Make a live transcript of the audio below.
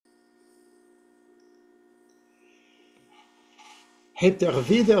hebt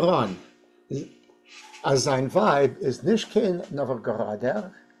wieder an, als sein Weib ist nicht kein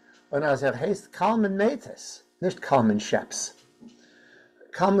Novgoroder und als heißt Kalman Metis, nicht Kalman Sheps.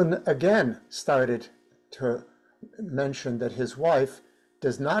 Kalman again started to mention that his wife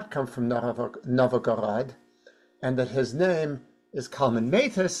does not come from Novgorod and that his name is Kalman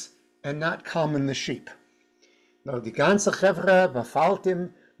Metis and not Kalman the sheep. Now, die ganze Chevra befallt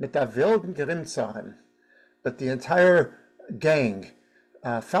ihm mit der wilden Grimzorn, but the entire gang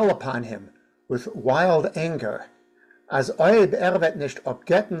fell upon him with wild anger. As oib wird nicht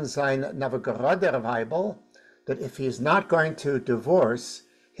abgetten sein Novgoroder Weibel, that if he is not going to divorce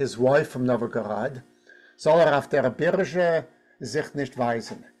his wife from Novgorod, soll auf der Birge sich nicht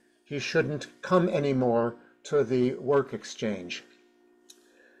weisen. He shouldn't come anymore to the work exchange.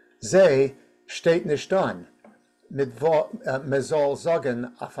 Ze steht nicht an, mit wo man soll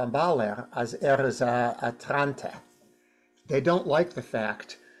sagen auf am Baler, als ist a Trante. They don't like the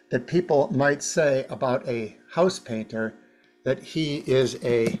fact that people might say about a house painter that he is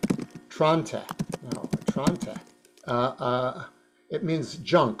a Trante. No, a Trante. It means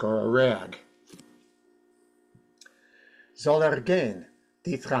junk or a rag. Soll gehen,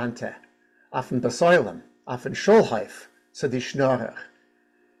 die Trante, auf den Besäulem, auf den Schulheif, zu die Schnorrer.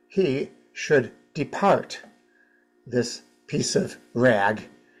 He should depart, this piece of rag,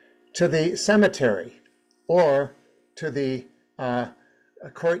 to the cemetery or to the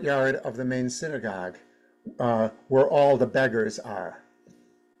courtyard of the main synagogue, where all the beggars are.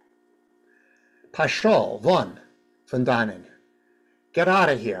 Pashol, von dannen. Get out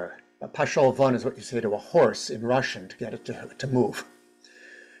of here. Pashol von is what you say to a horse in Russian to get it to move.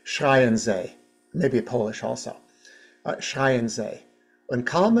 Schreien sie, maybe Polish also. Schreien sie. Und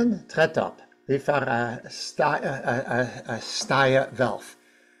Kalman tritt up, wie für a Staya Welf.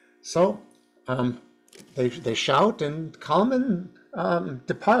 So, they shout, and Kalman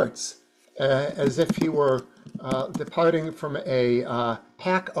departs as if he were departing from a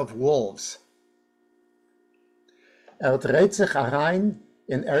pack of wolves. Dreht sich herein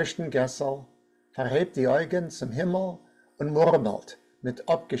in ersten Gessel, verhebt die Augen zum Himmel und murmelt mit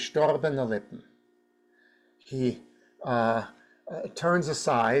abgestorbenen Lippen. He turns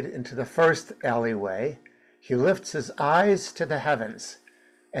aside into the first alleyway. He lifts his eyes to the heavens,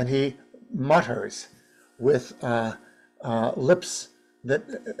 and he mutters with lips that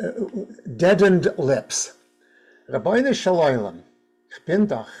deadened lips. Rabbeinu Shalom, ich bin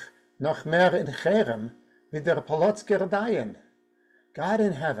doch noch mehr in Cherem wie der Polotzker Dayan. God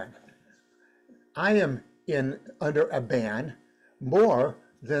in heaven, I am under a ban more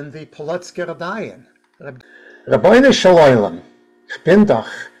than the Polotzker Dayan. Rabbeinu Shalom, ich bin doch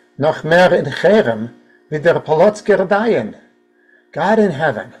noch mehr in Cherem wie der Polotzker Dayan. God in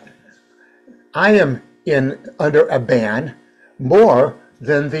heaven, I am under a ban more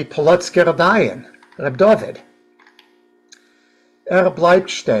than the Polotzker Dayan. Reb David. Bleibt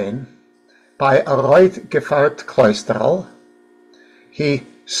stehen bei a rot gefärbt Kloisterl. He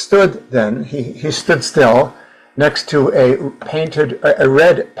stood then, he stood still next to a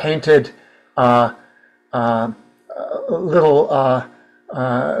red painted little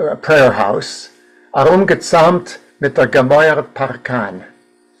prayer house, herumgezamt mit der gemäuert Parkan.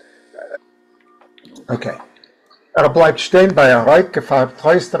 Okay. Bleibt stehen bei a rot gefärbt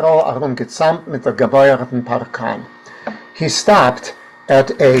Kloisterl, herumgezamt mit der gemäuerten Parkan. He stopped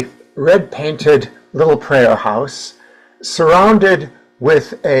at a red-painted little prayer house surrounded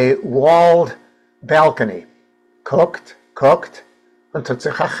with a walled balcony. Guckt, und tut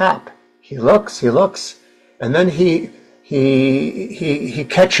sich a chap. He looks, and then he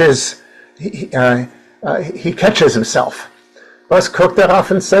catches himself. Was guckt auf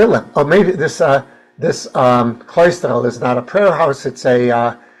in Salem? Oh, maybe this Kloisterl is not a prayer house.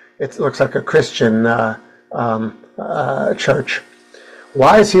 It looks like a Christian church.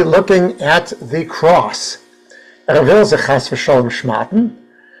 Why is he looking at the cross? Will sich chas v'sholem schmaten?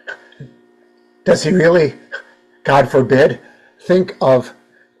 Does he really, God forbid, think of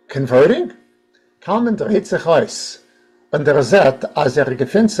converting? Kalman dreht sich aus und sieht, als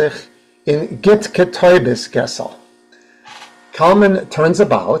gefindt sich in Gitke Teubis Gessel. Kalman turns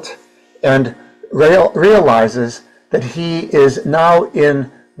about and realizes that he is now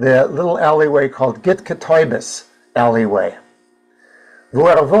in the little alleyway called Gitke Teubis alleyway. Wo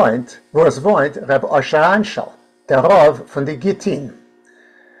wohnt, Reb Asher Anshel, der Rav von the Gittin.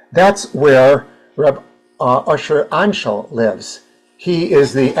 That's where Reb Asher Anshel lives. He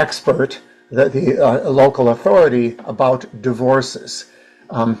is the expert, the local authority about divorces.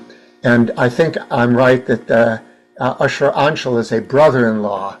 And I think I'm right that Asher Anshel is a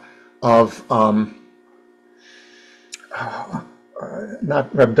brother-in-law of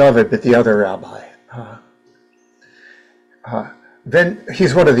not Reb David, but the other rabbi. Then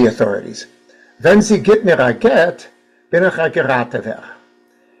he's one of the authorities. Wenn sie gibt mir a get, bin ich a geratever.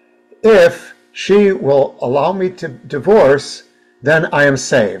 If she will allow me to divorce, then I am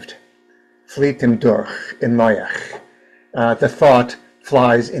saved. Fliegt ihm durch in Moyach. The thought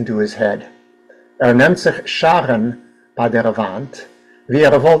flies into his head. Nimmt sich Scharen bei der Wand, wie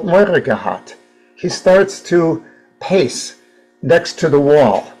wollt Meure gehabt. He starts to pace next to the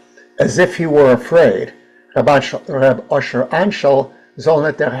wall, as if he were afraid. Reb Osher Anshel soll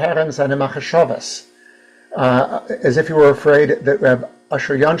nicht der Herren seine Machashavas. As if he were afraid that Reb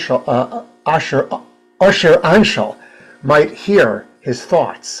Osher Anshel might hear his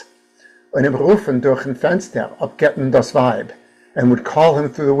thoughts. Und ihm rufen durch ein Fenster, abgetten das Weib, and would call him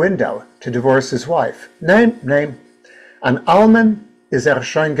through the window to divorce his wife. Nein. An Alman is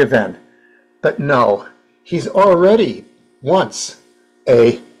schon gewesen. But no, he's already once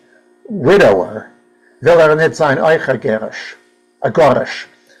a widower. Will nicht sein Eicher gerisch, a gorish.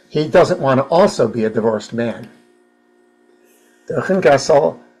 He doesn't want to also be a divorced man. Durch den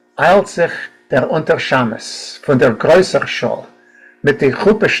Gessel eilt sich der Unterschames von der Größerschule mit den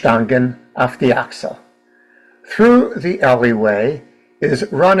Chuppestangen auf die Achsel. Through the alleyway is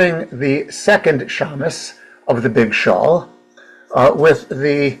running the second shamus of the big shawl with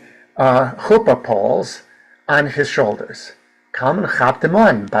the chuppah poles on his shoulders. Kalman chapt him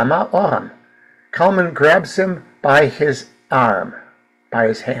on, bama oram. Kalman grabs him by his arm, by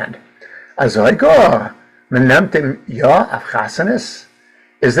his hand. Azoy go, men nemt him ya af chasanis.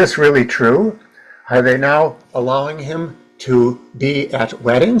 Is this really true? Are they now allowing him to be at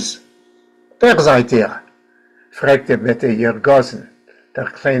weddings? Wer seid ihr? Fragte bitte ihr Gossen, der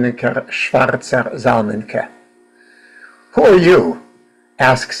kleine schwarzer Salmenke. Who are you?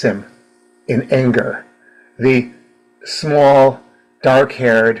 Asks him in anger, the small,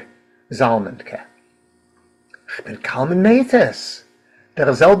 dark-haired Salmenke. Ich bin Kalman Metes,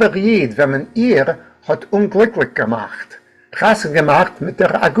 derselbe Ried, wenn man ihr hat unglücklich gemacht, Trasse gemacht mit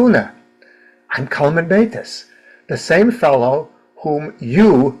der Agune. I'm Kalman Metes, the same fellow whom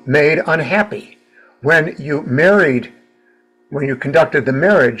you made unhappy when you conducted the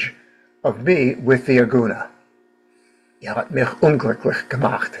marriage of me with the Aguna. Ihr hat mich unglücklich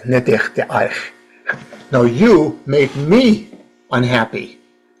gemacht, nicht ich de euch. No, you made me unhappy,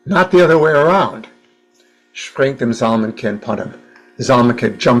 not the other way around. Springt dem Salmenke upon him.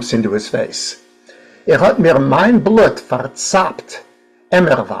 Salmenke jumps into his face. Hat mir mein Blut verzappt,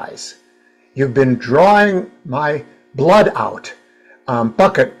 emmerweis. You've been drawing my blood out,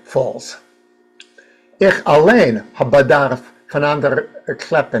 bucketfuls. Ich allein hab bedarf von ander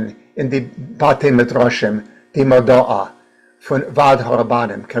Kleppen in die Bate Midrashim, die Modoa, von Vad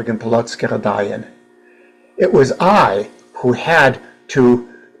Harabanim, Kirgen Polotske Radayan. It was I who had to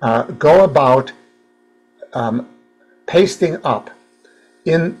go about pasting up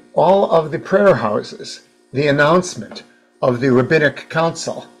in all of the prayer houses the announcement of the Rabbinic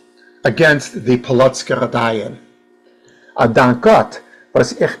Council against the Polotske Radayan. Dank Gott,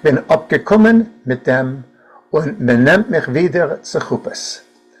 was ich bin abgekommen mit dem und man nimmt mich wieder zu Chuppes.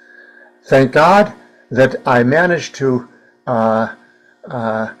 Thank God that I managed to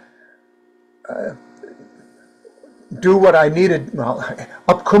do what I needed, well,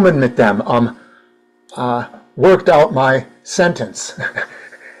 abkommen mit them, worked out my sentence.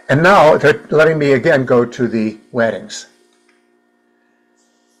 And now they're letting me again go to the weddings.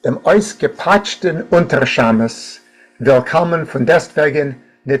 Dem ausgepatschten Unterschames will Kalman von deswegen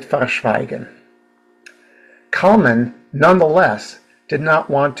nicht verschweigen. Kalman, nonetheless, did not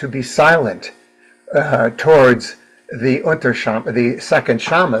want to be silent towards the second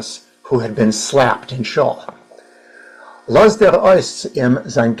shamus who had been slapped in Shul. Los der Ois ihm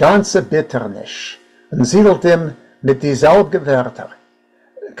sein ganze Bitternis und siedelt ihm mit dieselbe Wörter.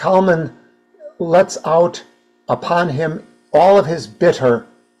 Kalman lets out upon him all of his bitter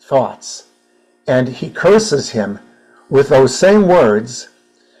thoughts, and he curses him with those same words,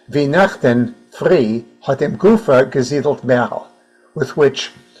 wie Nachten free hat im Gufa gesiedelt Merel, with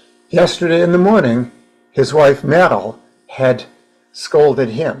which yesterday in the morning his wife Merel had scolded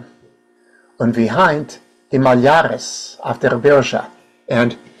him. Und wie heint die Maljares auf der Birja,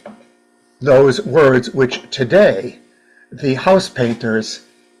 and those words which today the house painters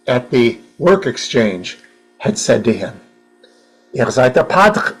at the work exchange had said to him. Ihr seid a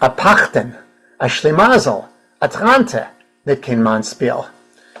Pachten, a Schlimazel, a Trante, nicht kein Manspiel.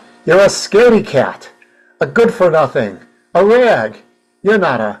 You're a scaredy cat, a good-for-nothing, a rag. You're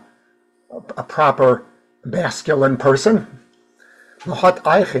not a proper masculine person. Man hat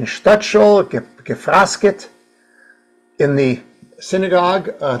euch in Stadtschule gefrasket in the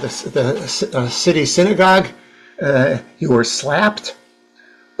synagogue, the city synagogue. You were slapped.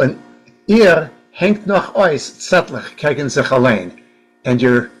 Und ihr hängt noch euch zettlich gegen sich allein. And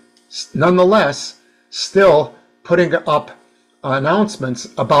you're nonetheless still putting up announcements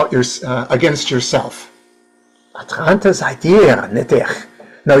about against yourself. Atrante seid ihr, nicht ich.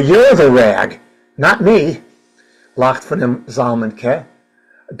 No, you're the rag, not me, lacht von dem Salmenke,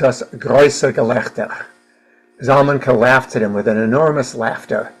 das größere Gelächter. Salmenke laughed at him with an enormous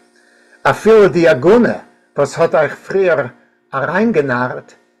laughter. A viele die Agune, was hat euch früher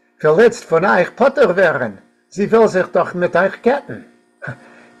reingenarrt, will jetzt von euch Potter werden. Sie will sich doch mit euch ketten.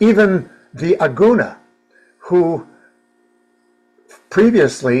 Even the Agune, who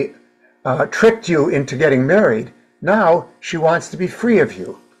previously tricked you into getting married, now she wants to be free of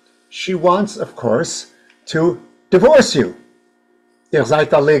you. She wants, of course, to divorce you. Ihr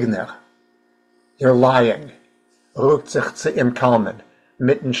seid ein Lügner. You're lying. Ruft sich zu ihm Kalman,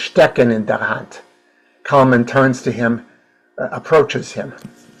 mit einem Stecken in der Hand. Kalman turns to him, approaches him,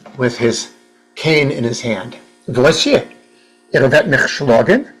 with his cane in his hand. Was je? Ihr werdet mich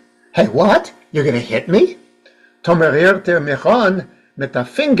schlagen? Hey, what? You're going to hit me? Tomeriert mich an mit der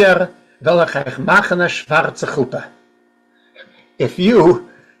Finger, welch ich mache eine schwarze Chuppe. If you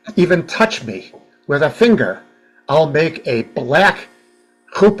even touch me with a finger, I'll make a black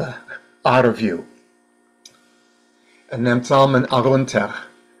chuppe out of you. Und nimmt Salmen herunter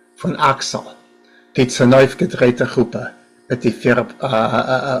von Axel, die zerneuf gedrehte Chuppe mit die vier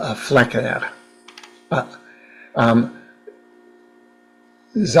Flecken.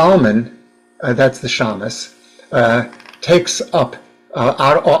 Zalman, that's the shamus, takes up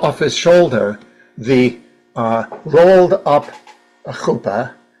out off his shoulder the rolled up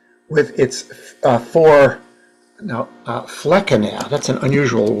chuppah with its four flecken. That's an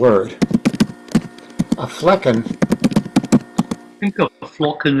unusual word. A flecken. I think a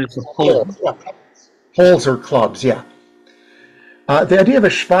flocken is a pole. Yeah. Poles or clubs, yeah. The idea of a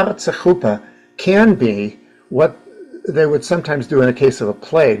schwarze chuppah can be what they would sometimes do in a case of a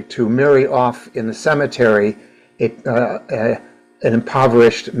plague, to marry off in the cemetery an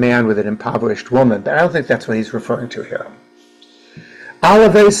impoverished man with an impoverished woman. But I don't think that's what he's referring to here.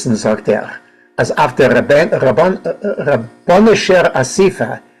 Alle wissen, sagt als auf der Rabbonischer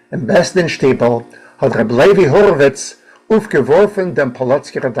Asifa im besten Stiebel hat Reb Levi Horowitz aufgeworfen dem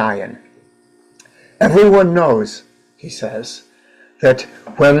Polotzker Dayan. Everyone knows, he says, that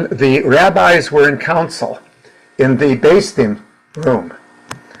when the rabbis were in council in the Beis Din room,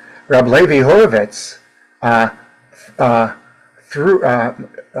 Reb Levi Horowitz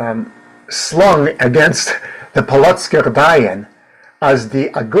slung against the Polotzker Dayan as the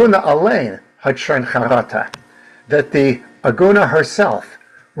Agune allein had schon charata, that the Agune herself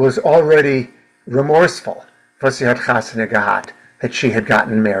was already remorseful for sie hat chasene gehat, that she had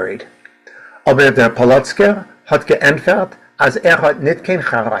gotten married. Aber der Polotzker hat geantwortet, as hat nicht kein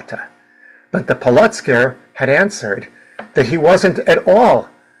charata. But the Polotzker had answered that he wasn't at all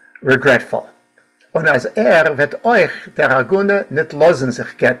regretful. Und als wird euch der Agune nicht losen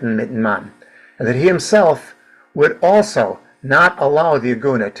sich getten mit dem Mann. And that he himself would also not allow the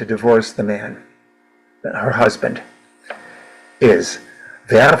Agune to divorce the man, her husband. Is,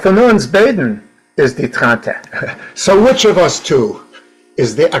 wer von uns beiden is die Trante? So which of us two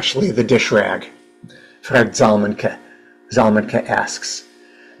is actually the dish rag? Fragt Salmenke. Salmenke asks.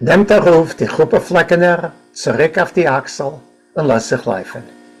 Nimmt ruf die Chuppefleckener zurück auf die Achsel und lässt sich laufen.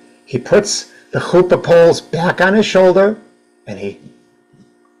 He puts the chuppah poles back on his shoulder and he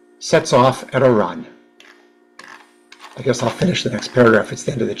sets off at a run. I guess I'll finish the next paragraph. It's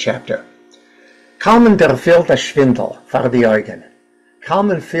the end of the chapter. Kalman der fehlt a Schwindel vor die Augen.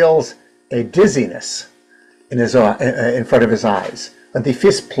 Kalman feels a dizziness in front of his eyes. And die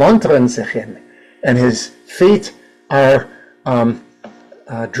Füße plantern sich in, and his feet are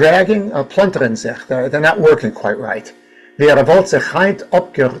plantern sich. They're not working quite right. Wie wollte sich heint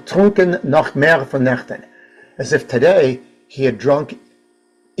abgetrunken noch mehr von Nächten. As if today he had drunk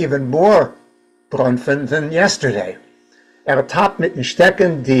even more Brunfen than yesterday. Tappt mit den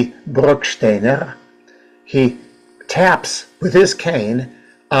Stecken die Brucksteiner. He taps with his cane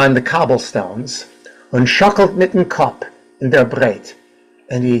on the cobblestones und schuckelt mit dem Kopf in der Breit.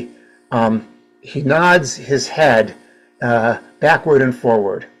 And he nods his head backward and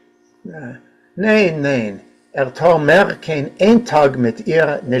forward. Nein, mehr kein ein Tag mit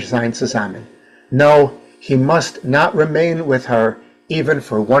ihr nicht sein zusammen. No, he must not remain with her even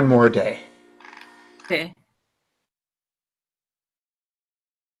for one more day. Okay.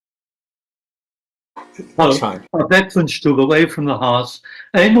 That's fine. A veteran's stood away from the house.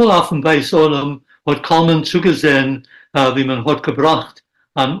 Einmal auf dem Beis Olam hat Kalman zugesehen, wie man hat gebracht,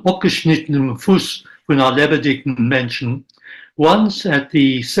 an abgeschnittenem Fuß von einem lebendigen Menschen. Once at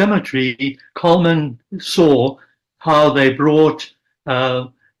the cemetery, Kalman saw how they brought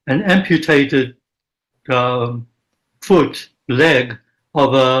an amputated leg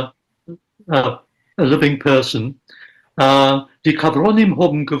of a living person. Die Kavronim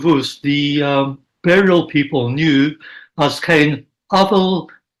haben gewusst, die burial people knew, als kein Abel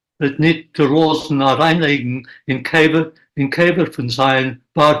het nicht de Rosen reinlegen in Kever von sein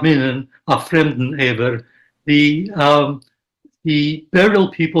Barminnen auf fremden Eber. The burial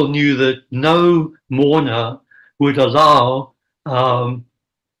people knew that no mourner would allow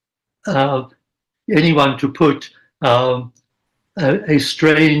anyone to put a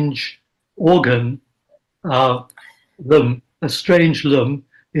strange organ, limb, a strange limb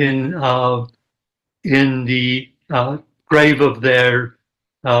in the grave of their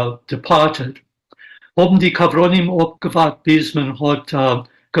departed. Haben die Kavronim opgewacht, bis man hat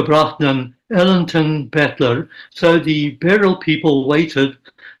gebracht einen Ellington Bettler. So the burial people waited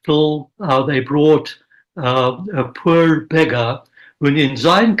till they brought a poor beggar, und in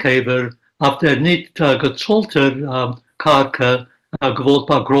sein Käfer auf der nicht gezolter Karke gewollt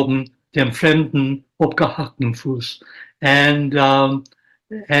begraben, dem fremden abgehackten Fuß. And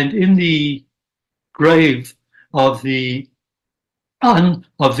in the grave of the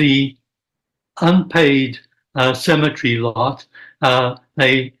unpaid cemetery lot,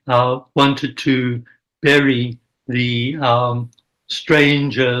 they wanted to bury the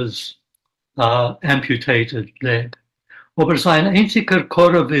stranger's amputated leg. Aber sein einziger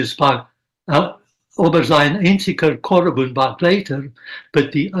Korb ist later,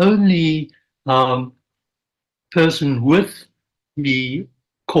 but the only person with the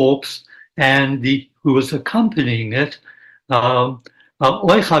corpse and who was accompanying it,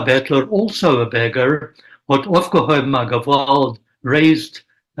 Oicha Bettler, also a beggar, had aufgehoben gewalt, raised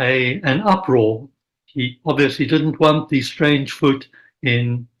an uproar. He obviously didn't want the strange foot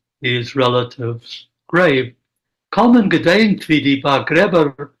in his relative's grave. Kalman gedenkt, wie die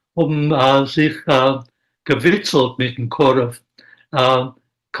Gräber sich gewitzelt mit dem Korb.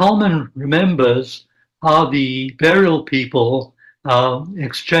 Kalman remembers how the burial people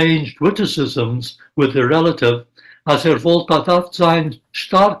exchanged witticisms with the relative, as wollte dat sein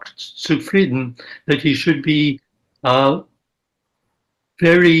stark zufrieden, that he should be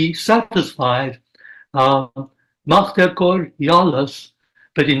very satisfied. Macht Kor alles,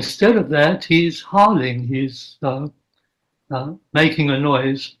 but instead of that, he's howling, he's making a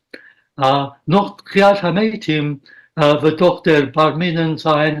noise. Noch Kriat Hametim wird doch der Barminen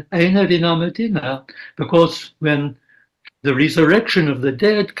sein einer in Medina, because when the resurrection of the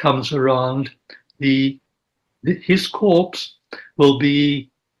dead comes around, his corpse will be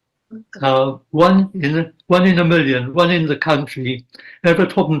one in a million, one in the country.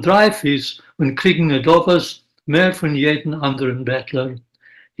 Wird haben drei Fies und kriegen ein Doppes mehr von jedem anderen Bettler.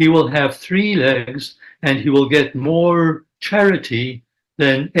 He will have 3 legs and he will get more charity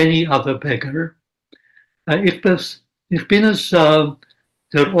than any other beggar. Ich bin es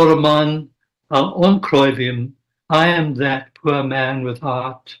der Orman onkräuvim. I am that poor man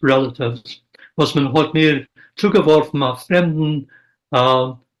without relatives. Was man hat mir zugeworfen auf fremden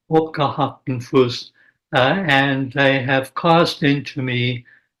abgehackten Fuß, and they have cast into me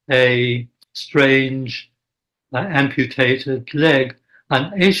a strange amputated leg.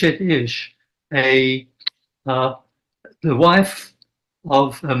 An Eshet Ish, the wife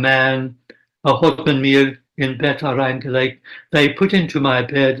of a man, hat man mir in Bett reingelegt. They put into my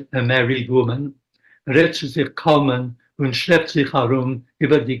bed a married woman. Rät sie sich Kalman und schleppt sich herum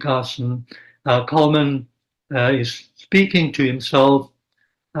über die Gassen. Kalman is speaking to himself.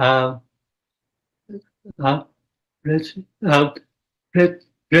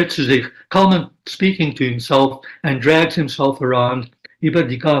 Kalman speaking to himself and drags himself around über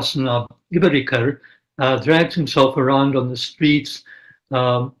die Gassen of Iberiker, drags himself around on the streets,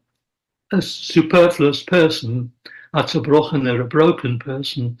 a superfluous person, a zerbrochener, a broken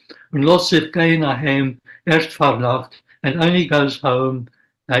person, und lässt sich gehen nach Heim erst vor Nacht, and only goes home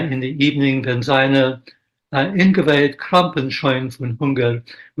in the evening, wenn seine ingeweiht Krampen scheuen von Hunger,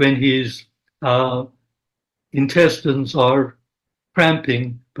 when his intestines are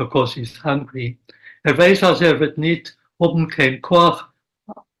cramping because he's hungry. Weiß, als wird nicht oben kein Koch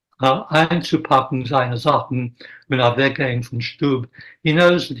einzupacken seine Sachen, wenn weggeht vom Stub. He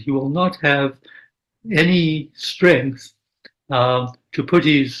knows that he will not have any strength to put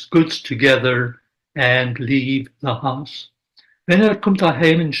his goods together and leave the house. Wenn kommt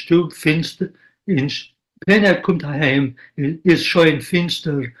daheim in Stub finster, wenn kommt daheim, ist schon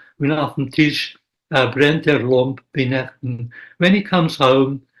finster und auf dem Tisch brennt der Lamp bei Nächten. When he comes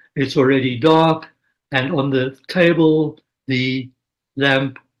home, it's already dark, and on the table, the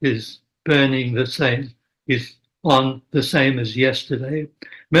lamp is burning the same, is on the same as yesterday.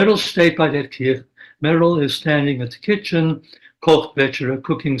 Merrill stayed by that Kirch. Merrill is standing at the kitchen, kocht Bachelor,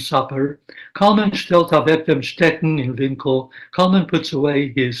 cooking supper. Kalman stellt weg dem Stecken in Winkel. Kalman puts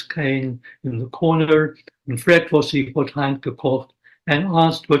away his cane in the corner and fragt, was sie hat heimgekocht, and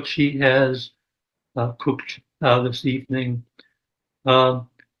asked what she has cooked this evening.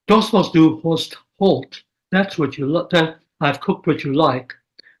 Das was du hast halt. That's what you like. I've cooked what you like.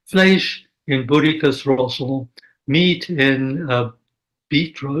 Fleisch in Burikas Rossel, meat in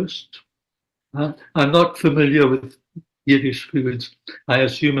beet roast. I'm not familiar with Yiddish foods. I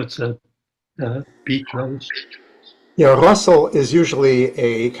assume it's a beet roast. Yeah, Russell is usually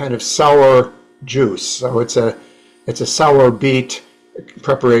a kind of sour juice, so it's a sour beet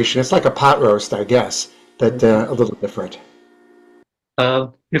preparation. It's like a pot roast, I guess, but a little different.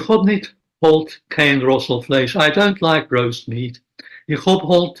 Ich hab nicht halt kein Rosselfleisch. I don't like roast meat. Ich hab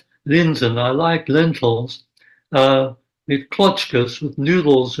halt Linsen. I like lentils with klotschkes, with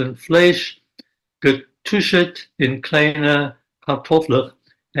noodles and Fleisch getuscht in kleine Kartoffeln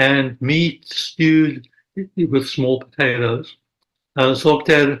and meat stewed with small potatoes. Sagt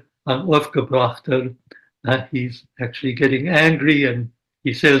an aufgebrachter, he's actually getting angry and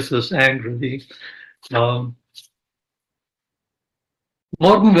he says this angrily.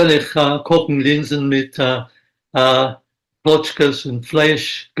 Morgen will ich kochen Linsen mit Klotschkes and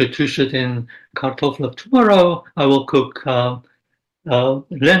Fleisch getuscht in Kartoffeln. Tomorrow I will cook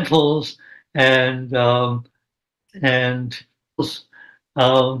lentils and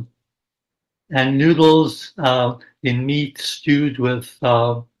noodles in meat stewed with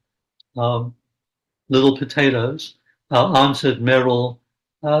little potatoes, answered Merrill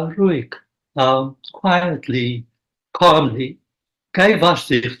ruhig, quietly, calmly. Geh wasch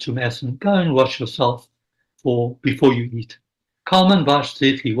dich zum Essen. Go and wash yourself before you eat. Kalman washed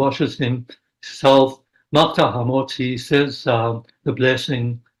sich. He washes himself. Makta Hamotzi says the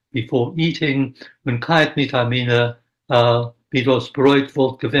blessing before eating. When kait mit Amina Bidos Breut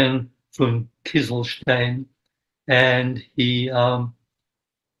wird gewinn von Kieselstein. And he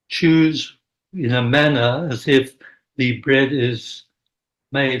chews in a manner as if the bread is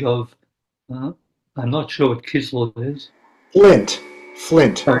made of, I'm not sure what Kiesel is. Flint.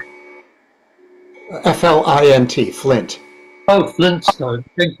 F-L-I-N-T, Flint. Oh, Flintstone,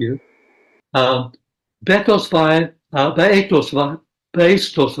 thank you. Betosweib,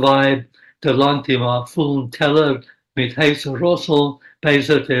 Beestosweib, der langt ihm auf vollen Teller mit heißer Rossel,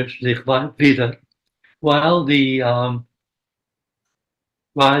 bezert sich wieder. While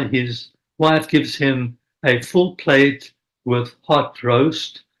his wife gives him a full plate with hot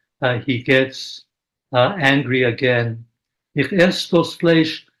roast, he gets angry again. Ich esse das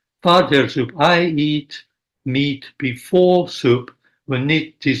Fleisch vor der Soup. I eat meat before soup, when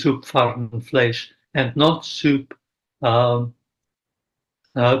nicht die Soup vor dem Fleisch, and not soup before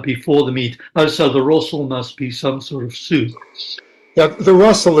the meat. Oh, so the rossel must be some sort of soup. Yeah, the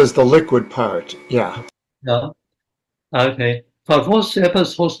Russell is the liquid part, yeah. Yeah, okay. Für was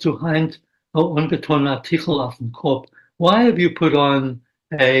etwas hast du heint ungetan Artikel auf dem Kopf? Why have you put on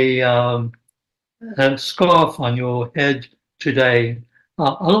a scarf on your head today?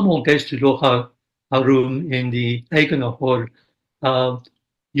 Allemaal gehst du durch a room in die eigene Haar.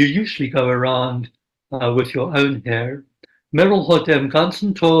 You usually go around with your own hair. Merrill hat den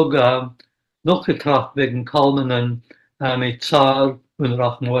ganzen Tag noch getracht wegen Kalmen mit Zar und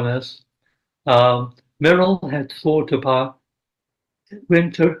Rachmanis. Merrill had thought about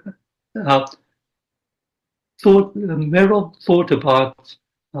winter. Merrill thought about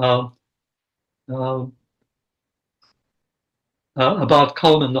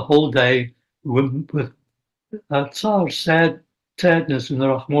Kalman the whole day with Tsar's sadness and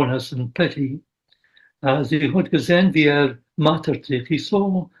Rachmanis and pity. Sie hat gesehen, wie mattert sich.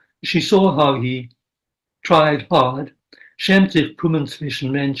 She saw how he tried hard, schämt sich kommen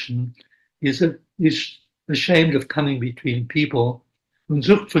zwischen Menschen, is ashamed of coming between people, und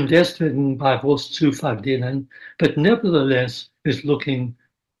sucht von deswegen bei was zu verdienen, but nevertheless is looking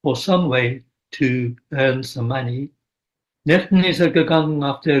for some way to earn some money. Nächten ist gegangen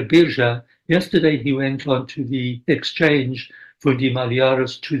auf der Birja. Yesterday he went on to the exchange von die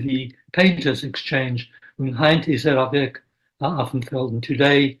Maliares to the painters exchange. Und heint ist weg auf dem Feld. And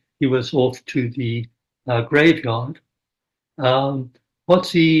today he was off to the graveyard. Hat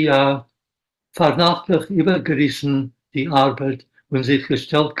sie vernachlässigt übergerissen die Arbeit und sich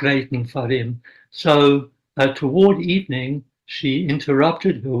gestellt kriegen vor ihm. So toward evening she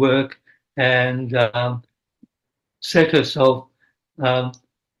interrupted her work and set herself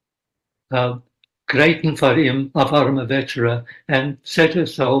greiten for him auf arme Wetzera, and set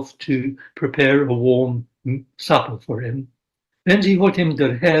herself to prepare a warm supper for him. Then she heard him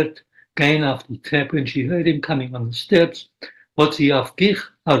der Herd gehen auf die Treppe, and she heard him coming on the steps. What sie auf Gich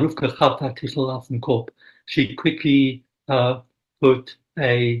gehabt hat, Tichel auf den Kopf. She quickly put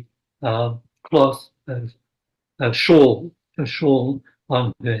a cloth, a shawl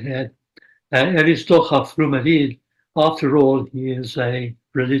on her head. Is doch a frumarid. After all, he is a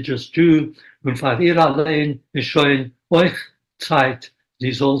religious Jew. Und für ihr allein ist schon euch Zeit,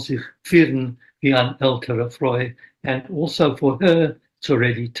 sie soll sich führen wie ein älterer Frau. And also for her, it's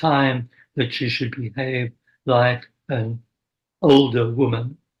already time that she should behave like an older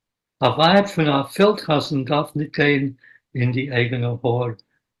woman. A wife von einer Feldhasen darf nicht gehen in die eigene Haar.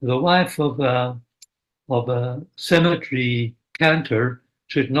 The wife of a cemetery cantor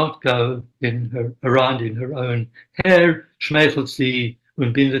should not go around in her own hair, schmeichelt sie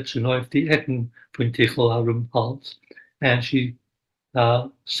und bindet sie auf die Ecken von Tichel herum Hals. And she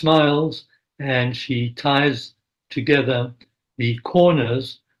smiles and she ties together the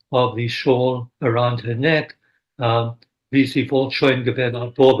corners of the shawl around her neck, wie sie wohl schon gewesen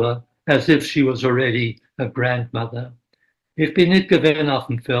Oktober, as if she was already a grandmother. Ich bin nicht gewesen auf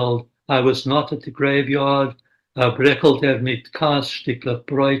dem Feld. I was not at the graveyard. Breckelt mit Kaasstücklich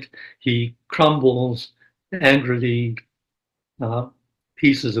Brot. He crumbles angrily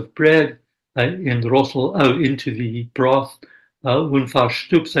pieces of bread in Rossel, into the broth. Und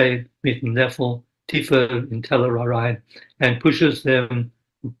verstupt sie mit dem Löffel tiefer in Teller rein, and pushes them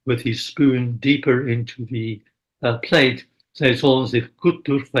with his spoon deeper into the plate. Sie sollen sich gut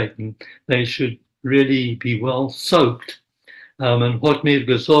durchweiten. They should really be well soaked. Man hat mir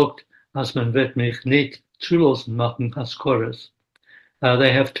gesagt, als man wird mich nicht zulassen machen als Chorus.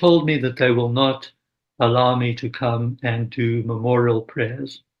 They have told me that they will not allow me to come and do memorial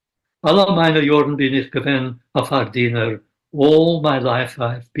prayers. Alle meine Jahren bin ich gewesen a Verdiener. All my life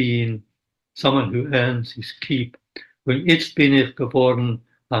I've been someone who earns his keep. Und jetzt bin ich geworden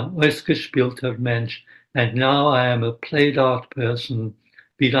ein ausgespielter Mensch. And now I am a played out person,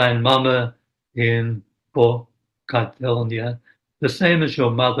 wie dein Mama in Bocadelnia, the same as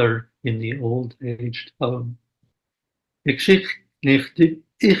your mother in the old aged home. Ich schick dich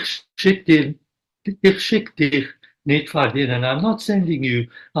nicht verdienen. I'm not sending you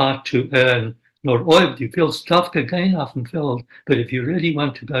out to earn, nor oil. You feel stuff again auf dem Feld. But if you really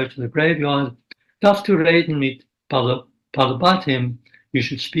want to go to the graveyard, darfst du reden mit Palabatim. You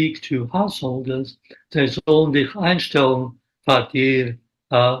should speak to householders. Sie sollen dich einstellen für dir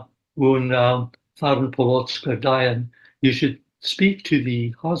und fahren Polotsker Dayan. You should speak to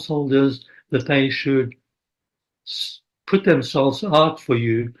the householders that they should put themselves out for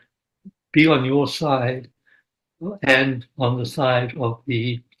you, be on your side and on the side of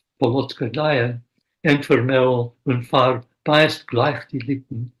the Polotsker Dayan, and for Meryl und beißt gleich die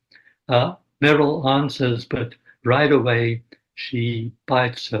Lippen. Meryl answers, but right away she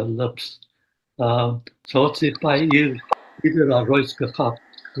bites her lips. So hat sich bei ihr wieder herausgehabt.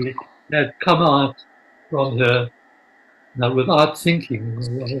 It had come out from her without thinking.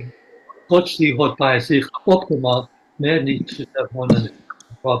 Plötzlich hat bei sich abgemacht, mehr nicht zu davon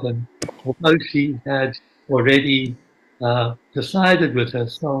problem. Although she had already decided with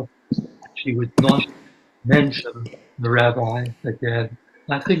herself that she would not mention the rabbi again.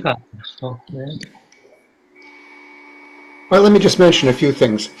 I think I can stop there. Well, let me just mention a few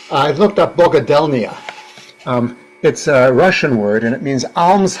things. I looked up Bogadelnia. It's a Russian word, and it means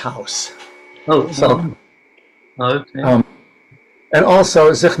almshouse. Oh, so, okay. And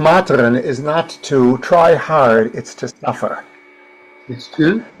also, sich materen is not to try hard, it's to suffer. It's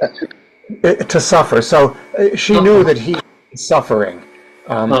to? To suffer. So she knew that he was suffering.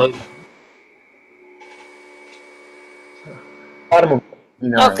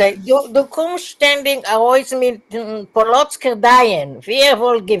 Okay, du kommst ständig aus mit Polotsker Dayan. Wer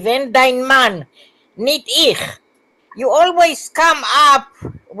wohl gewinnt dein Mann? Nicht ich. You always come up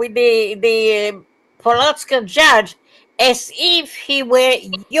with the Polotsker judge as if he were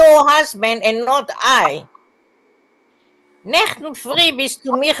your husband and not I. Nacht und früh bist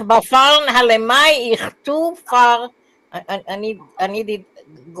du mich befallen, Halemai, ich tu far. I need it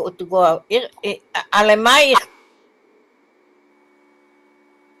to go out. Halemai, ich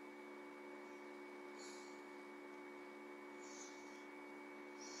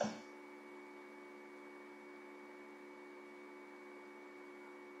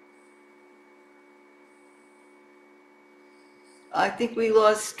I think we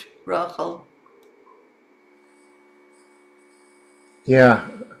lost Rachel. Yeah,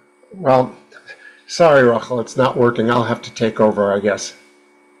 Well, sorry, Rachel, it's not working. I'll have to take over, I guess.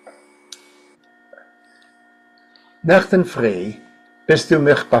 Nächten früh bist du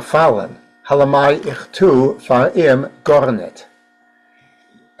mich befallen, halamai ich tu vor ihm gar nicht.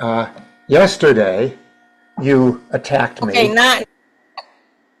 Yesterday, you attacked me. Okay, now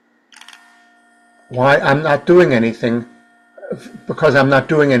Why? I'm not doing anything, because I'm not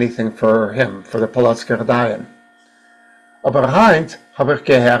doing anything for him, for the Polotsker Dayan. Aber heint habe ich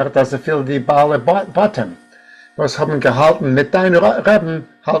gehört, dass viel die Bale Bottom, was haben gehalten mit deinen Reben,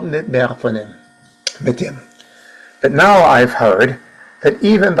 halten nicht mehr von ihm, mit ihm. But now I've heard that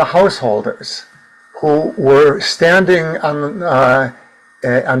even the householders who were standing on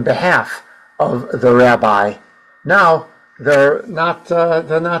behalf of the rabbi, now they're not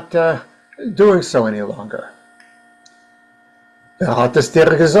doing so any longer. Wer hat es dir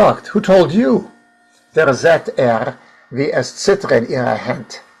gesagt? Who told you? Der seht wie es zittert in ihrer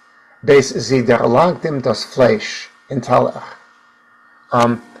Hand, bis sie derlangt ihm das Fleisch in Teller.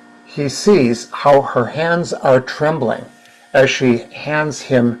 He sees how her hands are trembling as she hands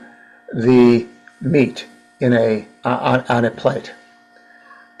him the meat in on a plate.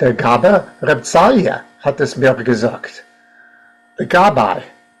 Der Gabbai Reb Zalia hat es mir gesagt. The Gabbai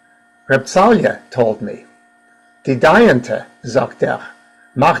Reb Zalia told me. Die Dayente, sagt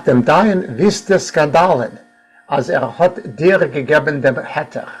macht dem Dayen wiste Skandalen, als hat dir gegeben dem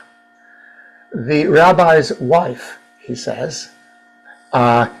Heter. The rabbi's wife, he says,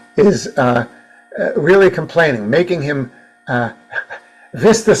 is really complaining, making him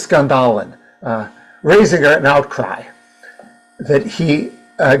vista skandalen, raising an outcry that he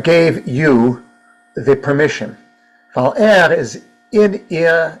gave you the permission. Weil is in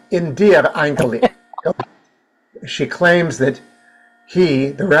dir eingelegt. She claims that he,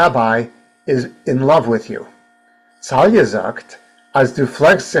 the rabbi, is in love with you. Zalia sagt, als du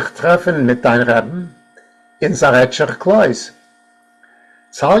pflegst sich treffen mit dein Rebben in Zaretscher Kleus.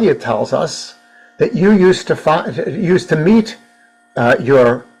 Zalia tells us that you used to meet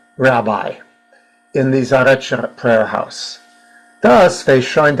your rabbi in the Zaretscher prayer house. Das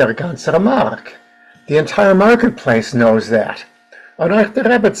scheint der ganze Mark. The entire marketplace knows that. Und auch der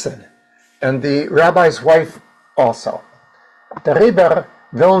Rebbetzin, and the rabbi's wife also. Darüber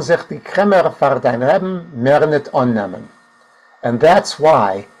willen sich die Kremer für dein Rebben mehr nicht annehmen. And that's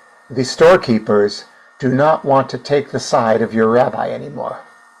why the storekeepers do not want to take the side of your rabbi anymore.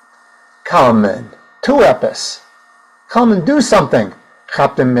 Kalman, tu epis. Kalman, do something,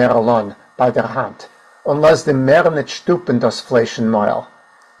 chapt dem Merlon by der Hand, unless the Mer nicht stupen das Fleisch in Meul.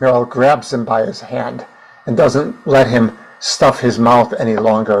 Merl grabs him by his hand and doesn't let him stuff his mouth any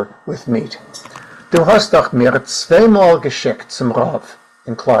longer with meat. Du hast doch mir zweimal geschickt zum Rav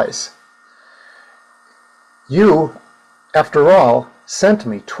in Kleis. You, after all, sent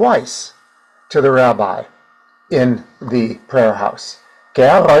me twice to the rabbi in the prayer house.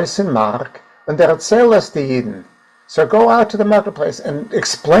 Geh raus in Mark und erzähl es die Jiden. So go out to the marketplace and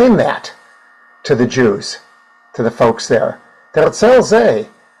explain that to the Jews, to the folks there. Erzähl sie,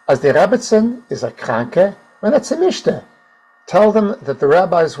 as die Rebbetzin is a kranke, und that's a mishte. Tell them that the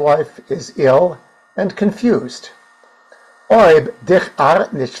rabbi's wife is ill and confused. Oib dich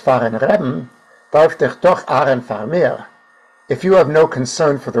nicht fahren Rebben, darf dich doch fahren mir. If you have no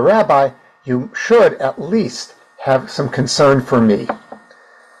concern for the rabbi, you should at least have some concern for me.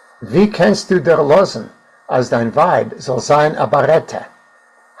 Wie kannst du der losen, as dein Weib soll sein a Barette?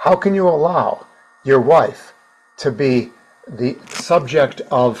 How can you allow your wife to be the subject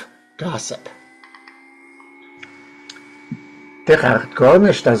of gossip? Dich gar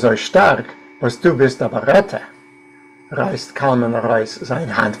nicht so stark, was du bist a Barette, reißt Kalman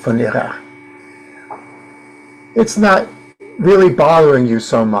seine Hand von ihrer. It's not really bothering you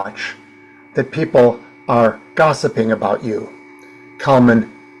so much that people are gossiping about you.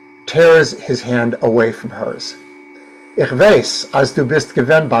 Kalman tears his hand away from hers. Ich weiß, als du bist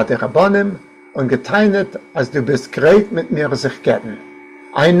gewinn bei der Rabbonim und geteinet, als du bist gerät mit mir sich getten.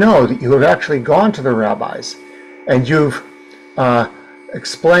 I know that you have actually gone to the rabbis and you've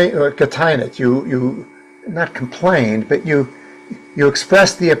explained, geteinet, you not complained, but you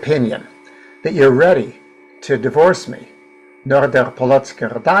expressed the opinion that you're ready to divorce me. Nur der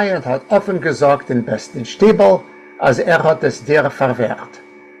Polotsker Dayan hat offen gesagt in besten Stiebel, als hat es dir verwehrt.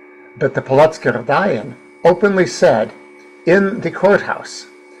 But the Polotsker Dayan openly said in the courthouse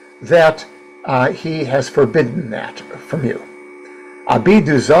that he has forbidden that from you. Abi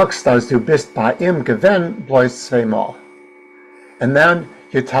du sagst, als du bist bei ihm gewinn, bloß zweimal. And then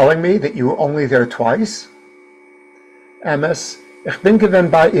you're telling me that you were only there twice? Emes, ich bin gewinn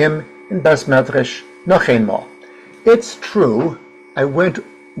bei ihm in Besmetrisch noch einmal. It's true, I went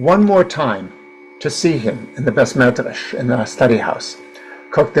one more time to see him in the Bes Medrash, in the study house.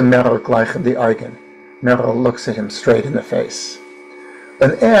 Guckt dem Merel gleich in die Augen. Merel looks at him straight in the face.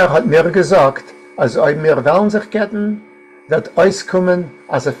 Und hat mir gesagt, als mir wollen sich getten, wird auskommen,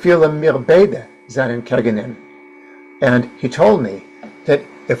 als viele mir beide seinen Kegenim. And he told me that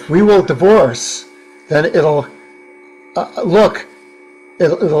if we will divorce, then it'll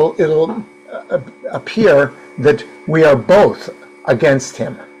appear that we are both against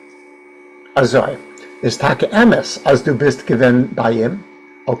him. Also, is take emes, as du bist gewinn bei ihm?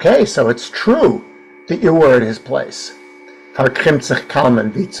 Okay, so it's true that you were at his place. Verkrimmt sich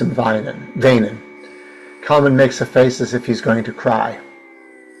Kalman wie zum Weinen. Kalman makes a face as if he's going to cry.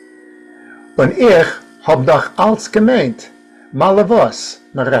 Und ich hab doch als gemeint, malavos,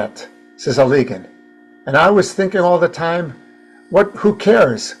 meret, says Aligan. And I was thinking all the time, who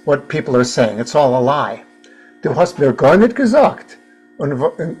cares what people are saying? It's all a lie. Du hast mir gar nicht gesagt und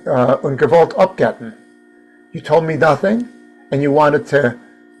gewollt abgetten. You told me nothing, and you wanted to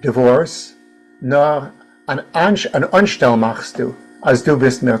divorce, nor an Anstell machst du, als du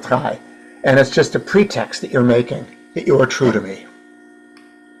bist mir treu. And it's just a pretext that you're making, that you are true to me.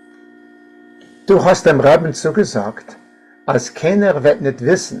 Du hast dem Rabben zugesagt, als keiner wird nicht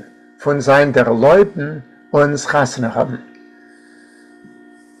wissen von sein der Leuten uns Chassene haben.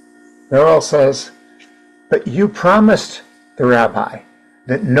 Merrill says, but you promised the rabbi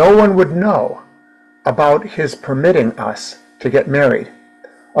that no one would know about his permitting us to get married.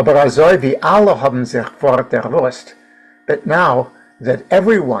 Aber also wie alle haben sich vorderwusst, but now that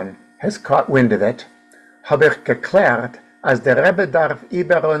everyone has caught wind of it, habe ich geklärt, als der Rebbe darf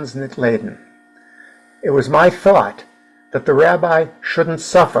über uns nicht leiden. It was my thought that the rabbi shouldn't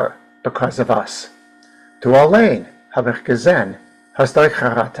suffer because of us. Du allein, habe ich gesehen, hast euch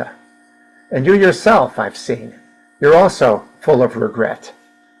gerate. And you yourself, I've seen, you're also full of regret.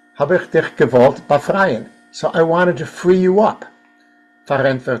 Habe ich dich gewollt befreien, so I wanted to free you up.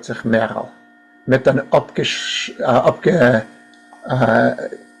 Verantwortet sich Merel mit einem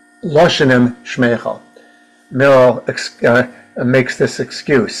abgeloschenem Schmeichel. Merel makes this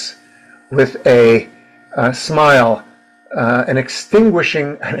excuse with a smile, an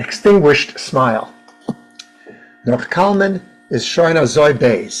extinguished smile. Noch Kalman is showing a zoi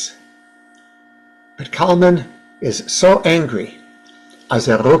beis. But Kalman is so angry, as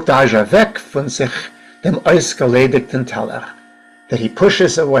ruckt weg von sich dem ausgeledigten Teller, that he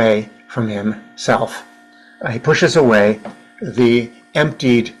pushes away from himself. He pushes away the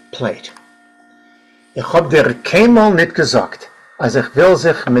emptied plate. Ich hab dir keinmal nicht gesagt, als ich will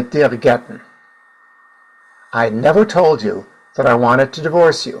sich mit dir getten. I never told you that I wanted to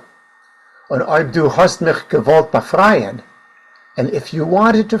divorce you. Und ob du hast mich gewollt befreien, and if you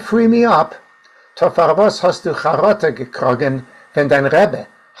wanted to free me up, to für was hast du Charotte gekrogen, wenn dein Rebbe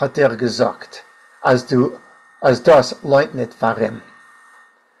hat dir gesagt, als das leunt nicht war ihm.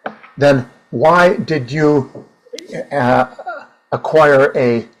 Then why did you acquire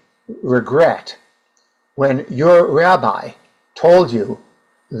a regret when your rabbi told you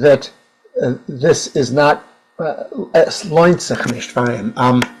that this is not es leunt sich nicht war ihm?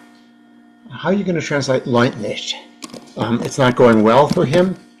 How are you going to translate leunt nicht? It's not going well for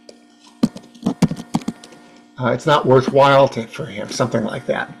him. It's not worthwhile for him, something like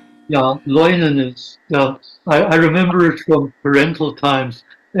that. Yeah, leunen is, I remember it from parental times.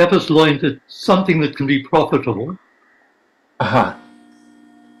 Etwas leunt is something that can be profitable. Aha.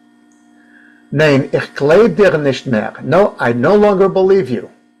 Nein, ich glaub dir nicht mehr. No, I no longer believe you,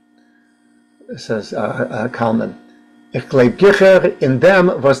 says Kalman. Ich glaub gicher in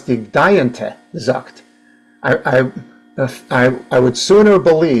dem, was die Gdayente sagt. I would sooner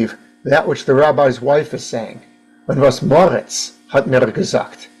believe that which the rabbi's wife is saying, and was Moritz hat mir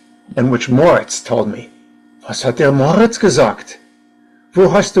gesagt, and which Moritz told me. Was hat der Moritz gesagt? Wo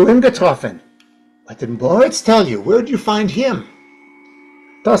hast du ihn getroffen? What did Moritz tell you? Where did you find him?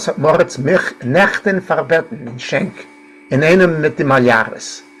 Das hat Moritz mich Nächten verbeten in Schenk, in einem mit dem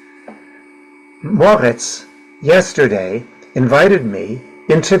Maljares. Moritz, yesterday, invited me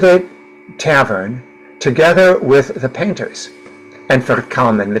into the tavern together with the painters. And for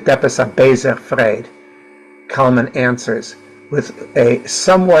Kalman, mit etwas a bezer Freud, Kalman answers with a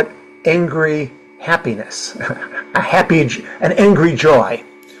somewhat angry happiness, an angry joy,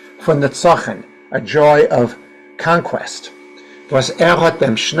 von der Zochen, a joy of conquest. Was hat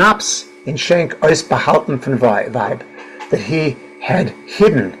dem Schnaps in Schenk ausbehalten von Weib, that he had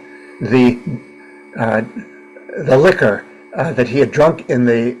hidden the liquor that he had drunk in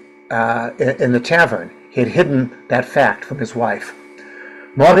the tavern. He had hidden that fact from his wife.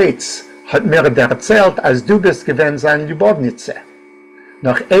 Moritz hat mir erzählt, als du bist gewesen sein Ljubownice.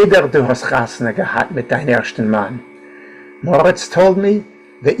 noch eder du hast Chasne gehabt mit dein ersten Mann. Moritz told me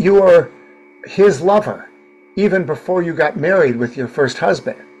that you were his lover, even before you got married with your first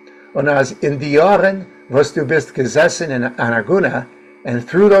husband. Und als in die Jahren, was du bist gesessen in AGUNE, and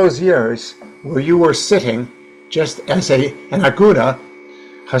through those years where you were sitting just as an AGUNE,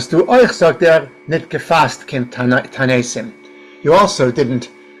 hast du euch, sagt nicht gefasst, kind Tanesim. You also didn't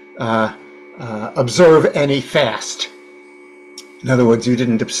observe any fast. In other words, you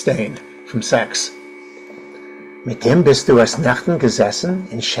didn't abstain from sex. Mit dem bist du als Nächten gesessen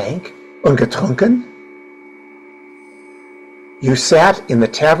in Schenk und getrunken? You sat in the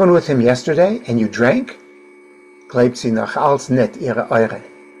tavern with him yesterday and you drank? Glaubt sie noch als nicht ihre Euren.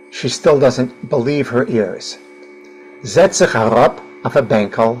 She still doesn't believe her ears. Setz sich herab auf a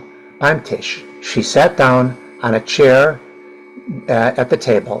Bänkel beim Tisch. She sat down on a chair at the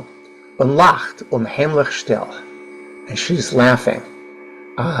table und lacht unheimlich still. And she's laughing,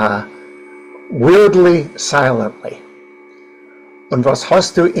 weirdly, silently. Und was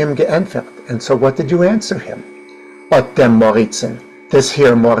hast du ihm geantwortet? And so what did you answer him? Ot dem Moritzen, this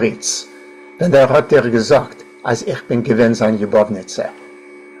here Moritz. Denn hat dir gesagt, als ich bin gewinn sein Ljubovnitze.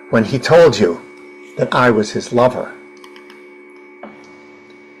 When he told you that I was his lover.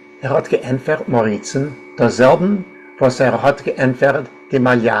 Hat geantwortet Moritzen, derselben, was hat geantwortet die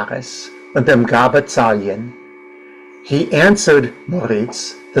Maljares und dem Gabe Zalien. He answered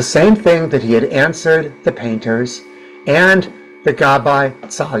Moritz the same thing that he had answered the painters and the Gabai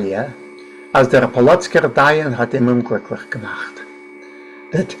Zalia, als der Polotzker Dayan hat ihm unglücklich gemacht.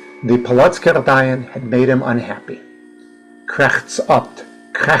 That the Polotzker Dayan had made him unhappy. Krächzt up,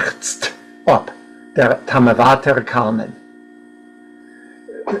 der Tamavater Kalman.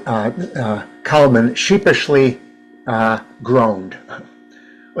 Kalman sheepishly groaned.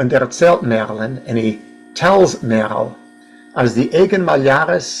 Und erzählt Merlin, and he tells Merl, als die eigen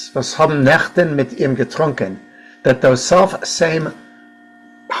Maljares, was haben Nächten mit ihm getrunken, that those self-same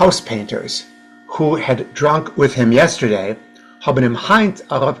house painters who had drunk with him yesterday haben ihm heint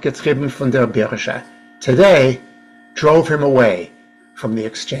herabgetrieben von der Birge. Today drove him away from the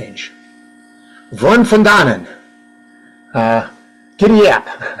exchange. Von dannen, giddy up,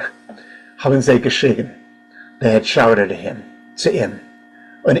 haben sie geschrien. They had shouted to him, zu ihm,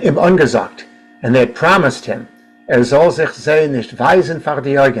 und ihm angesagt, and they had promised him, soll sich nicht weisen vor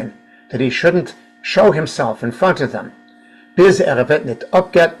die Augen, that he shouldn't show himself in front of them, bis wird nicht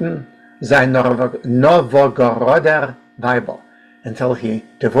abgetten sein Novogoroder Bible, until he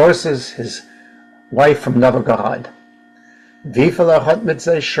divorces his wife from Novgorod. Wie viel hat mit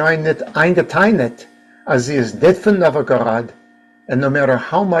sich schon nicht eingeteinet, als sie ist nicht von Novgorod, and no matter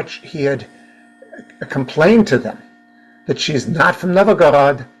how much he had complained to them that she's not from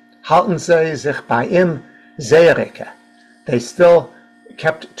Novgorod, halten sie sich bei ihm Zeerike. They still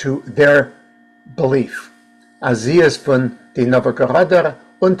kept to their belief, as sie ist von die Novgoroder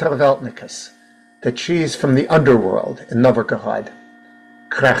Unterweltnikes, that she's from the underworld in Novgorod.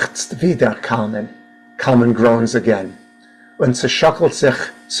 Krächzt wieder Kalman. Kalman groans again. Und sie schuckelt sich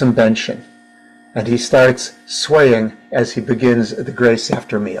zum Benchen. And he starts swaying as he begins the grace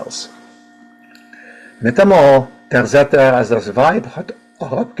after meals. Mit einmal, der sieht als das Weib hat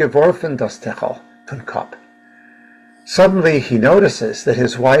abgeworfen das Techel von Kopf. Suddenly he notices that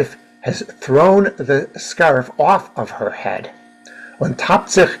his wife has thrown the scarf off of her head und tappt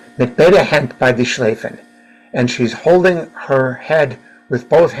sich mit beiden Händen bei die Schläfen, and she's holding her head with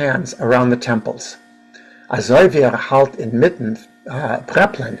both hands around the temples. Also wie halt inmitten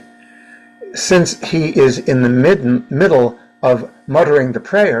Preplin, since he is in the middle of muttering the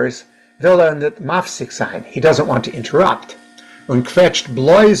prayers, will nicht mafsig sein. He doesn't want to interrupt. Und quetscht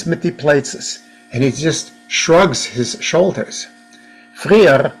bloß mit die Places, and he just shrugs his shoulders.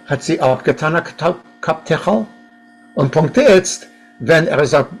 Früher hat sie auch getan Kaptechel, und Punkt jetzt, wenn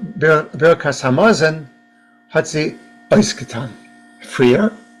sagt Birkas Hamosen, hat sie ausgetan.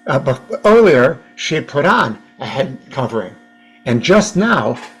 Früher, but earlier, she had put on a head covering. And just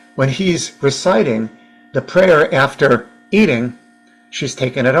now, when he's reciting the prayer after eating, she's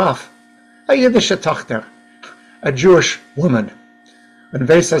taken it off. A Yiddische Tochter, a Jewish woman, and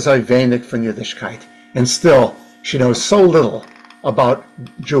weiß so wenig von Yiddishkeit, and still she knows so little about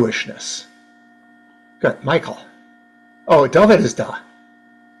Jewishness. Good, Michael. Oh, David is da.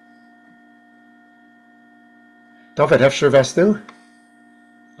 David, hefst du was du?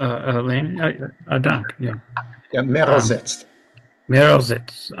 Lane, dank, ja. Ja, Meryl sitzt. Meryl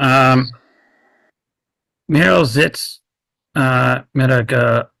sitzt. Meryl sitzt mit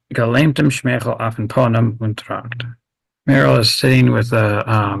a gelähmtem Schmeichel auf den Podium und tragt. Meryl is sitting with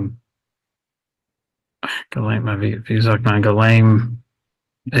a wie sagt man, gelähm,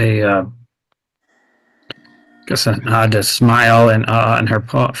 guess an odd smile and on her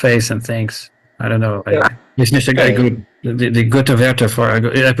face and thinks, I don't know, is nicht a good, the gute Werte for,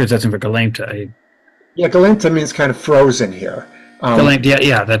 Übersetzung für gelähmte. Yeah, gelähmte means kind of frozen here. Gelähmt,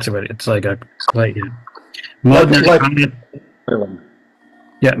 yeah, that's what it's like yeah. Modna,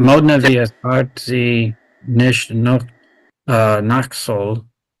 ja, Modna wie es hat sie nicht noch nachsoll,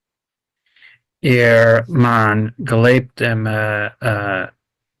 ihr Mann gelebt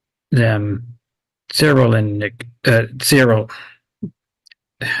dem Cyrilnik, dem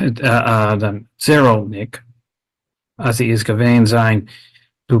Cyrilnik, als sie ist gewesen sein,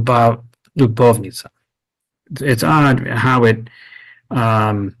 Lubovnica. It's odd how it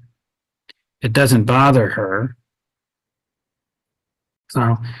doesn't bother her.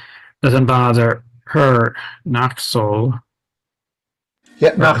 So doesn't bother her nachsoll.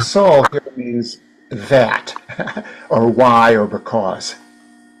 Yeah, nachsoll here means that, or why, or because.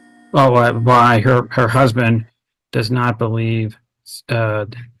 Oh, why her husband does not believe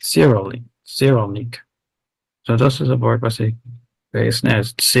Cyrilnik. So this is a word, was he based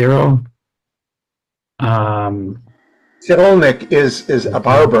as Cyril? Cyrilnik is a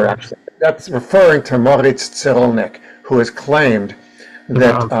barber, actually. That's referring to Moritz Cyrilnik, who has claimed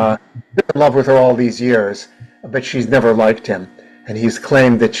that he's in love with her all these years, but she's never liked him, and he's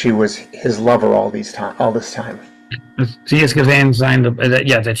claimed that she was his lover all this time. Sie ist gewesen sein,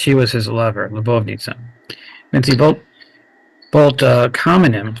 that she was his lover, Lubovnica. Wenn sie both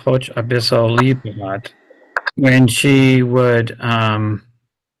Kamenem, choć a bissel Liebe hat, when she would love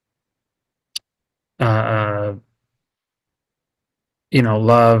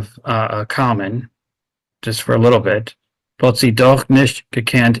Kamen just for a little bit, but sie doch nicht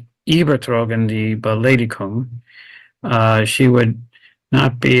gekannt übertragen die Beleidigung. She would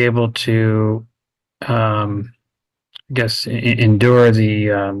not be able to, I guess, endure the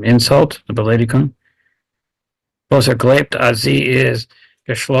insult, the Beleidigung. Was gelebt, als sie ist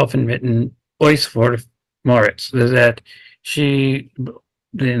geschlafen mit dem Euswurf Moritz. That the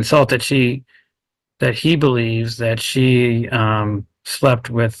insult that he believes that she slept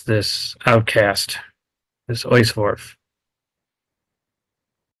with this outcast, this Euswurf.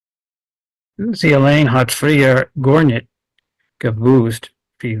 Sie allein hat früher gar nicht gewusst,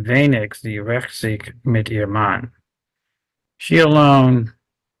 wie wenig sie rächt sich mit ihr Mann. She alone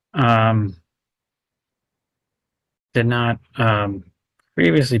did not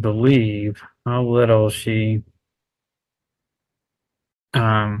previously believe how little she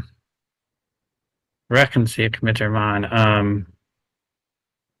reckons sich mit her Mann.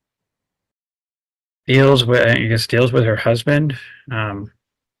 Deals with her husband.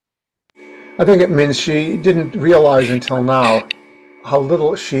 I think it means she didn't realize until now how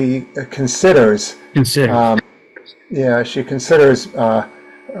little she considers. She considers her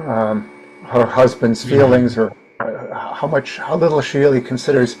husband's feelings, or how little she really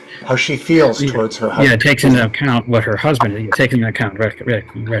considers how she feels towards her husband. Yeah, it takes into account what her husband takes into account.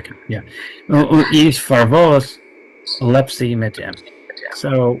 Reckon. Yeah. Ich verwas lebt sie mit ihm.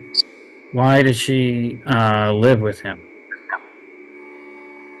 So, why did she live with him?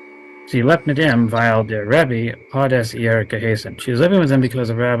 Sie lebt mit ihm, weil der Rabbi hat es ihr geheißen. She's living with him because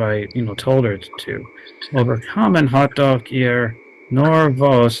the rabbi, told her to. Aber Kamen hat doch ihr nur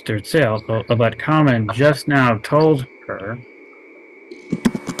was erzählt, but Kamen just now told her,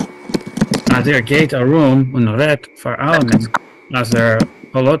 als geht room und redt vor allem, als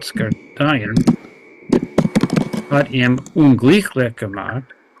Polotsker dahin, hat ihm unglücklich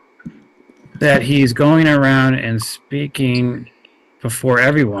gemacht, that he's going around and speaking before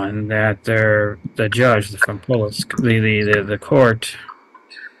everyone that the judge from Polotsk, the court.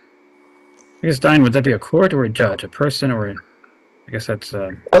 I guess, Diane, would that be a court or a judge, a person, or I guess that's.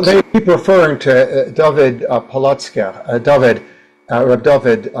 They keep referring to David Polotsker, Reb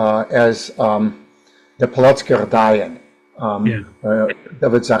David, as the Polotsker Dayan,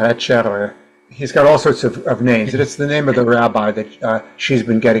 David Zaretcher, or he's got all sorts of names. It's the name of the rabbi that she's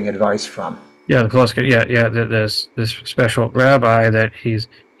been getting advice from. Yeah, the Polotsker. This special rabbi that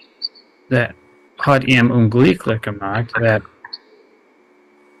hat ihm unglücklich gemacht, that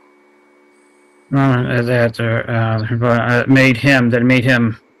made him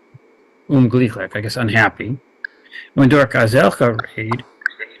unglücklich, I guess unhappy. When durch Azelka read,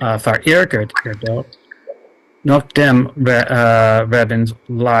 verärgert doch noch dem Rabbin's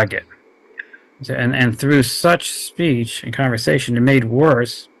Lage. And through such speech and conversation, it made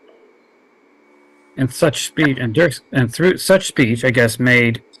worse. And such speech and through such speech, I guess,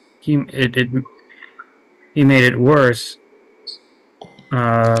 he made it worse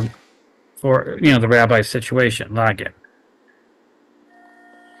for the rabbi's situation, Lage.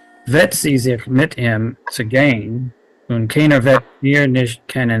 wird sie sich mit ihm zu gehen und keiner wird ihr nicht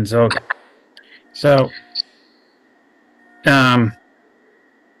kennen sagen. So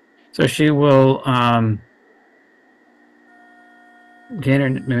she will get her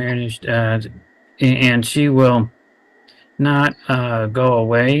managed, and she will not go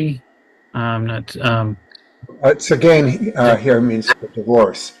away. It's again here means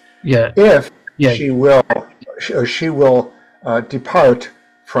divorce. Yeah. If Yeah. she will depart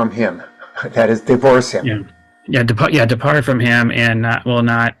from him, that is, divorce him. Yeah. Depart from him, and will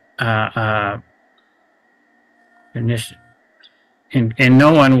not. And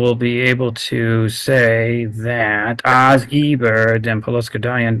no one will be able to say that as Eber den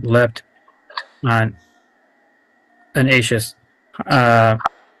Poloskadayan leapt on an Ashes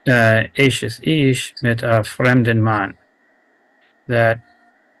Ish mit a fremden Mann. That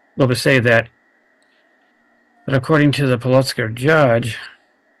will say that according to the Polotsker judge,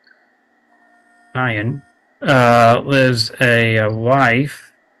 Ian lives a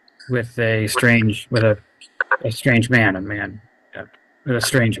wife with a strange man, with a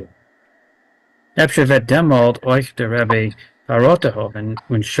stranger. Ebsche wird demolt euch der Rebbe Parotehoven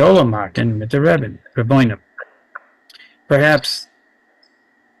und Scholemachten mit der Rebbeinu. Perhaps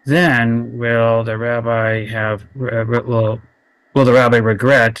then will the rabbi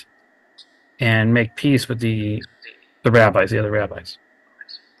regret and make peace with the other rabbis.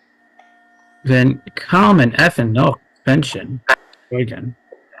 Then Kalman Effen noch Benchen again.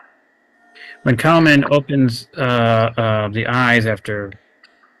 When Kalman opens the eyes after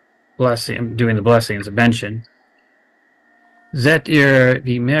doing the blessings, the Benchen, Zet ihr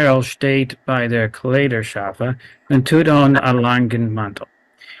wie Meryl steht bei der Kleiderschafe und tut on a langen Mantel.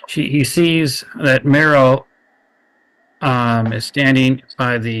 He sees that Meryl is standing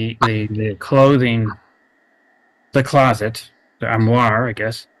by the clothing, the closet, the armoire, I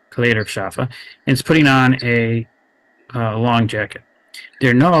guess, Kleiderschafe, and is putting on a long jacket.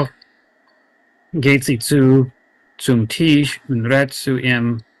 Der noch geht sie zum Tisch und redt zu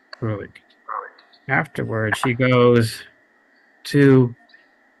ihm ruhig. Afterwards, she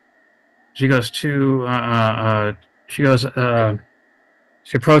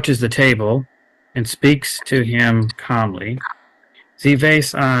approaches the table and speaks to him calmly. Sie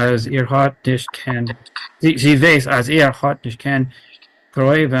weiß, als ihr Hart nicht kennt,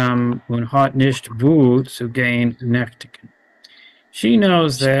 Proevem und hat nicht wo zu gehen nächtigen. She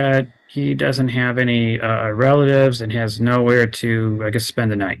knows that he doesn't have any relatives and has nowhere to, I guess,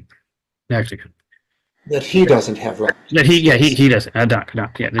 spend the night. Nächtigen. That he doesn't have relatives. That he doesn't.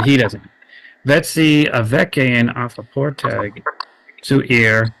 That he doesn't. Wird sie weggehen auf der Portag zu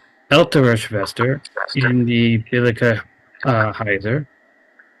ihr ältere Schwester in die billige Häuser.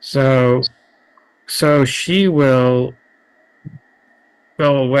 So she will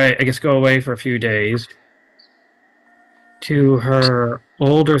go away for a few days to her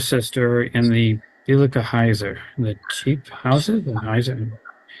older sister in the billige Häuser, the cheap houses,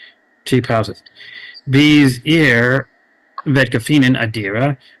 cheap houses. Bis ihr wird gefunden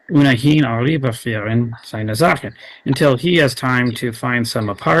adira hin arribafieren seine Sachen, until he has time to find some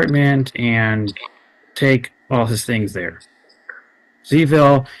apartment and take all his things there. Sie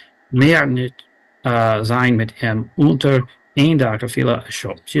will mehr nicht sein mit ihm unter ein Tag of viele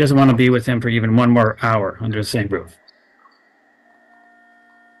Schop. She doesn't want to be with him for even one more hour under the same roof.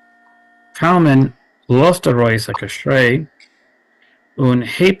 Kalman lost a Royce like a Schrei und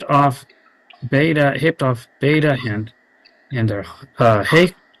hebt off beide Hand, and der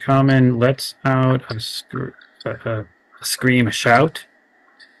Hecht Kalman lets out a scream, a shout,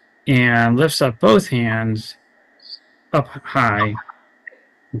 and lifts up both hands up high.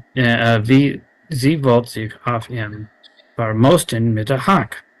 Wie sie wollte sich auf ihm vermosten mit der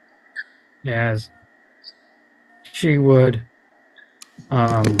Hack, as she would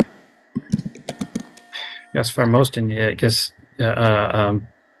vermosten, I guess,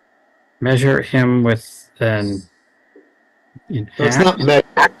 measure him with an. So it's not measure,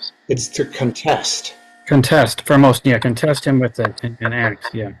 it's to contest. Contest him with an axe,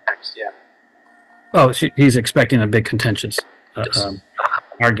 yeah. Oh, he's expecting a big contentious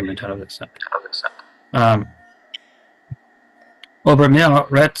argument out of this. Obermiro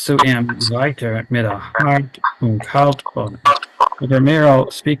redt zu ihm weiter mit a hart und kalt Boden.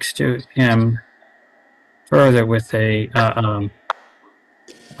 Obermiro speaks to him further with a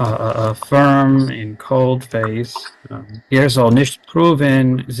firm and cold face. Soll nicht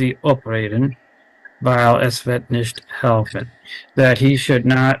proven sie opereren, weil es wird nicht helfen. That he should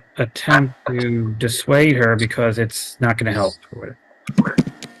not attempt to dissuade her because it's not going to help.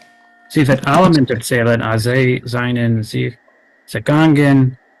 Sie wird allem erzählen, als seinen sich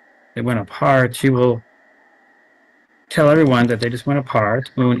gegangen they went apart, she will tell everyone that they just went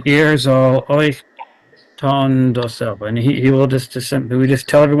apart. Und ihr soll euch tun dasselbe. And he will we just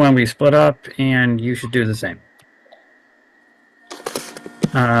tell everyone we split up, and you should do the same.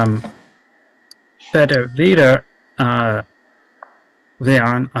 Better wieder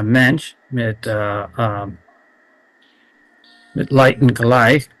werden ein Mensch mit Leiden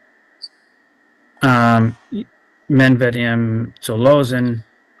gleich. Men wird ihm zu losen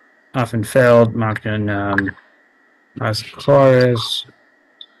auf dem Feld machen als Chorus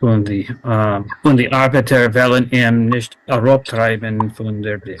und die Arbeiter wollen ihm nicht herabtreiben von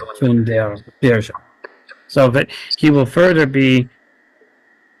der Birge. So that he will further be,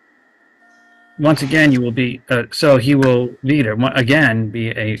 once again, you will be, so he will leader, again, be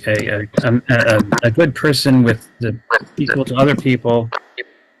a good person with the equal to other people,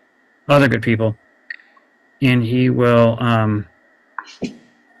 other good people, and he will, and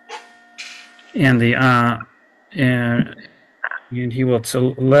he will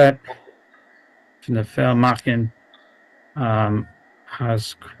to let from the Fel machen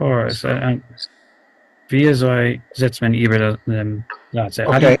has chorus. Wie soll setzt man über dem Satz?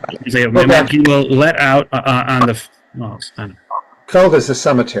 Okay. He will let out on the. Well, Feld is a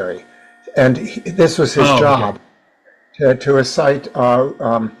cemetery, and this was his job, to recite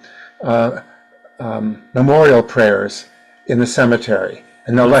memorial prayers in the cemetery,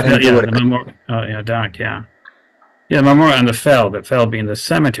 and they'll let him do it. The memorial on the Feld, the Feld being the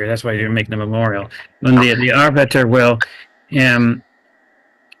cemetery. That's why you're making the memorial. When the arbiter will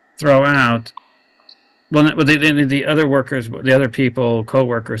throw out. Well, the other workers, the other people,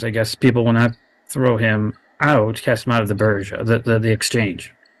 co-workers, I guess, people will not throw him out, cast him out of the burj, the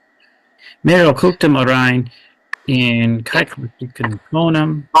exchange. Merel guckt ihm rein in keiliglichen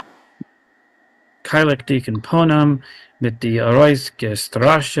Ponam mit die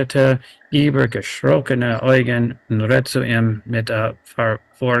rausgestraschte, übergeschrockene Augen und redet zu ihm mit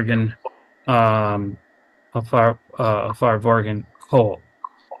verborgen Kohl.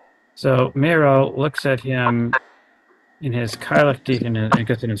 So Miro looks at him in his keilig and I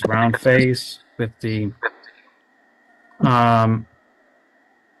guess in his round face with the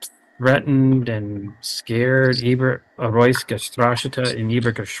threatened and scared Royce gestrashita and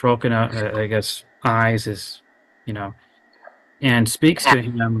geschrockene, I guess eyes is, and speaks to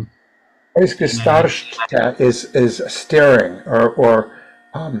him. Royce gestrashita is staring or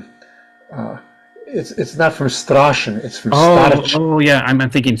it's not from Straschen, it's from Starch. Oh yeah, I'm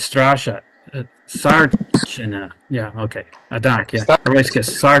thinking Strasha. Sarchina. Yeah, okay. Adank, yeah.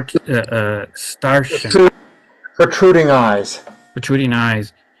 Starchen. Protruding eyes. Protruding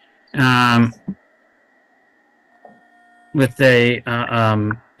eyes. With a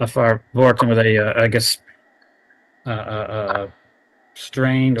Vorten with a I guess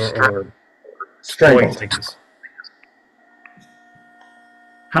strained or strangled. Voice, I guess.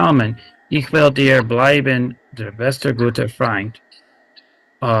 Halman. Ich will dir bleiben, der beste gute Freund.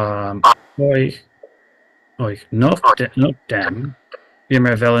 Euch noch dem,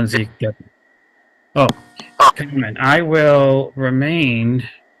 wir wollen sie getten. Oh, Carmen, I will remain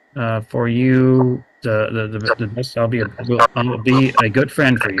for you the best. I'll be a good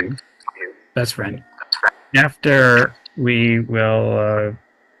friend for you, best friend. After we will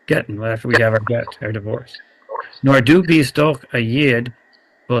after we have our divorce. Nor du bist doch a Yid.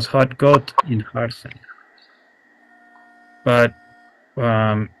 Was hat Gott in Herzen. But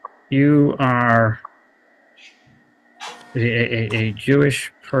you are a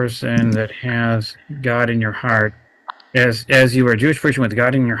Jewish person that has God in your heart. As you are a Jewish person with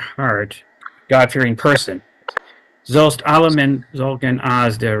God in your heart, God-fearing person. Sollst allemen solchen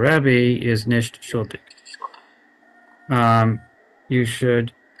as der Rebbe is nicht schuldig. You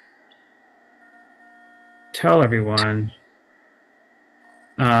should tell everyone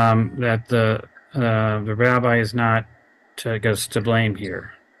that the rabbi is not to blame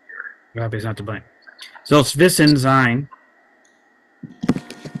here. The rabbi is not to blame. Soll's wissen sein,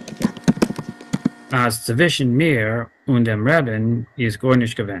 as zwischen mir und dem Rebbe is gar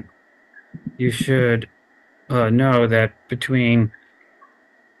nicht gewesen. You should know that between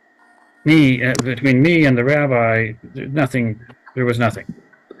me and the rabbi, there was nothing.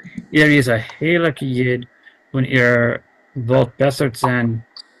 Is a heilig Yid und wollt besser sein,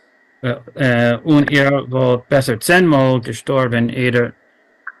 und wollt besser zehnmal gestorben,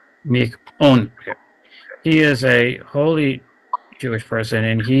 mich He is a holy Jewish person,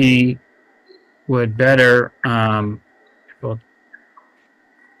 and he would better,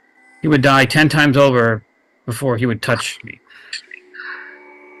 he would die 10 times over before he would touch me.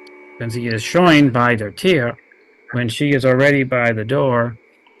 When he is showing by their tear, when she is already by the door,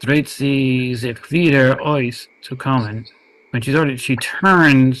 dreht sie sich wieder aus zu kommen. When she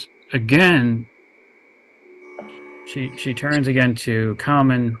turns again. She turns again to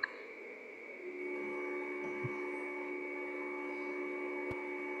kommen.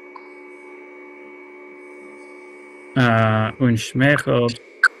 Und schmeichelt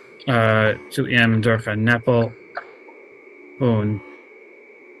zu ihm durch ein Neppel und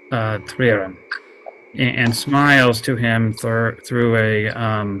Trieren, and smiles to him through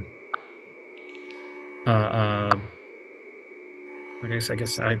I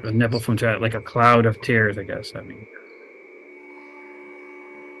guess a nipple from like a cloud of tears, I guess. I mean,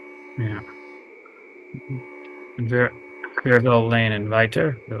 yeah. Wer will lehnen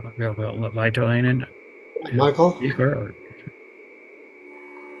weiter? Wer will weiter lehnen? Michael?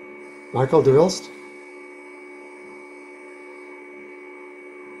 Michael, du willst?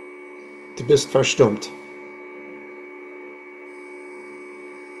 Du bist verstummt.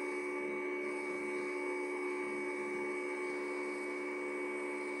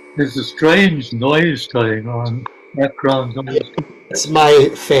 There's a strange noise going on, background noise. It's my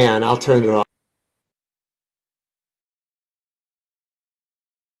fan. I'll turn it off.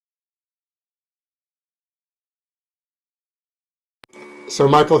 So,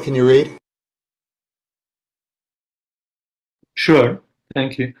 Michael, can you read? Sure,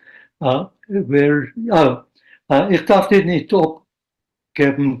 thank you. Ich darf dir nicht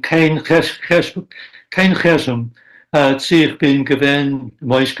abgeben, kein Chesum. Ich bin gewähnt,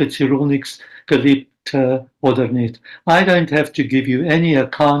 Moishke Zirunix geliebt oder nicht. I don't have to give you any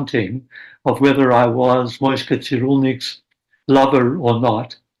accounting of whether I was Moishke Zirunix lover or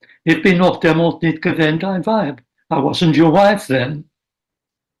not. Ich bin noch demult nicht gewähnt ein Weib. I wasn't your wife then.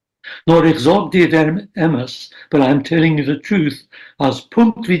 Nor ich sag dir der Emmes, but I'm telling you the truth, als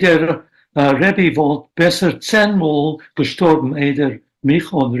Punkt wie der Rebbe wollt besser 10-mal gestorben,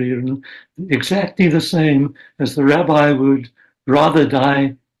 mich honorieren, exactly the same as the rabbi would rather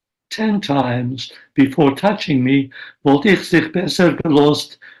die 10 times before touching me, wollt ich sich besser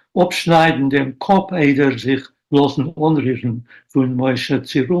gelost, abschneiden dem Kopf sich losen honorieren von Moshe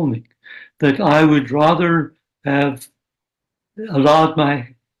Zironik, that I would rather have allowed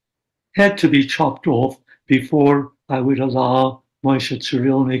my head to be chopped off before I would allow Moshe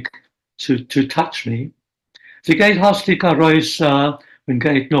Cyrilnik to touch me. Sie geht hastig heraus, when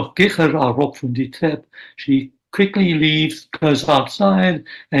geht noch gicher arop von die Treppe. She quickly leaves, goes outside,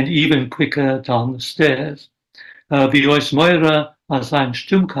 and even quicker down the stairs. Wie aus Moira als seine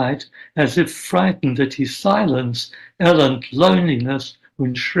Stummkeit, as if frightened at his silence, erlernt loneliness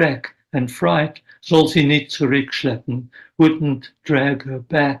und Schreck and fright, soll sie nicht zurückschleppen, wouldn't drag her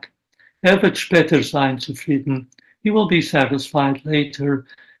back. Wird später sein zufrieden. He will be satisfied later,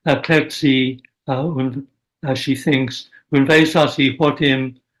 erklärt sie, as she thinks, und weiß, dass sie hat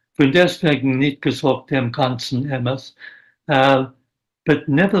ihm von deswegen nicht gesagt dem ganzen Emmes. But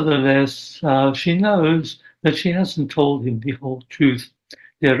nevertheless, she knows that she hasn't told him the whole truth.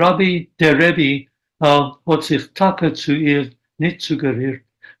 Der Rebbe hat sich Taka zu ihr nicht suggeriert.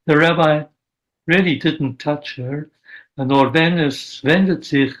 The rabbi really didn't touch her, nor wenn es wendet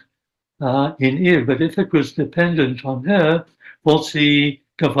sich in ihr, but if it was dependent on her, wollte sie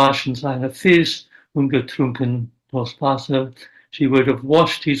gewaschen seine Füße und getrunken das Wasser. She would have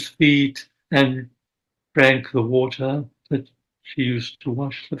washed his feet and drank the water that she used to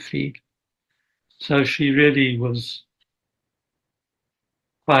wash the feet. So she really was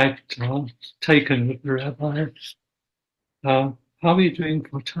quite taken with the rabbi. How are we doing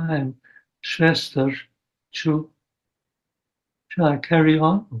for time? Schwester, shall I carry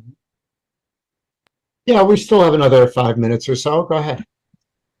on? Yeah, we still have another 5 minutes or so. Go ahead.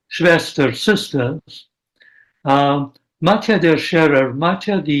 Schwester, sisters. Matja der Scherer,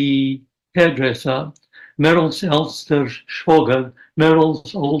 Matja the hairdresser, Meryl's elster Schwager,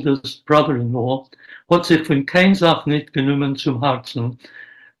 Meryl's oldest brother-in-law, hat sich von kein Sach nicht genommen zum Herzen,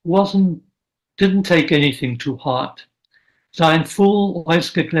 didn't take anything to heart. Sein full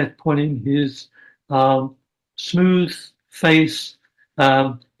ausgeklärt von ihm, his smooth face,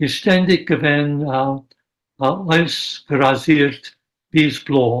 ist ständig gewesen, ausgerasiert,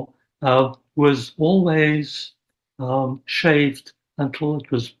 Biesblau, was always shaved until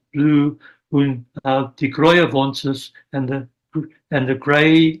it was blue, und die graue Wonses and the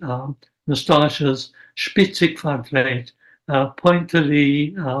grey moustaches spitzig verdreht,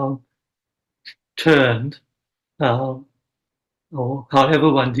 pointedly turned, or however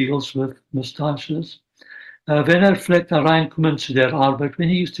one deals with moustaches. Wenn vielleicht reinkommen zu der Arbeit, when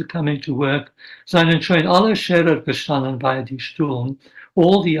he used to come into work, seien schon alle Scherer gestanden bei die Stuhlen.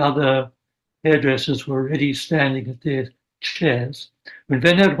 All the other hairdressers were already standing at their chairs. Und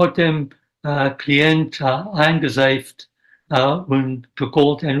wenn hat dem Klient eingeseift und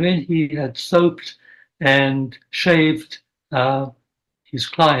gekocht, and when he had soaped and shaved his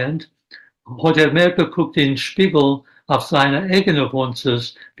client, hat mehr geguckt in den Spiegel auf seine eigenen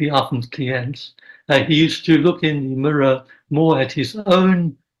Runzes wie auf den Klient. He used to look in the mirror more at his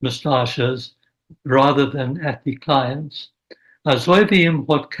own moustaches rather than at the client's. So wie ihm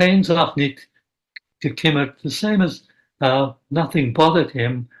hat kein Sach nicht gekümmert, the same as nothing bothered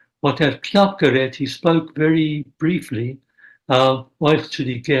him, what knapp gerät, he spoke very briefly, euch to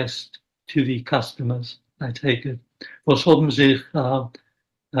the guest, to the customers, I take it. Was haben sich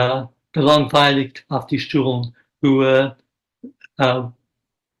gelangweiligt auf die Stühlen, who were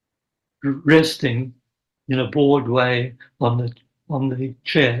resting in a bored way on the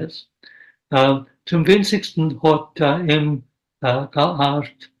chairs. Zum winzigsten hat ihm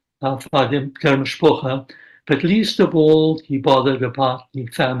geart vor dem Spruch, but least of all he bothered about the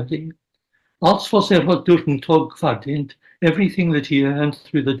family. Als was hat durch den Tag verdient, everything that he earned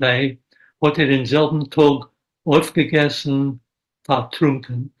through the day, hat in selben Tag aufgegessen,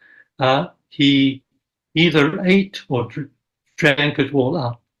 vertrunken. He either ate or drank it all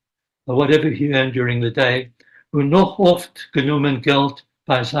up, whatever he earned during the day, und noch oft genommen Geld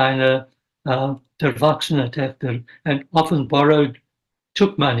bei seiner erwachsenen Töchter, and often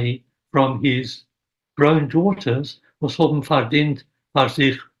took money from his grown daughters, was haben verdient für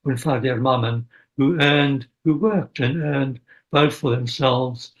sich und für their Mammen, who worked and earned both for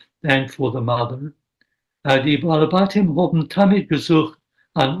themselves and for the mother. Die Balabatim haben damit gesucht,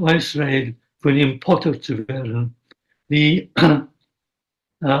 an Ausrede von ihm Potter zu werden. The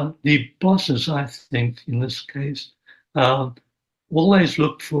bosses, I think, in this case, always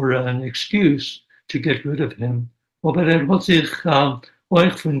looked for an excuse to get rid of him. Aber hat sich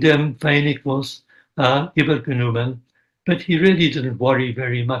euch von dem wenig was übergenommen. But he really didn't worry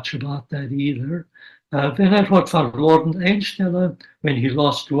very much about that either. Wenn hat verloren einstellen, when he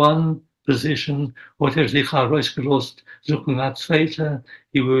lost one position, hat sich herausgelost, suchen a zweite,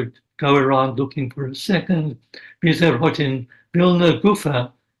 he would go around looking for a second, bis hat in Vilna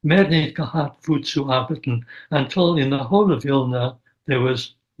Gufa mehr nicht gehabt, wo zu arbeiten, until in the whole of Vilna there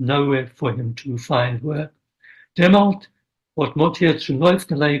was nowhere for him to find work. Demalt hat Motje zu Neuf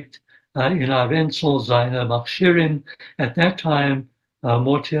gelegt in Arenzel seine Machshirim. At that time,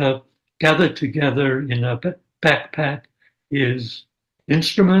 Motje gathered together in a backpack his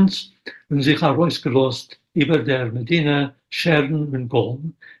instruments und sich herausgelost über der Medina, Scherden und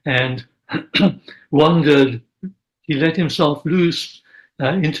Golden, and wandered. He let himself loose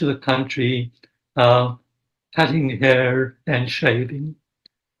into the country, cutting hair and shaving.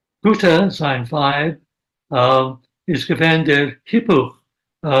 Guta, sein Weib, is gewähnt der Hippuch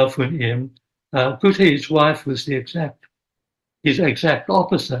von ihm. Guta, his wife, was his exact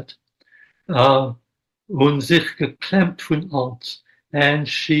opposite, und sich geklemmt von alles. And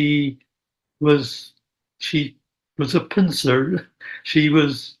she was a pincer. She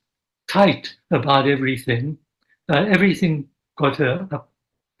was tight about everything. Everything got her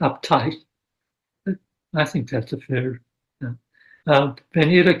uptight. I think that's a fair. Wenn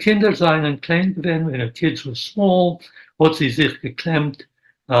ihre Kinder seien klein gewesen, when her kids were small, hat sie sich geklemmt,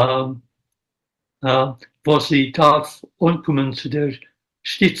 was sie darf ankommen zu der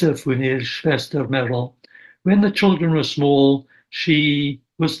Stütze von ihrer Schwester Meryl. When the children were small, she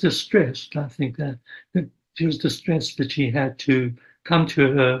was distressed. I think that she was distressed that she had to come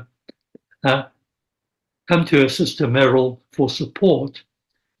to her sister Meryl for support,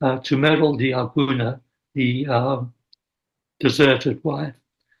 to Meryl the Agune, the deserted wife.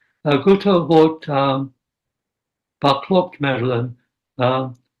 Guto hat bekloppt Marilyn,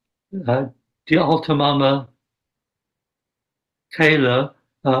 die alte Mama Kayla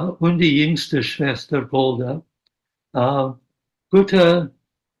und die jüngste Schwester Golda. Guto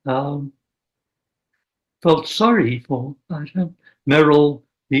felt sorry for Meryl,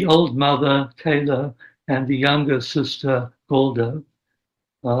 the old mother Kayla, and the younger sister Golda.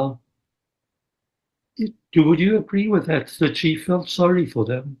 Would you agree with that she felt sorry for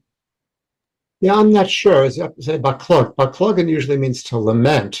them? Yeah, I'm not sure. Say baklog. Baklogan usually means to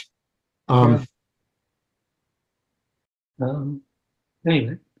lament.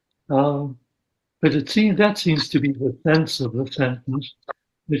 Anyway, but that seems to be the sense of the sentence,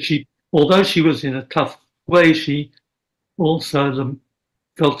 that she, although she was in a tough way, she also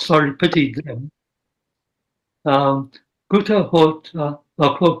felt sorry, pitied them. Guta hat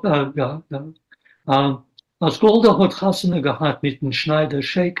als Golda hat Chassene gehabt mit dem Schneider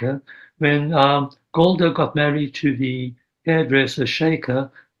Shaker, when Golda got married to the hairdresser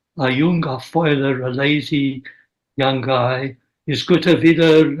Shaker, a junger Feuler, a lazy young guy, ist Guter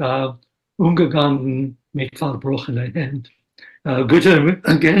wieder umgegangen mit verbrochener Hand. Guter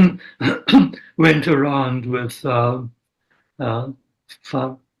again went around with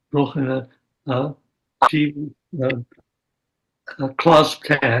verbrochene, she clasped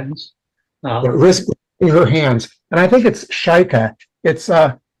hands. Wrist in her hands. And I think it's Shaika. It's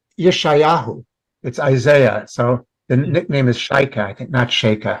Yeshayahu. It's Isaiah. So the nickname is Shaika, I think, not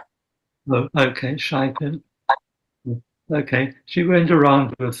Shaika. Okay, shaken. Okay, she went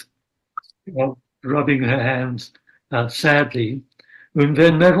around with rubbing her hands sadly. Und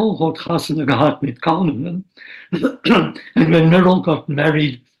wenn Merrill hat Chassene gehabt mit Coleman, and when Merrill got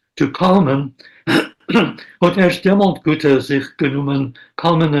married to Coleman, hat erst demalt Guter sich genommen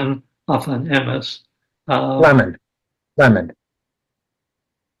Coleman auf ein Emmes. Lemon.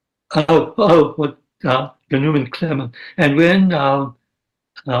 What genommen Clement. And when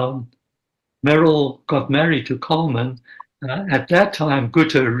Merrill got married to Coleman, at that time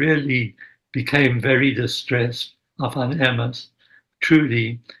Guter really became very distressed auf ein Emmes.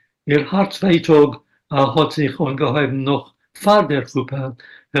 Truly, ihr Hartsweitog hat sich ungeheuer noch vor der Gruppe.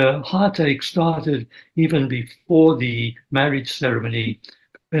 Her heartache started even before the marriage ceremony.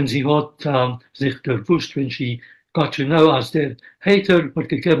 When sie hat sich gewusst, when she got to know us, that Hater had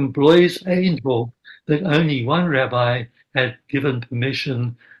given bloß Eindruck that only one rabbi had given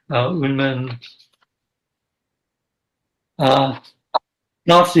permission when man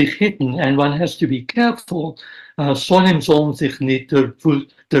darf sich hitten, and one has to be careful. Sonim sollen sich nicht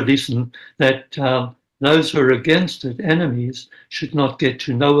wissen that those who are against it, enemies, should not get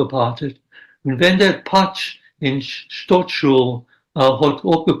to know about it. Und wenn der Patsch in Stadtschule hat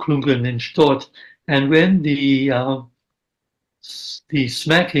abgeklungen in Stadt, and when the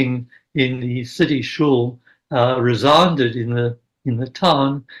smacking in the city shul resounded in the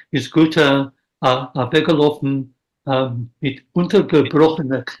town, is Guter weggelaufen mit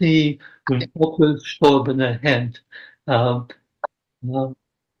untergebrochener Knie und abgestorbener Hand.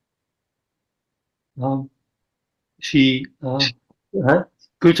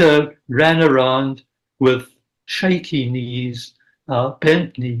 Guter ran around with shaky knees,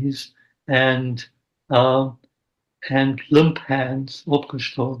 bent knees, and limp hands,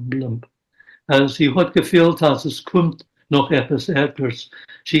 abgestorben limp. Sie hat gefühlt, dass es kommt noch etwas Ärgeres.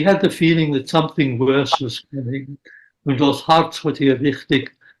 She had the feeling that something worse was coming. Und das Herz hat ihr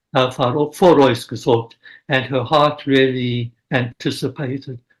richtig vorausgesagt. And her heart really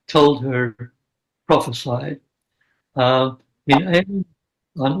anticipated, told her, prophesied. In einem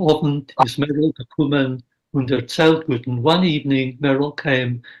Abend ist Merrill gekommen und erzählt Guter. One evening, Merrill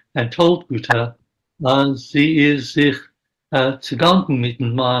came and told Guter, sie ist sich zugangen mit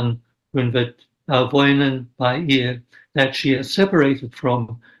dem Mann und wird wohnen bei ihr, that she has separated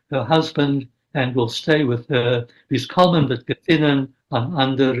from her husband and will stay with her, bis Coleman wird gefunden an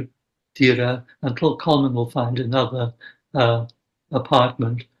andere Tiere, until Coleman will find another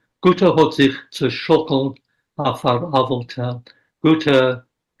apartment. Guter hat sich zerschockelt auf her Avelta. Guter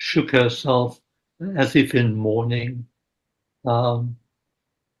shook herself as if in mourning.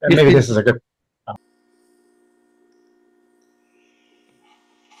 Maybe this is a good.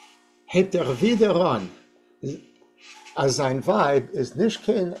 Hebt wieder an, als sein Weib ist nicht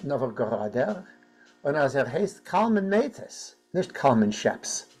kein Novogoroder, und als heißt Kalman Metis, nicht Kalman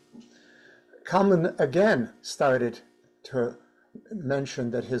Sheps. Kalman again started to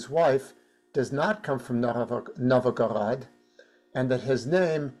mention that his wife does not come from Novogorod, and that his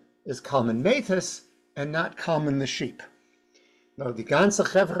name is Kalman Metis and not Kalman the sheep. Now, die ganze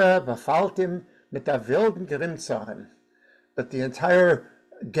Chevra befallt ihm mit der wilden Grimzorn, but the entire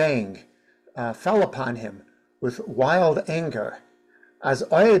gang fell upon him with wild anger, as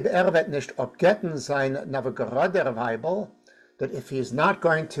oib wird nicht abgetten sein Novogoroder Weibel, that if he is not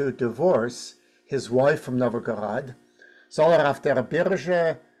going to divorce his wife from Novogorod, soll auf der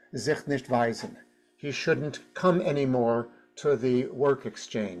Birge sich nicht weisen. He shouldn't come anymore to the work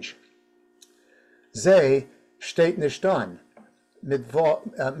exchange. Ze steht nicht an, mit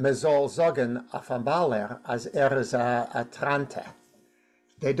me soll sagen auf am Baler, as is a Trante.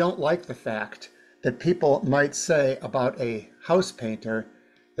 They don't like the fact that people might say about a house painter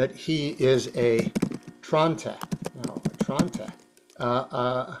that he is a Trante. No, a Trante.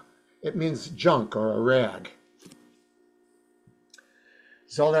 It means junk or a rag.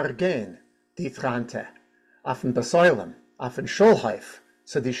 Soll gehen, die Trante, auf den Besäulem, auf den Schulheif,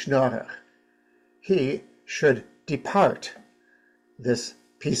 zu die Schnorrer. He should depart, this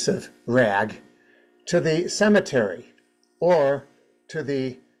piece of rag, to the cemetery or to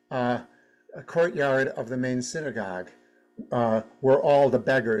the courtyard of the main synagogue, where all the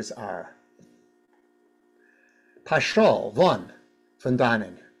beggars are. Pashol, von, von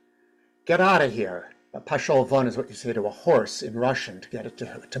dannen. Get out of here. Pashol von is what you say to a horse in Russian to get it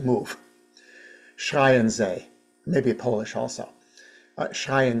to move. Schreien sie, maybe Polish also.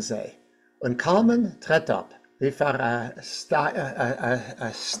 Schreien sie. Und Kalman tritt up, wie für a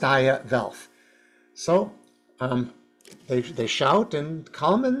Staya Welf. So they shout, and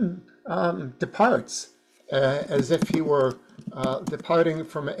Kalman departs as if he were departing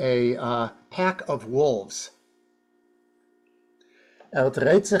from a pack of wolves.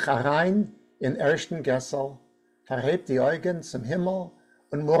 Dreht sich herein in ersten Gessel, verhebt die Augen zum Himmel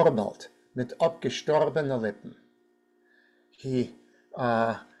und murmelt mit abgestorbenen Lippen. He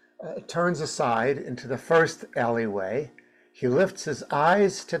turns aside into the first alleyway. He lifts his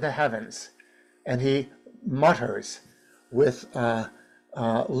eyes to the heavens, and he mutters with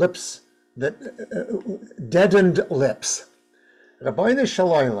lips that deadened lips. Rabbeinu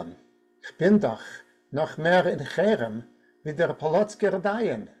Shalom, ich bin doch noch mehr in Cherem wie der Polotsker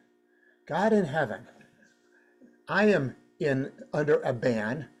Dayan. God in heaven, I am under a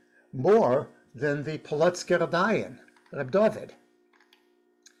ban more than the Polotsker Dayan, Reb David.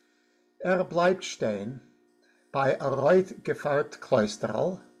 Bleibt stehen bei a rot gefärbt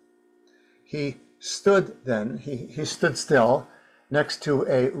Kloisterl. He stood then, he stood still next to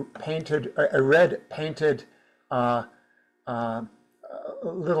a red painted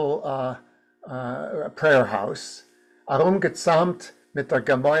little prayer house, herumgezamt mit der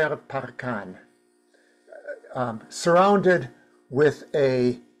gemäuert Parkan, surrounded with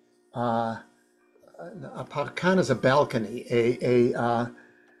a parkan is a balcony, it's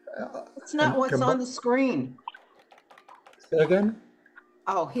not what's on the screen. Say again?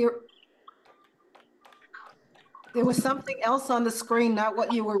 Oh, here. There was something else on the screen, not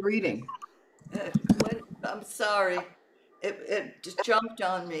what you were reading. I'm sorry. It just jumped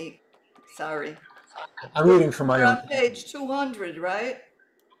on me. Sorry. I'm reading from my We're own. on page 200, right?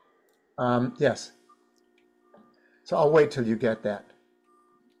 Yes. So I'll wait till you get that.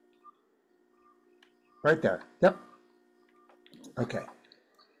 Right there. Yep. Okay.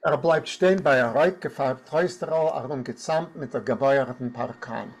 Bleibt stehen bei a rot gefärbt Kloisterl, herumgezamt mit der gemäuerten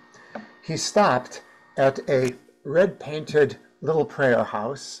Parkan. He stopped at a red-painted little prayer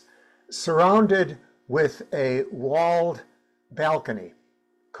house, surrounded with a walled balcony.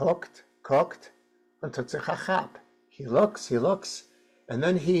 Guckt, und tut sich a chap. He looks, and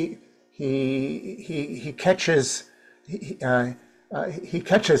then he catches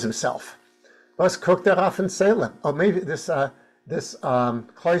himself. Was guckt auf in Salem? Oh, maybe this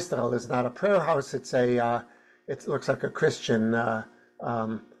Kloisterl is not a prayer house. It's it looks like a Christian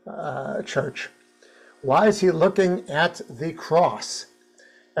church. Why is he looking at the cross?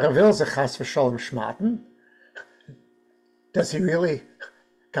 Will sich chas v'sholem schmaten? Does he really,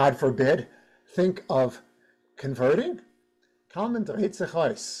 God forbid, think of converting? Kalman dreht sich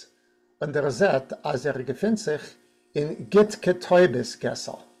aus und sieht, als gefindt sich in Gitke Teubis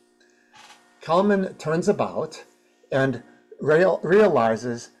Gessel. Kalman turns about and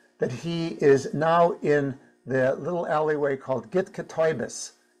realizes that he is now in the little alleyway called Gitke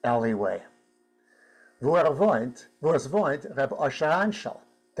Teubis alleyway. Wo wohnt, Reb Asher Anshel,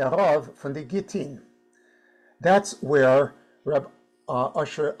 der Rav von the Gittin. That's where Reb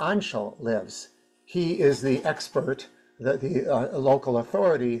Asher Anshel lives. He is the expert, the local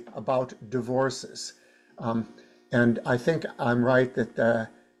authority about divorces. And I think I'm right that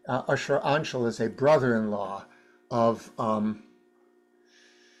Asher Anshel is a brother-in-law of,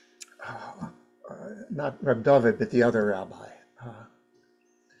 not Reb David, but the other rabbi.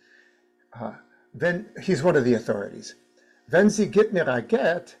 Then he's one of the authorities. Wenn sie gibt mir a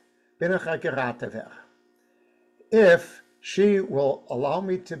get, bin ich a geratever. If she will allow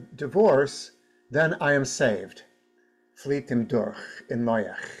me to divorce, then I am saved. Fliegt ihm durch in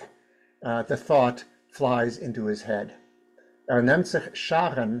Moyach. The thought flies into his head. Nimmt sich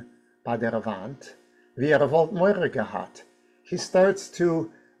Scharen bei der Wand, wie wollt Meure gehabt. He starts to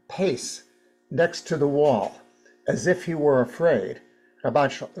pace next to the wall, as if he were afraid. Reb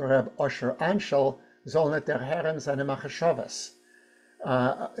Asher Anshel soll nicht der Herren seine Machashavas,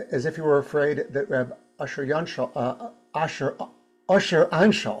 as if he were afraid that Reb Asher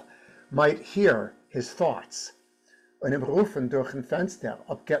Anshel might hear his thoughts, und ihm rufen durch ein Fenster,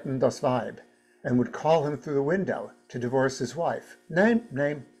 abgetten das Weib, and would call him through the window to divorce his wife.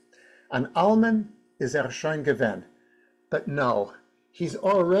 Nein. An Alman is schon gewesen, but no, he's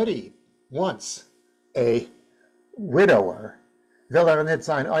already once a widower. Will nicht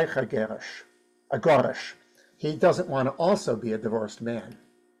sein Eicher Gerisch, a Gorish. He doesn't want to also be a divorced man.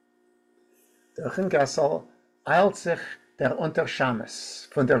 Durch den Gessel eilt sich der Unterschames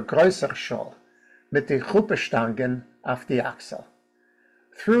von der Größerschule, mit die Chuppestangen auf die Achsel.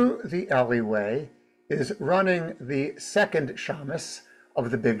 Through the alleyway is running the second shamus of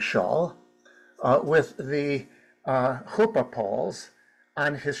the big shawl with the chuppah poles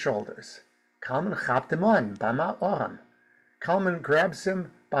on his shoulders. Kalman chapt him on, bama oram. Kalman grabs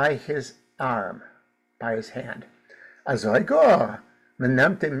him by his arm, by his hand. Azoi go, men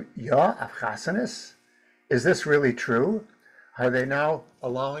nemt him ja af chasanis. Is this really true? Are they now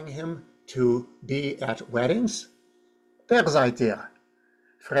allowing him to be at weddings? Wer seid ihr?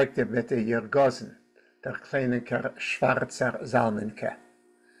 Fragte bitte ihr Gossen, der kleine schwarzer Salmenke.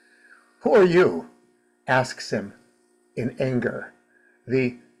 Who are you? Asks him in anger,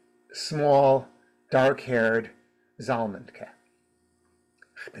 the small, dark-haired Salmenke.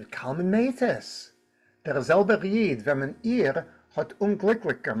 Ich bin Kalman Metes, derselbe Ried, wenn man ihr hat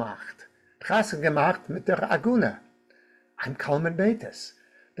unglücklich gemacht, Trassen gemacht mit der Agune. I'm Kalman Metes,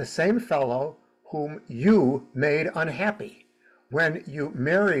 the same fellow whom you made unhappy when you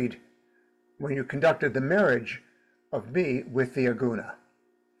conducted the marriage of me with the Aguna.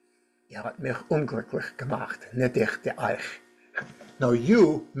 Ihr hat mich unglücklich gemacht, nicht ich de euch. No,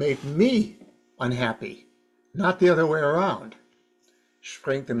 you made me unhappy, not the other way around.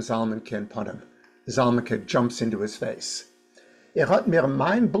 Springt dem Salmenke in Punim. Salmenke jumps into his face. Hat mir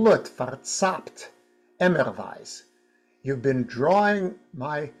mein Blut verzappt, emmerweis. You've been drawing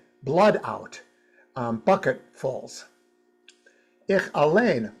my blood out, bucketfuls. Ich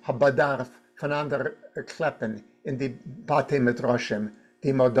allein hab bedarf von ander Kleppen in die Bate Midrashim,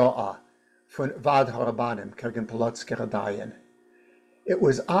 die Modoa, von Vad Horabanim, gegen Polotsker Dayan. It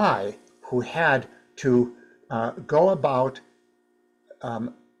was I who had to go about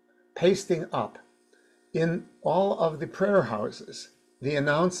pasting up in all of the prayer houses the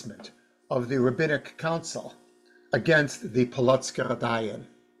announcement of the Rabbinic Council against the Polotsker Dayan.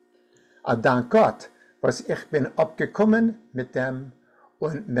 Dank Gott, was ich bin abgekommen mit dem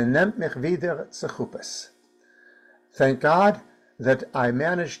und man nimmt mich wieder zu Chuppes. Thank God that I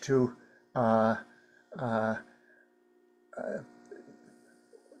managed to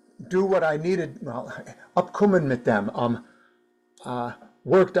do what I needed, well, abkommen mit them,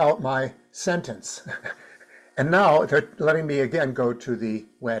 worked out my sentence. And now they're letting me again go to the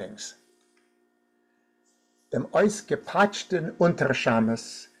weddings. Dem ausgepatschten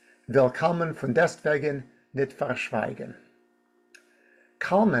Unterschames will Kalman von deswegen nicht verschweigen.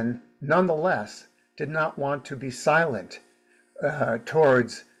 Kalman, nonetheless, did not want to be silent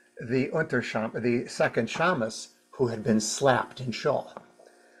towards the second Shamus who had been slapped in Shul.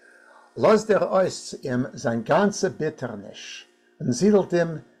 Los der Oist ihm sein ganze Bitternis und siedelt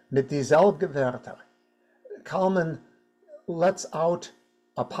ihm mit dieselbe Wörter. Kalman lets out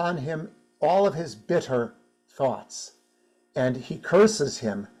upon him all of his bitter thoughts, and he curses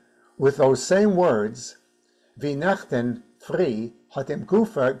him with those same words, wie Nachten free hat im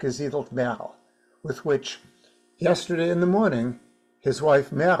Gufer gesiedelt Merel, with which yesterday in the morning his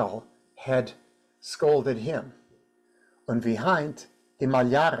wife Merel had scolded him. Und wie heint die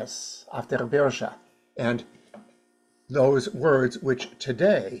Maljares auf der Birja, and those words which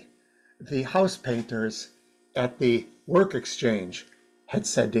today the house painters at the work exchange had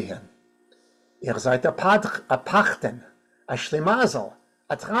said to him. Ihr seid a Pachten, a Schlimazel,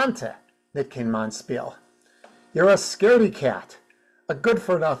 a Trante, nicht kein Manspiel. You're a scaredy cat, a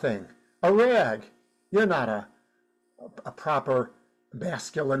good-for-nothing, a rag. You're not a proper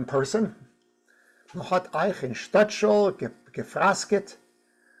masculine person. Man hat euch in Stadtschul gefrasket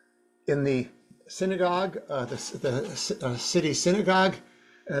in the synagogue, the city synagogue.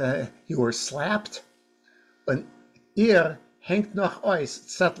 You were slapped. Und ihr hängt noch euch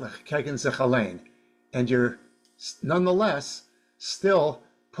zettlich gegen sich allein. And you're nonetheless still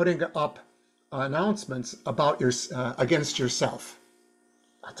putting up announcements about against yourself.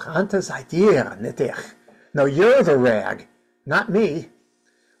 Atrante seid ihr, nicht ich. No, you're the rag, not me.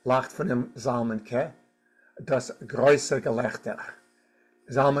 Lacht von dem Salmenke, das große Gelächter.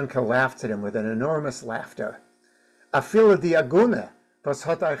 Salmenke laughed at him with an enormous laughter. A viele die Agune, was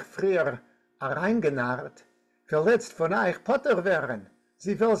hat euch früher reingenarrt, verletzt von euch Potter werden.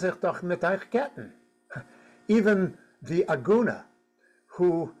 Sie will sich doch mit euch ketten. Even the Aguna,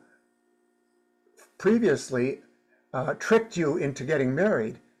 who previously tricked you into getting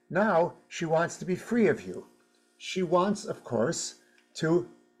married, now she wants to be free of you. She wants, of course, to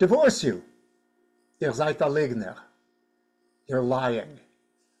divorce you. Ihr seid a Lügner. You're lying.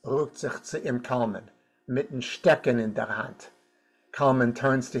 Ruft sich zu ihm Kalman, mit den Stecken in der Hand. Kalman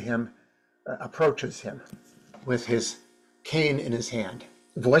turns to him, approaches him, with his cane in his hand.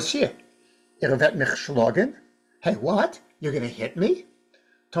 Was je? Ihr werdet mich schlagen? Hey, what? You're going to hit me?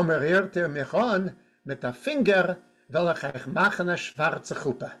 Toleriert ihr mich an, Mit der Finger will ich machen eine schwarze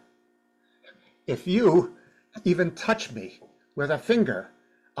Chuppe. If you even touch me with a finger,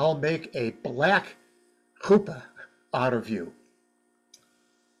 I'll make a black chuppe out of you.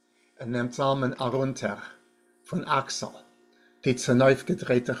 Nimmt Salmen herunter von Axel, die zur neu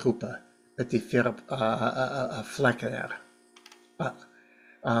gedrehte Chuppe mit die vier Flecken.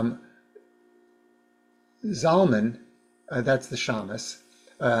 Zalman, that's the shamus,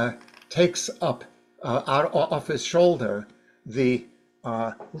 takes up out off his shoulder the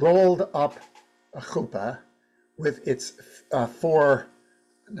rolled up chuppah with its four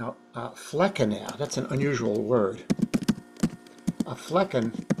flecken. That's an unusual word. A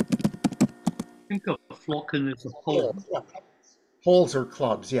flecken. I think a flocken is a pole. Yeah. Poles or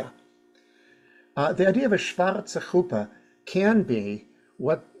clubs, yeah. The idea of a schwarze chuppah can be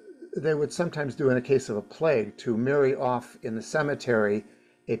what they would sometimes do in a case of a plague, to marry off in the cemetery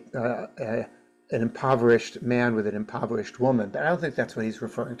an impoverished man with an impoverished woman. But I don't think that's what he's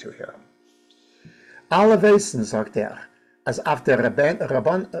referring to here. Alle wissen, sagt als auf der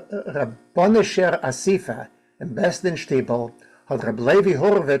rabbonischer Asifa im besten Stiebel hat Reb Levi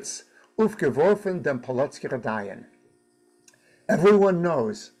Horowitz aufgeworfen dem Polotzker Dayan. Everyone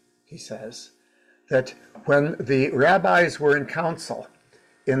knows, he says, that when the rabbis were in council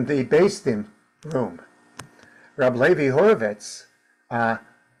in the Beis Din room, Reb Levi Horowitz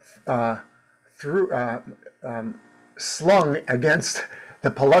slung against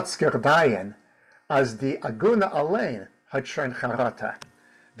the Polotzker Dayan as the Agune allein had schon charata,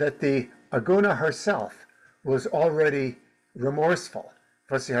 that the Agune herself was already remorseful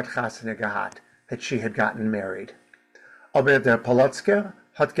for sie hat chasene gehad, that she had gotten married. Aber der Polotzker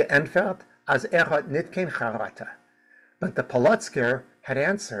hat geantwortet, as hat nicht kein charata. But the Polotzker had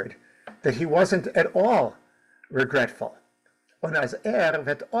answered that he wasn't at all regretful. Und als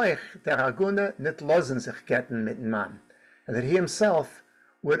wird euch der Agune nicht losen sich getten mit dem Mann. And that he himself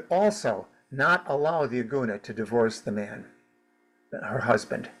would also not allow the Agune to divorce the man, her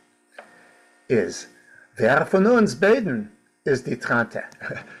husband. Is, wer von uns beiden is die Trante?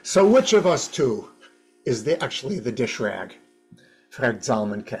 So which of us two is actually the dish rag? Fragt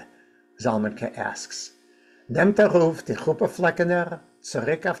Zalmenke. Zalmenke asks. Nimmt ruf die Chuppefleckener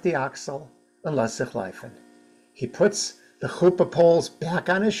zurück auf die Achsel und lässt sich laufen. He puts the chuppah poles back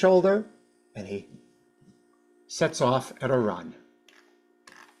on his shoulder and he sets off at a run.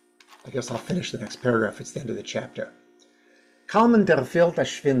 I guess I'll finish the next paragraph. It's the end of the chapter. Kalman der fehlt a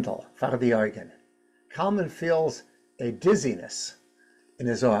Schwindel vor die Augen. Kalman feels a dizziness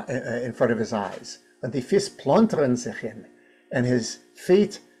in front of his eyes. And die Füße plontern sich in, and his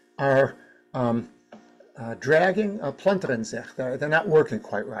feet are dragging, plontern sich. They're not working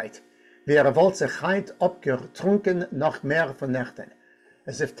quite right. Wie wollte sich heint abgetrunken noch mehr von Nächten.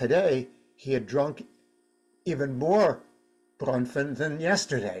 As if today he had drunk even more Brunfen than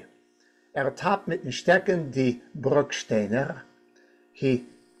yesterday. Tappt mit den Stecken die Brucksteiner. He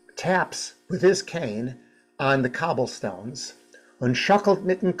taps with his cane on the cobblestones und schuckelt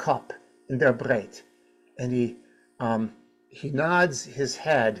mit dem Kopf in der Breit. And he nods his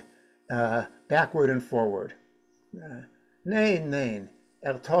head backward and forward. Nein,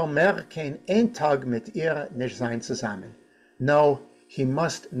 tor mehr kein ein Tag mit ihr nicht sein zusammen. No, he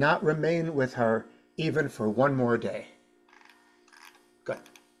must not remain with her even for one more day. Good.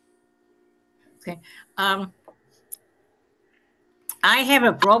 Okay. I have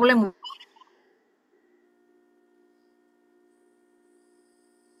a problem.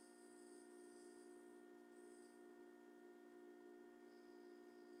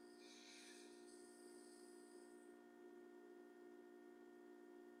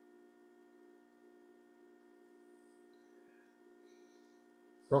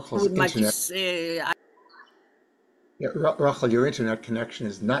 Rachel's internet. Rachel, your internet connection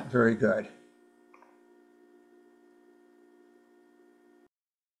is not very good.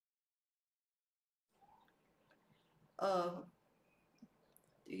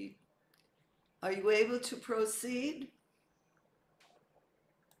 Are you able to proceed?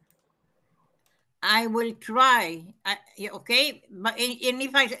 I will try. Okay, but and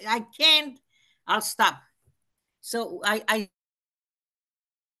if I can't, I'll stop. So I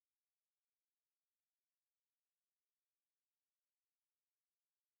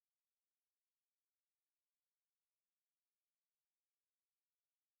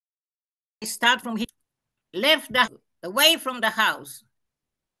start from here, left away from the house.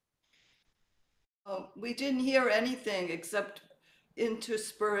 Oh, we didn't hear anything except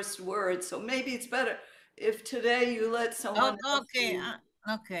interspersed words, so maybe it's better if today you let someone else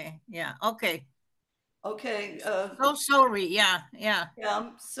okay, yeah, okay. Okay. So sorry, yeah. Yeah,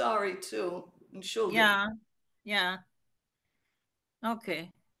 I'm sorry too. Entschuldigung. Yeah, yeah.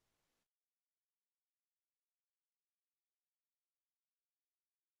 Okay.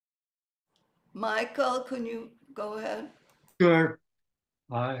 Michael, can you go ahead? Sure.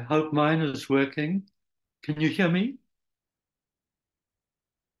 I hope mine is working. Can you hear me?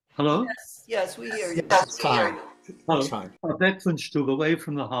 Hello? Yes, we hear you. It's fine. It's fine. Auf Wegfundstube, away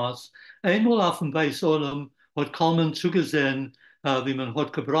from the house. Einmal auf dem Beisolem hat Kalman zugesehen, wie man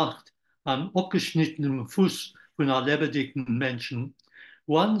hat gebracht, an abgeschnittenem Fuß von einem lebendigen Menschen.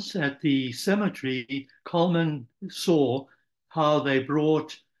 Once at the cemetery, Kalman saw how they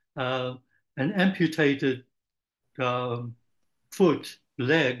brought an amputated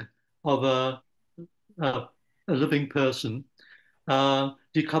leg of a living person.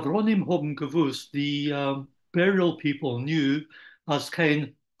 Die Kavronim haben gewusst, die burial people knew, als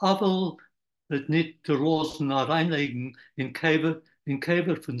kein Abel het nicht der Rosen reinlegen in Kever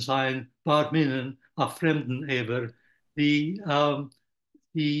von sein Barminnen auf fremden Eber. The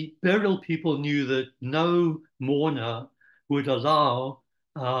burial people knew that no mourner would allow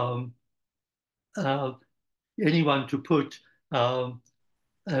uh, anyone to put a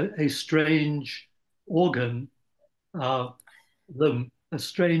strange organ limb, a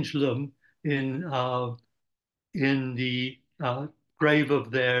strange limb in the grave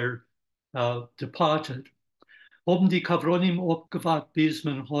of their departed. Haben die Kavronim opgewacht, bis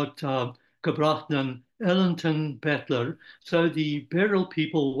man hat gebracht einen Ellington Bettler. So the burial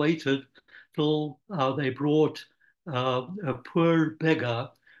people waited till they brought a poor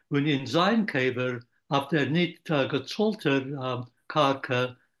beggar, und in sein Käfer, auf der nicht gezolter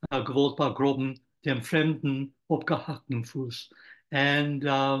Karke gewollt war groben, dem fremden abgehackten Fuß. And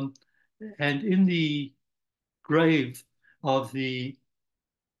in the grave of the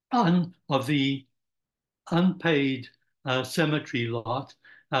unpaid cemetery lot,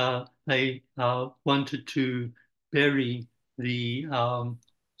 they wanted to bury the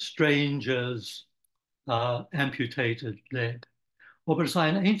stranger's amputated leg. Aber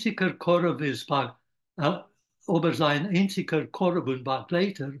sein einziger Korb ist aber sein einziger Korb und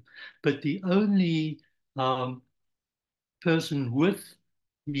later, but the only person with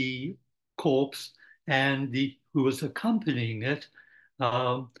the corpse and who was accompanying it,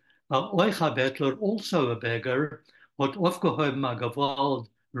 Oicha Bettler, also a beggar, hat aufgehoben a Gewalt,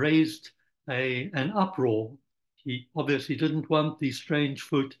 raised an uproar. He obviously didn't want the strange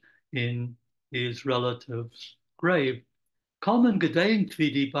foot in his relative's grave. Kaum gedenkt,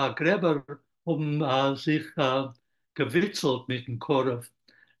 wie die paar Gräber sich gewitzelt mit dem Korb.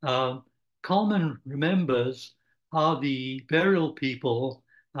 Coleman remembers how the burial people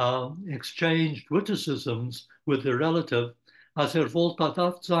exchanged witticisms with the relative, as wollte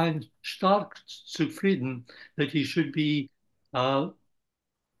dat sein stark zufrieden, that he should be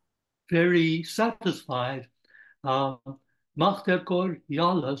very satisfied. Macht Kor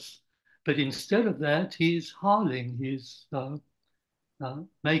Yalas, but instead of that, he's howling, he's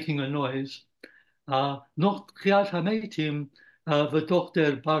making a noise. Noch Chiat Hametim wird doch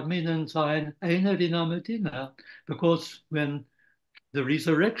der Barminen sein einer in Medina, because when the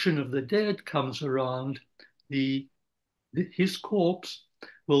resurrection of the dead comes around, his corpse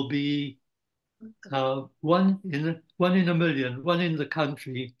will be one in a million, one in the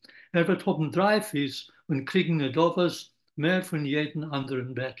country. Wird haben drei Fies und kriegen ein Doppels mehr von jedem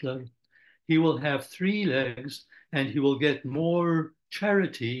anderen Bettler. He will have 3 legs and he will get more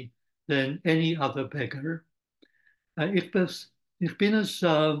charity than any other beggar. Ich bin es,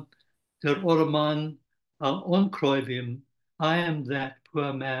 der Orman onkräuvim. I am that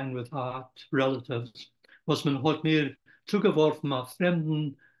poor man without relatives. Was man hat mir zugeworfen auf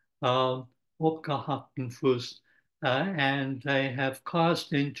fremden, abgehackten Fuß. And they have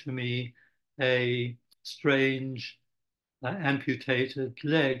cast into me a strange amputated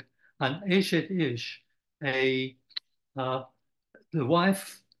leg. An Eshet Ish, the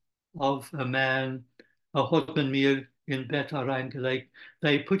wife of a man, hat man mir in Bett reingelegt.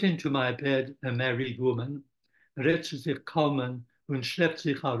 They put into my bed a married woman, rät sich Kalman und schleppt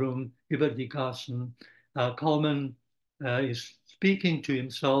sich herum über die Gassen. Kalman is speaking to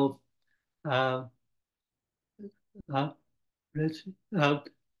himself,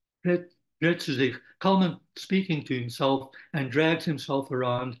 Kalman speaking to himself and drags himself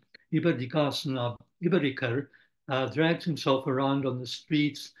around über die Gassen of Iberiker, drags himself around on the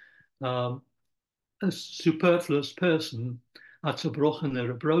streets, a superfluous person, a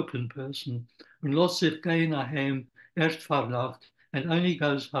zerbrochener, a broken person, und lässt sich gehen nach Hause erst vor Nacht, and only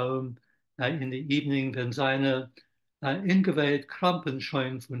goes home in the evening, wenn seine ingeweiht Krampen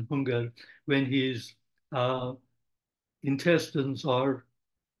scheuen von Hunger, when his intestines are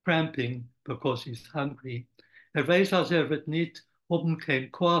cramping because he's hungry. Weiß, als wird nicht oben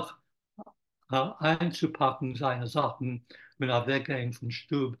kein Koch einzupacken seine Sachen, when weggehen from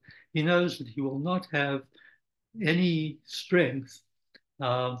Stub. He knows that he will not have any strength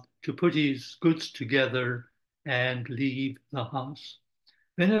to put his goods together and leave the house.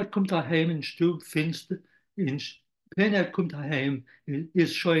 Wenn kommt daheim in Stub finster, wenn kommt daheim,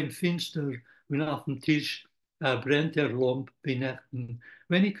 ist schon finster und auf dem Tisch brennt der Lamp wie Nächten.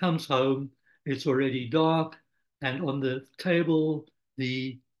 When he comes home, it's already dark and on the table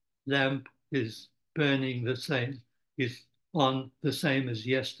the lamp is burning the same, is on the same as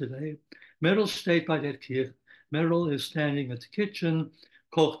yesterday. Merrill stayed by that Kirche. Merrill is standing at the kitchen,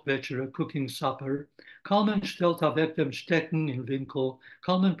 kocht Bachelor, cooking supper. Kalman stellt weg dem Stecken in Winkel.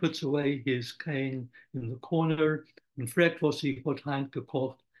 Kalman puts away his cane in the corner and fragt, was sie hat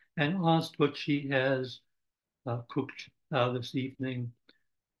gekocht, and asked what she has cooked this evening.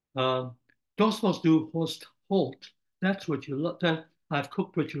 Das was du hast halt. That's what you like. I've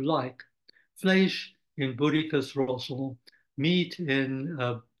cooked what you like. Fleisch in Burikas Rossel, meat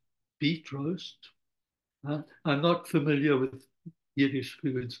in beet roast. I'm not familiar with Yiddish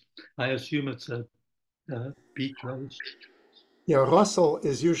foods. I assume it's a beet roast. Yeah, Russell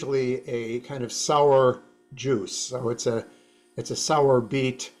is usually a kind of sour juice, so it's a sour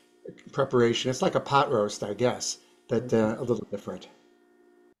beet preparation. It's like a pot roast, I guess, but a little different.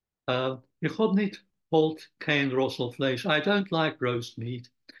 Ich hab nicht halt kein Rosselfleisch. I don't like roast meat.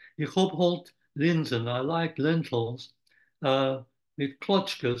 Ich hab halt Linsen. I like lentils with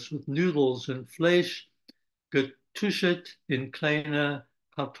klotschkas, with noodles and Fleisch getuscht in kleine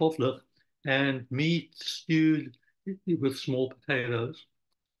Kartoffeln and meat stewed with small potatoes.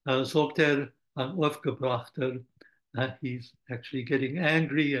 Sagt an aufgebrachter. He's actually getting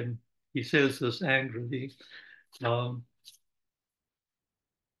angry and he says this angrily.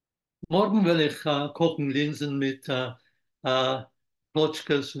 Morgen will ich kochen Linsen mit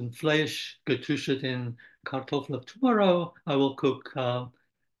Klotschkas und Fleisch getuscht in Kartoffeln. Tomorrow I will cook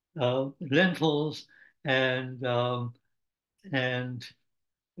lentils and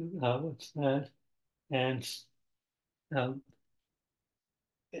what's that? And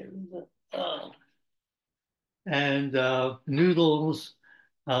noodles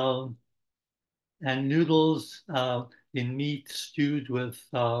in meat stewed with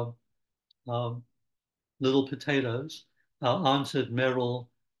little potatoes, answered Merrill,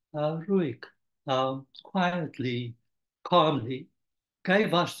 ruhig, quietly, calmly. Geh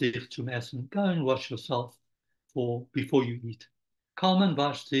wasch dich zum Essen. Go and wash yourself before you eat. Kalman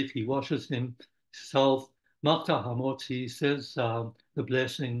washed sich, he washes himself. Makta Hamotzi says the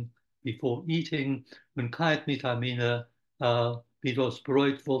blessing before eating. When kait mit Amina, wie das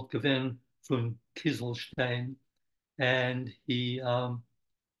Brot wird gewinn von Kieselstein. And he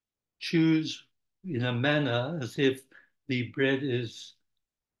chews in a manner as if the bread is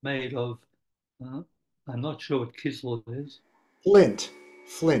made of, I'm not sure what kisel is. Flint.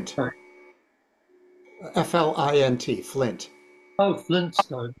 Sorry. Flint, flint. Oh,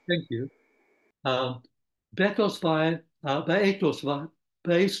 flintstone, thank you. Betosvai,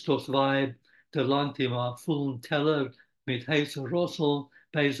 Beestosvai, der langt immer vollen Teller mit heißer Rossel,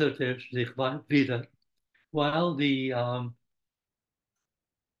 bezert sich wieder. While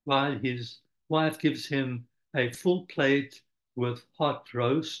his wife gives him a full plate with hot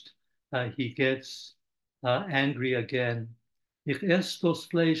roast, he gets angry again. Ich esse das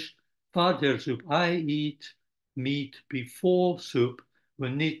Fleisch vor der Soup. I eat meat before soup,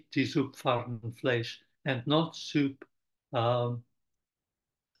 when nicht die Soup vor dem Fleisch, and not soup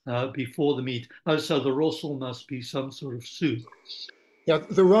before the meat. Oh, so the rossel must be some sort of soup. Yeah,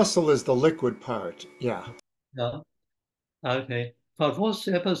 the Russell is the liquid part. Yeah. Yeah. Okay. But was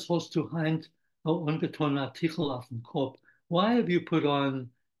etwas hast du heint ungetan Artikel auf dem Kopf? Why have you put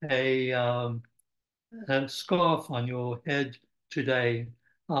on a scarf on your head today?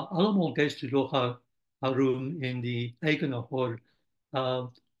 Allemaal gehst du doch herum in die eigene Haar.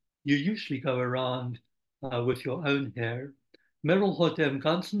 You usually go around with your own hair. Merrill hat den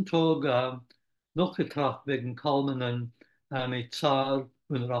ganzen Tag noch getracht wegen Kalmen mit Zar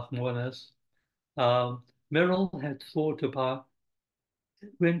und Rachmanis. Merrill had thought about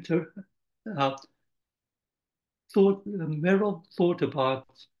winter. Merrill thought about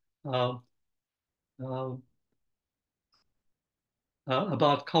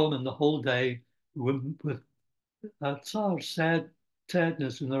Coleman the whole day with Tsar's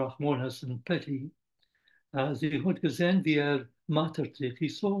sadness and Rachmanis and pity. Sie hat gesehen, wie mattert sich.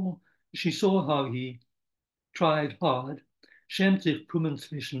 She saw how he tried hard. Schämt sich kommen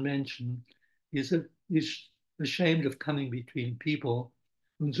zwischen Menschen. Is ashamed of coming between people.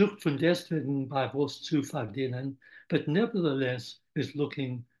 und sucht von deswegen bei was zu verdienen, but nevertheless is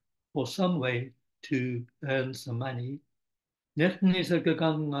looking for some way to earn some money. Gestern ist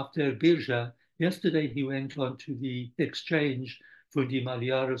gegangen auf der Börse. Yesterday he went on to the exchange von die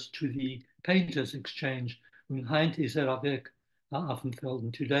Maliaris to the Painters Exchange. Und heute ist weg auf dem Feld.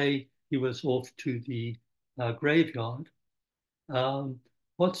 And today he was off to the graveyard.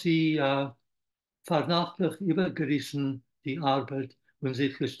 Hat sie vernachlässigt übergerissen die Arbeit und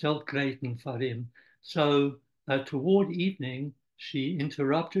sich gestellt greiten vor ihm. So toward evening she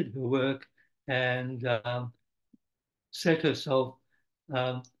interrupted her work and set herself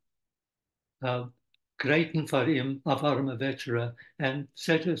greiten for him auf arme veteran and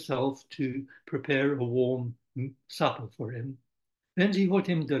set herself to prepare a warm supper for him. Then she hat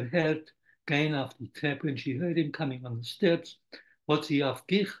him der Herd gehen auf die Treppe and she heard him coming on the steps. Hat sie auf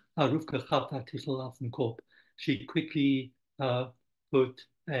Gich aufgehabt, hat Tischl auf den Kopf. She quickly put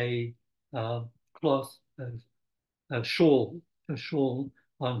a cloth, a shawl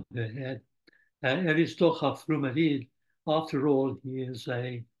on her head. Is doch a frumerid. After all, he is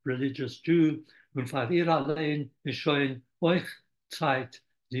a religious Jew. Und für ihr allein ist schon euch Zeit,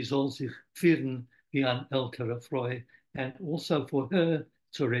 sie soll sich führen wie ein älterer Frau. And also for her,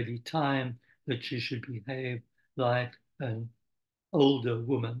 it's already time that she should behave like an older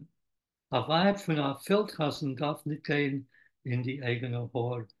woman. A Weib von einer Feldhassen darf nicht gehen in die eigene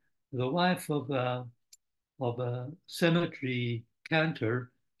Haar. The wife of a cemetery cantor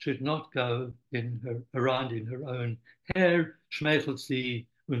should not go around in her own hair, schmeichelt sie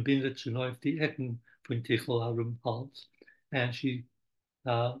und bindet sie auf die Ecken von Tichel herum Hals. And she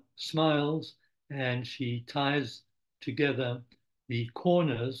smiles and she ties together the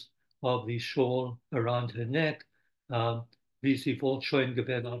corners of the shawl around her neck, wie sie wohl schon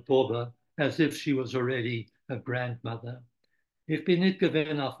gewesen Oktober, as if she was already a grandmother. Ich bin nicht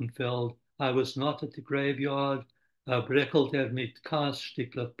gewesen auf dem Feld. I was not at the graveyard. Breckelt mit Kaas,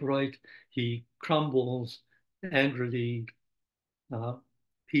 Stückler Brot. He crumbles angrily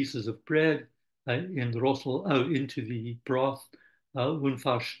pieces of bread in into the broth. Und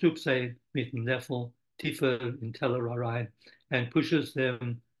verstupt sie mit dem Löffel tiefer in Teller rein and pushes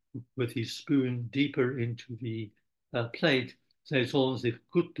them with his spoon deeper into the plate. Sie sollen sich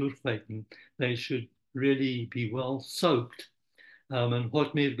gut durchwecken. They should really be well soaked. Man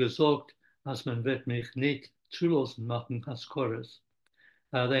hat mir gesagt, als man wird mich nicht zulassen machen als Chorus.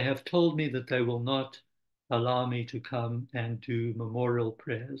 They have told me that they will not allow me to come and do memorial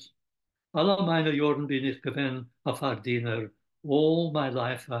prayers. Alle meine Jahren bin ich gewesen a Verdiener. All my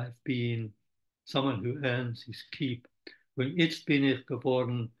life I've been someone who earns his keep. Und jetzt bin ich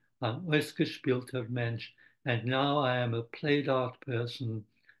geworden ein ausgespielter Mensch. And now I am a played out person,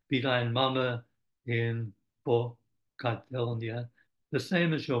 wie dein Mama in Bocadelnia, the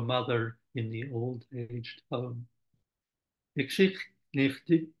same as your mother in the old aged home. Ich schick dich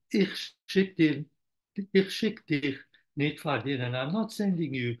nicht verdienen. I'm not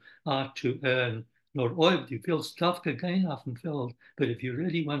sending you out to earn, nor oil. You feel stuff again auf dem Feld. But if you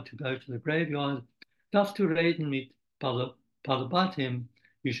really want to go to the graveyard, darfst du reden mit Palabatim.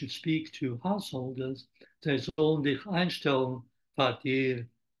 You should speak to householders. Sie sollen dich einstellen für dir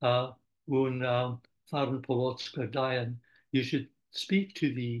und fahren Polotska Dayan. You should speak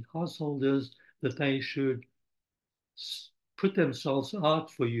to the householders that they should put themselves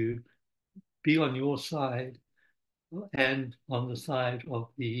out for you, be on your side and on the side of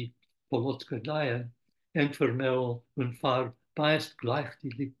the Polotska Dayan, and for Meryl und beißt gleich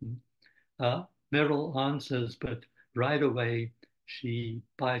die Lippen. Meryl answers, but right away she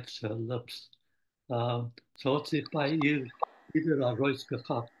bites her lips. So hat sich bei ihr wieder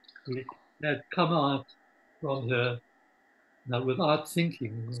herausgehabt. It had come out from her without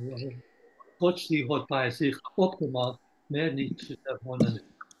thinking. Plötzlich hat bei sich abgemacht, mehr nicht zu davon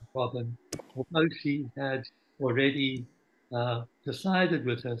problem, although she had already decided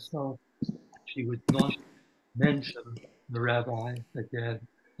with herself she would not mention the rabbi again.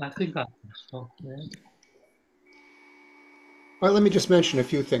 I think I can stop there. Well, let me just mention a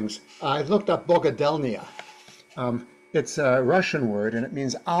few things. I looked up Bogadelnia. It's a Russian word, and it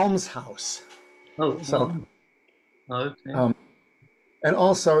means almshouse. Oh, So, okay. and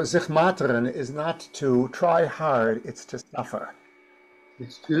also, sich materen is not to try hard, it's to suffer.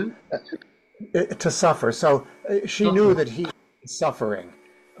 It's true. To suffer. So she knew that he was suffering.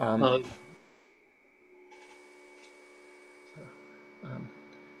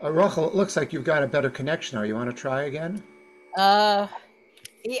 Rachel, it looks like you've got a better connection now. You want to try again?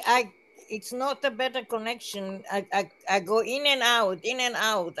 It's not a better connection. I go in and out, in and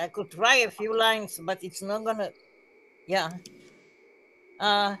out. I could try a few lines, but it's not gonna. Yeah.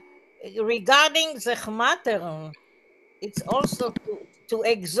 regarding the matter, it's also to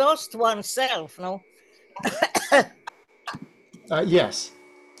exhaust oneself, no? Yes.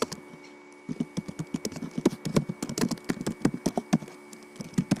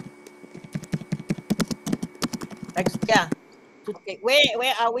 Yeah.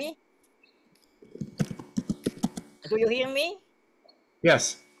 Where are we? Do you hear me?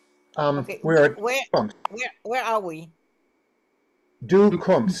 Yes. Okay. We're at Where Kunst. where are we? Du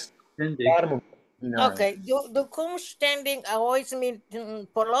Kunst. Indeed. Bottom of 59. Okay, du kommst ständig aus mit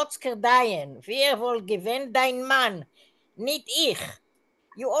Polotsker Dayen. Wer wohl gewinnt dein Mann? Nicht ich.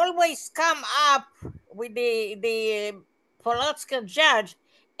 You always come up with the Polotsker judge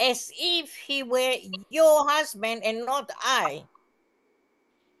as if he were your husband and not I.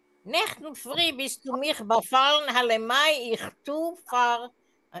 Nacht und früh bist du mich befallen, Halemai, ich tu far.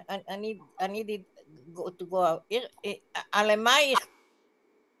 I need it to go out. Halemai, ich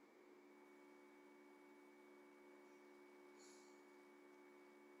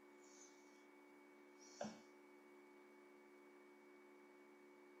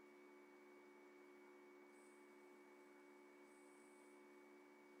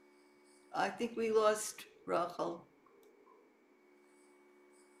I think we lost Rachel.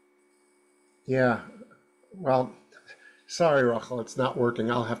 Yeah. Well, sorry, Rachel, it's not working.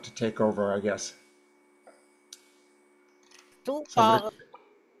 I'll have to take over, I guess. tu Somebody- far.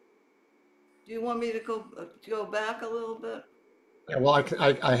 Do you want me to go back a little bit? Yeah, well,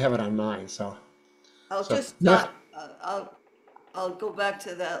 I have it on mine, so. I'll So, just no. stop. I'll go back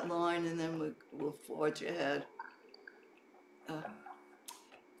to that line and then we'll forge ahead.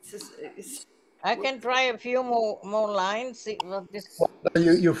 It's I can try a few more lines. See what this.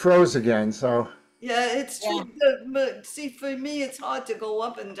 You froze again, so. yeah, it's true. Yeah. But see, for me, it's hard to go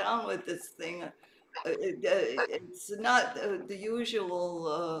up and down with this thing. It's not the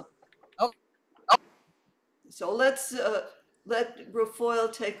usual. Oh. So let's let Rafael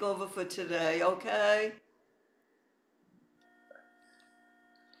take over for today, okay?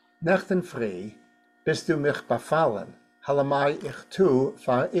 Nachten frei bist du mich befallen, halamai ich tu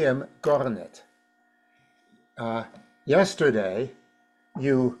vor ihm gar nicht. Yesterday,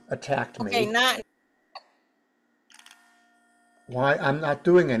 you attacked Okay, me. now Why I'm not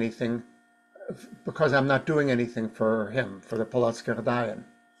doing anything, because I'm not doing anything for him, for the Polotsker Dayan.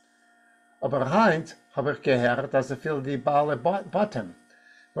 Aber heint habe ich gehört, dass viel die Bale Bottom,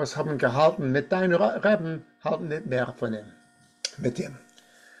 was haben gehalten mit deinen Reben, halten nicht mehr von ihm, mit ihm.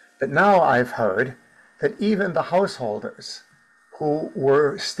 But now I've heard that even the householders who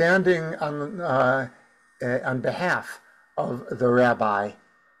were standing on behalf of the rabbi,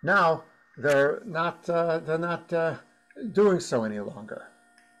 now they're not doing so any longer.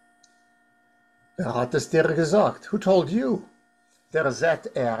 Wer hat es dir gesagt? Who told you? Der sieht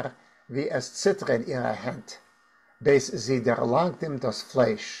wie es zittert in ihrer Hand, bis sie derlangt ihm das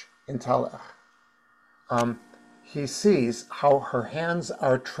Fleisch in Teller. He sees how her hands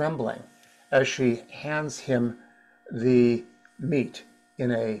are trembling as she hands him the meat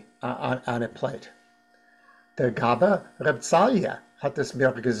in on a plate. Der Gabbai Reb Zalya hat es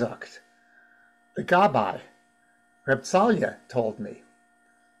mir gesagt. The Gabbai Reb Zalya told me.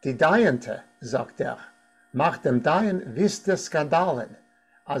 Die Dayente, sagt macht dem Dayen wiste Skandalen,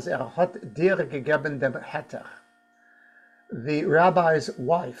 als hat dir gegeben dem Heter. The rabbi's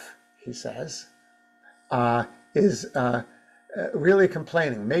wife, he says, is really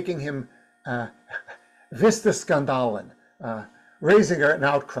complaining, making him wiste Skandalen, raising an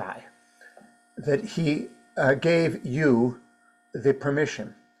outcry that he gave you the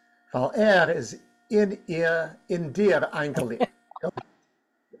permission. Weil is in dir eingelegt.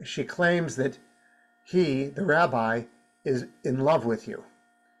 She claims that he, the rabbi, is in love with you.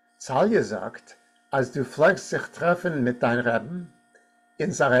 Zalya sagt, als du pflegst sich treffen mit dein Rebben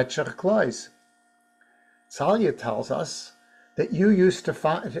in Zaretscher Kleus. Zalya tells us that you used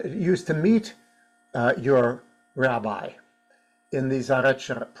to meet your rabbi in the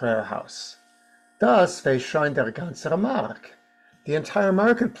Zaretscher prayer house. Das weiß schon der ganze Mark. The entire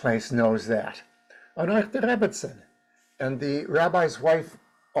marketplace knows that. Und auch der Rebbetzin, and the rabbi's wife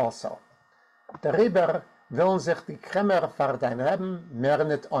also. Darüber willen sich die Kremer für dein Reben mehr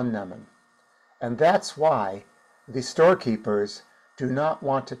nicht annehmen. And that's why the storekeepers do not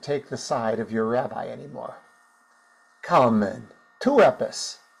want to take the side of your rabbi anymore. Kalman, tu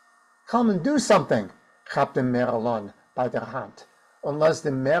etwas. Kalman, do something, gab dem Merlon bei der Hand, unless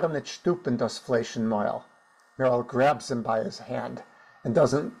the Mer nicht stupen das Fleisch in Meul. Merl grabs him by his hand and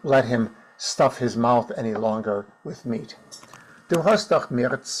doesn't let him stuff his mouth any longer with meat. Du hast doch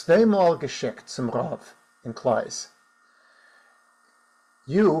mir zweimal geschickt zum Rav in Kleis.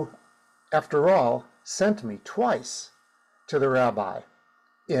 You, after all, sent me twice to the rabbi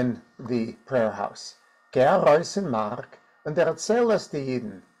in the prayer house. Geh raus in Mark und erzähl es die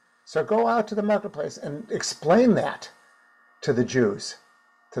Jiden. So go out to the marketplace and explain that to the Jews,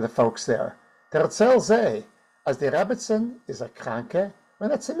 to the folks there. Erzähl sie, as the Rebbetzin is a kranke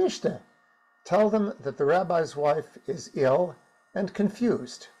und a zimishte. Tell them that the rabbi's wife is ill and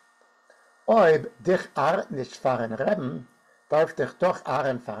confused. Oib dich nicht fahren Rebben, darf dich doch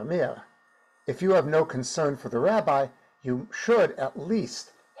aren far mir. If you have no concern for the rabbi, you should at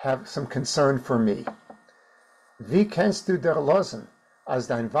least have some concern for me. Wie kannst du der losen, as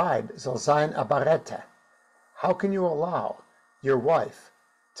dein Weib soll sein a Barette? How can you allow your wife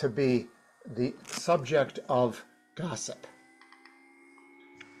to be the subject of gossip?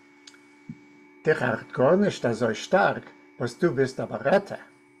 Dich art gar nicht so stark, was du bist a Barette,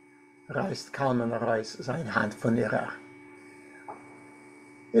 reißt Kalman raus sein Hand von ihrer.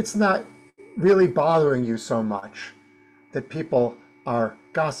 It's not really bothering you so much that people are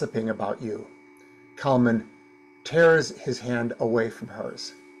gossiping about you. Kalman tears his hand away from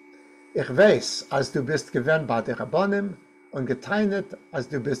hers. Ich weiß, als du bist gewesen bei der Rabbonim und geteinet, als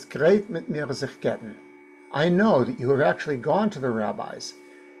du bist gerät mit mir sich getten. I know that you have actually gone to the rabbis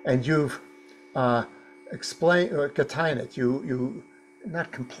and you've explained, geteinet, you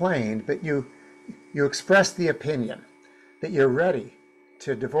not complained, but you expressed the opinion that you're ready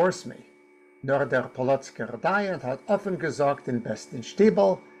to divorce me. Nur der Polotsker Dayan hat offen gesagt in besten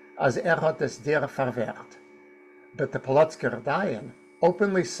Stiebel, als hat es dir verwehrt. But the Polotsker Dayan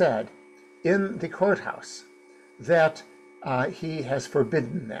openly said in the courthouse that he has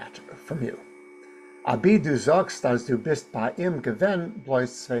forbidden that from you. Abi du sagst, als du bist bei ihm gewesen,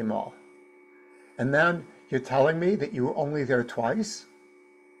 bloß zweimal. And then you're telling me that you were only there twice?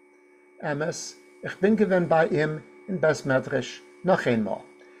 Emes, ich bin gewesen bei ihm in Besmetrisch noch einmal.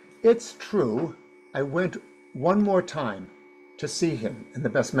 It's true, I went one more time to see him in the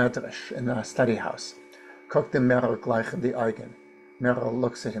Besmetrisch, in the study house. Guckt dem Merrill gleich in die Augen. Merrill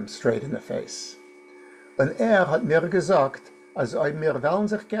looks at him straight in the face. Und hat mir gesagt, als mir wollen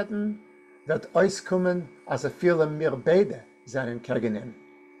sich getten, wird auskommen, als viele mir beide seinen gegen.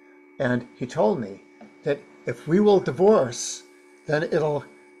 And he told me that if we will divorce, then it'll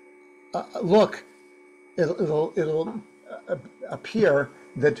appear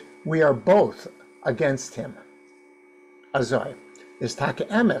that we are both against him. Also, ist Take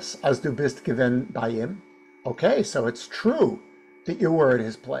Emes, als du bist gewesen bei ihm? Okay, so it's true that you were at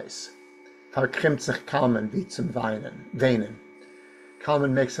his place. Verkrimmt sich Kalman wie zum Weinen.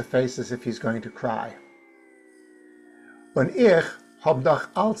 Kalman makes a face as if he's going to cry. Und ich hab doch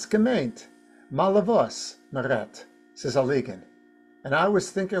als gemeint, malavos, meret, says Aligan. And I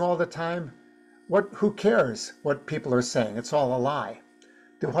was thinking all the time, who cares what people are saying? It's all a lie.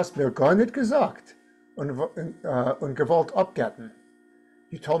 Du hast mir gar nicht gesagt und gewollt abgetten.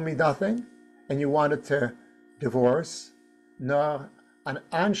 You told me nothing and you wanted to divorce. Nur an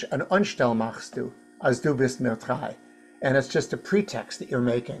Anstell machst du, als du bist mir treu. And it's just a pretext that you're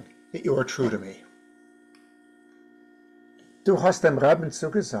making, that you are true to me. Du hast dem Rabben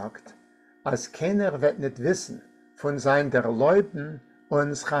zugesagt, als keiner wird nicht wissen von sein der Leuten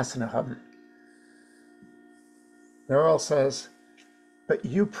uns Chassene haben. Merrill says, but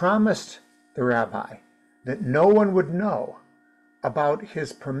you promised the rabbi that no one would know about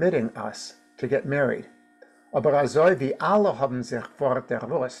his permitting us to get married. Aber also wie alle haben sich vor der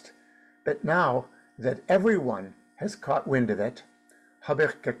Lust, but now that everyone has caught wind of it, habe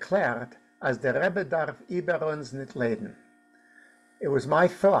ich geklärt, als der Rebbe darf über uns nicht leiden. It was my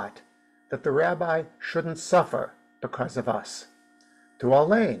thought that the rabbi shouldn't suffer because of us. Du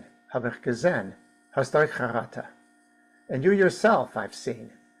allein, habe ich gesehen, hast euch gerate. And you yourself, I've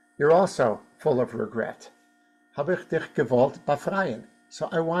seen, you're also full of regret. Habe ich dich gewollt befreien, so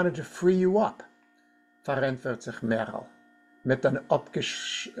I wanted to free you up. Verantwortet sich Merrill mit einem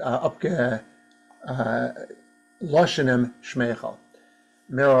abgeloschenem Schmeichel.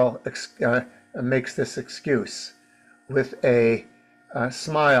 Merrill makes this excuse with a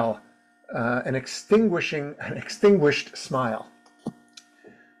smile, an extinguished smile.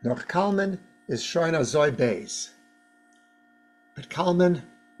 Nur Kalman is showing a zoi beis. But Kalman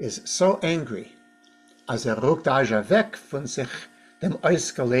is so angry, als ruckt weg von sich dem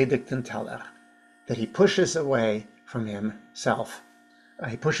ausgeledigten Teller, that he pushes away from himself.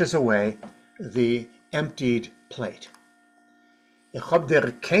 He pushes away the emptied plate. Ich hab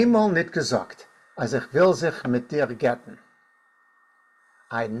dir keinmal nicht gesagt, als ich will sich mit dir getten.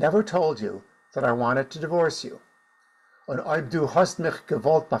 I never told you that I wanted to divorce you. Und ob du hast mich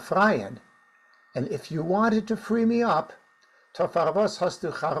gewollt befreien, and if you wanted to free me up, Für was hast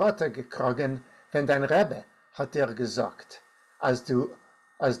du Charotte gekriegt, wenn dein Rebbe hat dir gesagt, als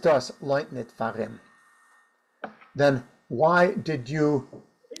das leunt nicht für ihm? Then why did you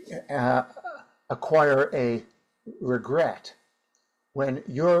acquire a regret when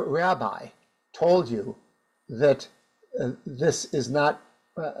your rabbi told you that this is not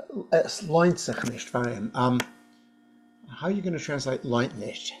es leunt sich nicht für him? How are you going to translate leunt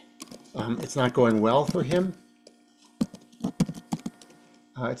nicht? It's not going well for him.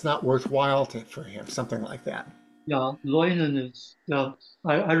 It's not worthwhile for him, something like that. Yeah, Leunen is,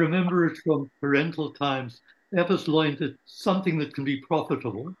 I remember it from parental times. Etwas Leunt is something that can be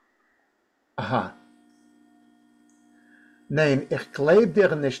profitable. Aha. Nein, ich glaub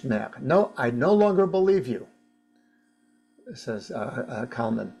dir nicht mehr. No, I no longer believe you, says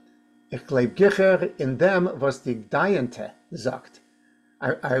Kalman. Ich glaub gicher in dem, was die Gdayente sagt.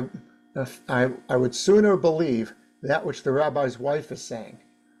 I would sooner believe that which the rabbi's wife is saying,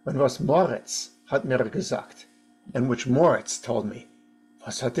 and was Moritz hat mir gesagt, and which Moritz told me.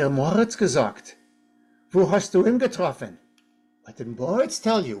 Was hat der Moritz gesagt? Wo hast du ihn getroffen? What did Moritz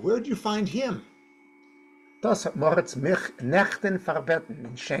tell you? Where did you find him? Das hat Moritz mich Nächten verbeten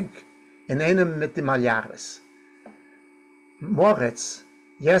in Schenk, in einem mit dem Maljares. Moritz,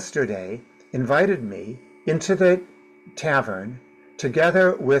 yesterday, invited me into the tavern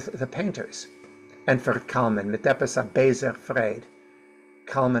together with the painters. And for Kalman, mit etwas a bezer Freud,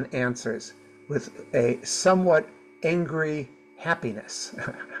 Kalman answers with a somewhat angry happiness,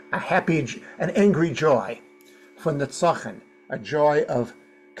 an angry joy, von the Zochen, a joy of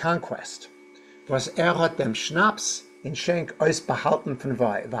conquest. Was hat dem Schnaps in Schenk ausbehalten von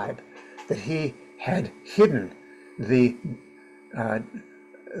Weib, that he had hidden the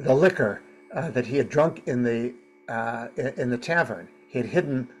liquor that he had drunk in the tavern. He had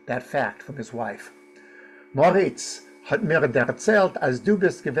hidden that fact from his wife. Moritz hat mir erzählt, als du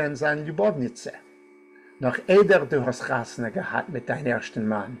bist gewesen sein Ljubownice. Noch eder du hast Chasne gehabt mit deinem ersten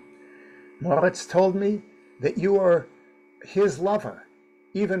Mann. Moritz told me that you were his lover,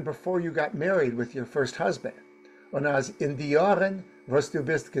 even before you got married with your first husband. Und als in die Jahren, was du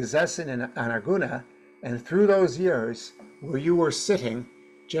bist gesessen in AGUNE, and through those years where you were sitting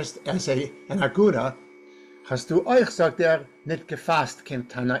just as an AGUNE, hast du euch, sagt nicht gefasst, Kim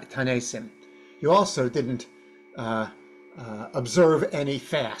Tanesim. You also didn't observe any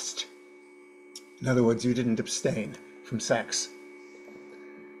fast. In other words, you didn't abstain from sex.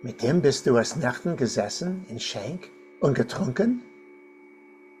 Mit dem bist du als Nächten gesessen in Schenk und getrunken?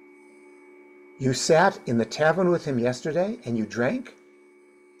 You sat in the tavern with him yesterday and you drank?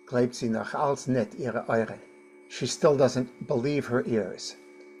 Glaubt sie noch als nicht ihre Euren. She still doesn't believe her ears.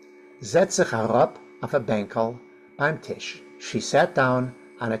 Setz sich herab auf a Bänkel beim Tisch. She sat down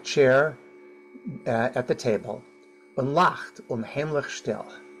on a chair at the table und lacht heimlich still.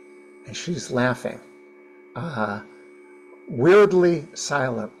 And she's laughing, weirdly,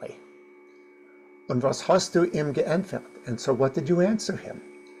 silently. Und was hast du ihm geantwortet? And so what did you answer him?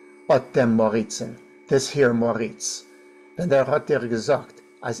 Ot dem Moritzen, this here Moritz. Denn der hat dir gesagt,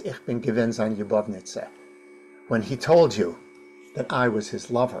 als ich bin gewesen sein Ljubownice, when he told you that I was his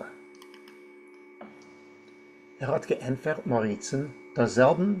lover. Hat geantwortet Moritzen,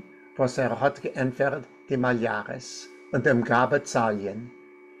 derselben, was hat geantwortet die Maljares und dem Gabe Zalien.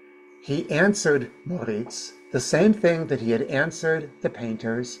 He answered Moritz the same thing that he had answered the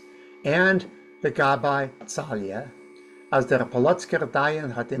painters and the Gabai Zalia, als der Polotzker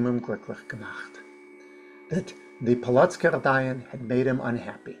Dayan hat ihm unglücklich gemacht. That the Polotzker Dayan had made him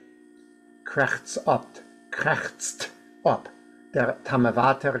unhappy. Krächzt up, der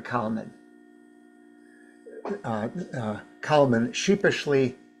Tamavater Kalman. Kalman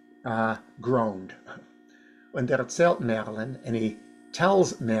sheepishly groaned. Und erzählt Merlin, and he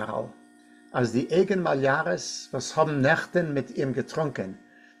tells Merl, als die eigen Maljares was haben Nächten mit ihm getrunken,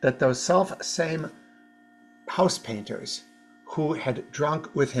 that those self-same house painters who had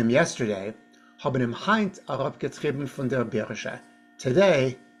drunk with him yesterday haben ihm heint herabgetrieben von der Birge.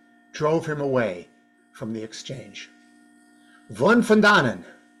 Today drove him away from the exchange. Von von dannen,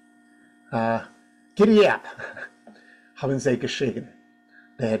 giddy up, haben sie geschrien.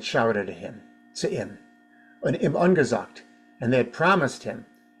 They had shouted at him, zu ihm, und ihm angesagt, and they had promised him,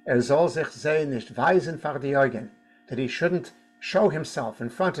 soll sich sie nicht weisen vor die Augen, that he shouldn't show himself in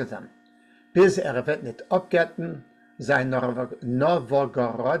front of them, bis wird nicht abgetten sein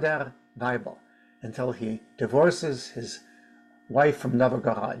Novgoroder Weibel, until he divorces his wife from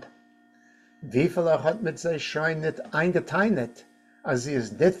Novgorod. Wie viel hat mit sich schon nicht eingeteinet, als sie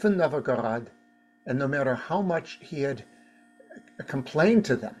ist nicht von Novgorod, and no matter how much he had complained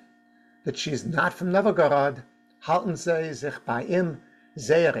to them that she's not from Novgorod, halten sie sich bei ihm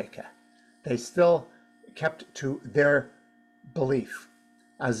Seherike. They still kept to their belief.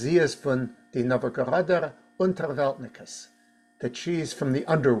 As sie is von die Novgoroder Unterweltnikes, that she's from the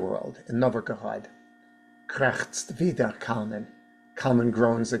underworld in Novgorod. Krächzt wieder Kalman. Kalman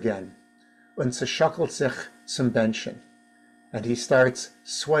groans again. Und sie schuckelt sich zum Benchen. And he starts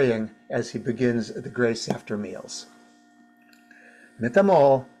swaying as he begins the grace after meals. Mit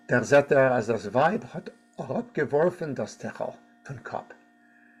einmal, der sieht als das Weib hat herabgeworfen das Techel von Kopf.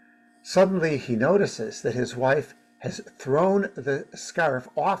 Suddenly he notices that his wife has thrown the scarf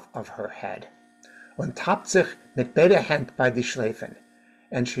off of her head und tappt sich mit beiden Händen bei die Schläfen,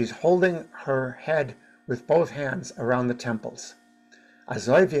 and she's holding her head with both hands around the temples.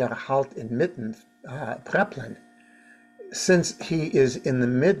 Also wie halt inmitten Preplin, since he is in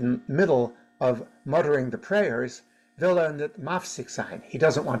the middle of muttering the prayers, will nicht mafsig sein. He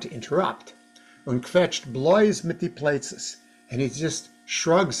doesn't want to interrupt. Und quetscht bloß mit die Plaices, and he just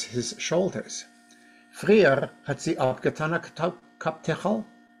shrugs his shoulders. Früher hat sie abgetan Kaptechel,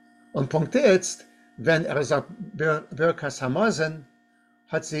 und Punkt jetzt, wenn sagt Birkas Hamazen,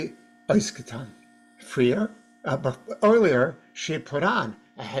 hat sie ausgetan. Früher, but earlier, she had put on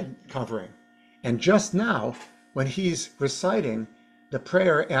a head covering. And just now, when he's reciting the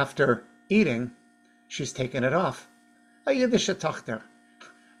prayer after eating, she's taken it off. A Yiddische Tochter,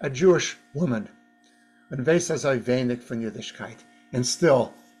 a Jewish woman, and weiß so wenig von Yiddishkeit, and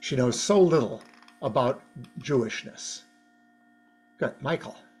still she knows so little about Jewishness. Good,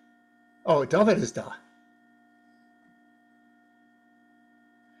 Michael. Oh, David is da.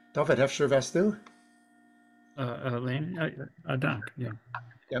 David, hefst was du? Dank, ja.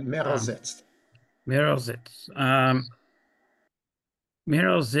 Ja, Meryl sitzt. Meryl sitzt.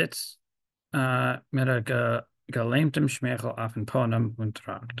 Meryl sitzt mit a gelähmtem Schmeichel auf dem Podium und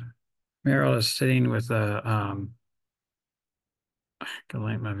tragt. Meryl is sitting with a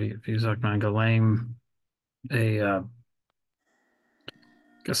wie sagt man, gelähm,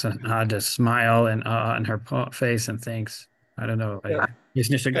 guess an odd smile on her face and thinks, I don't know, is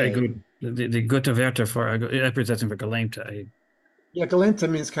nicht a good, the gute Wörter for Übersetzung für gelähmte. Yeah, gelähmte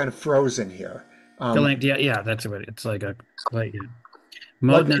means kind of frozen here. Gelähmt, yeah, that's what it's like yeah.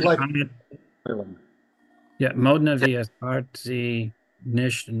 Modna, ja, Modna wie es hart sie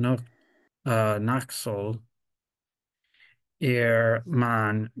nicht noch nachsoll, ihr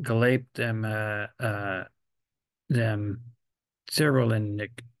Mann gelebt dem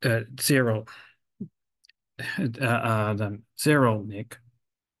Cyrilnik, dem Cyrilnik,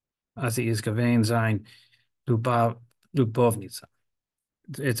 als sie is gewesen sein, Lubovnica.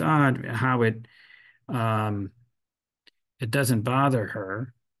 It's odd how it doesn't bother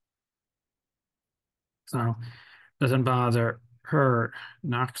her. So doesn't bother her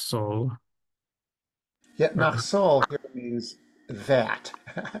nachsoll. Yet nachsoll here means that,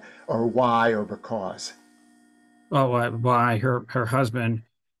 or why, or because. Oh, why her husband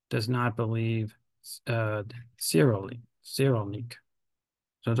does not believe Cyrilnik.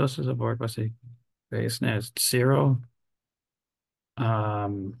 So this is a word, was he based as Cyril?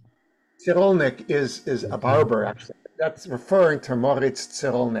 Cyrilnik is a barber, actually. That's referring to Moritz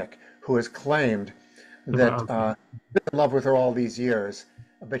Cyrilnik, who has claimed that he's been in love with her all these years,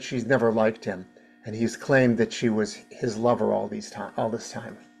 but she's never liked him. And he's claimed that she was his lover all this time.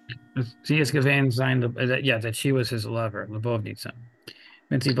 Sie ist gewesen sein, that she was his lover, Lubovnica.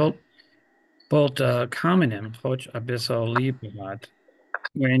 Wenn sie bald kamen choć a bissel lieb hat,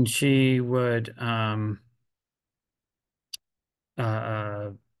 when she would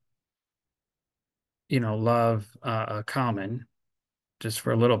love Carmen just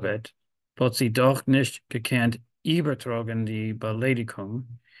for a little bit, but sie doch nicht gekannt übertragen die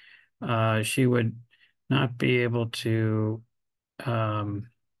Beleidigung. She would not be able to, I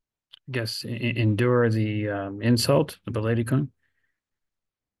guess, endure the insult, the Beleidigung.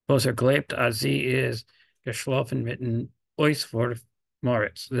 Was gelebt, als sie is geschlafen mit dem Euswurf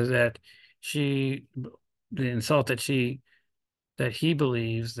Moritz. That the insult that he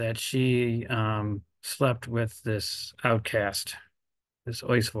believes that she slept with this outcast, this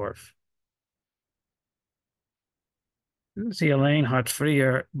Euswurf. Sie allein hat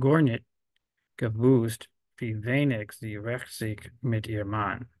früher gar nicht gewusst, wie wenig sie recht sich mit ihr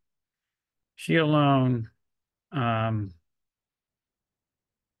Mann. She alone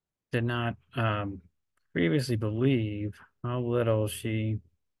did not previously believe how little she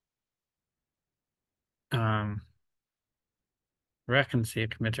reckons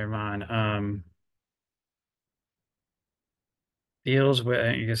sich mit her Mann. Deals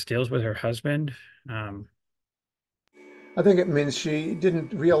with her husband. I think it means she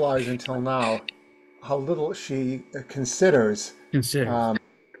didn't realize until now how little she considers. Considers.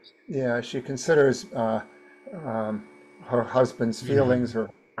 Yeah, she considers her husband's feelings, or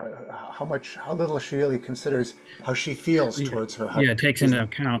how little she really considers how she feels towards her Yeah, husband. takes into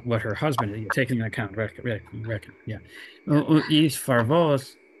account what her husband is. Taking into account, reckon. Yeah. Is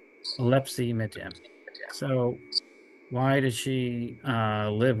farvos lepsi mit him. So why did she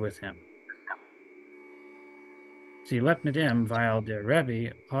live with him? She left mit him while the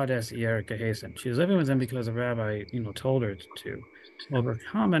Rebbe Hades ihr geheißen. She was living with him because the rabbi, told her to. Aber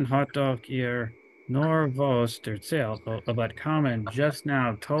Kamen hat doch ihr nor was erzählt, but Kamen just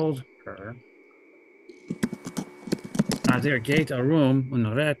now told her, als geht room und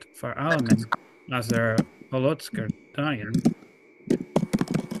redt vor allem, als Polotsker dahin,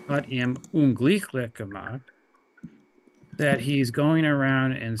 hat ihm unglücklich gemacht, that he's going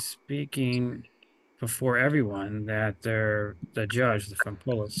around and speaking before everyone that the judge from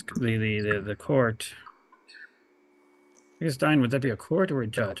Polotsk, the court. I guess Diane, would that be a court or a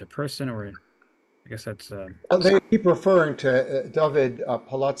judge, a person, or I guess that's They keep referring to David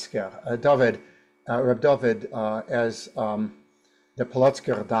Polotsker, Reb David, as the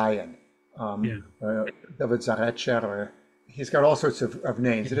Polotsker Dayan, David Zaretcher, or he's got all sorts of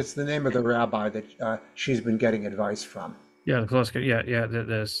names. It's the name of the rabbi that she's been getting advice from. Yeah, the Polotsker,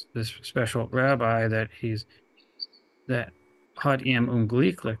 this special rabbi that hat ihm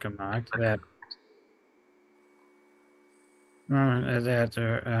unglücklich gemacht, that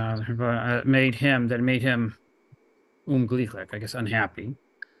made him unglücklich, I guess unhappy.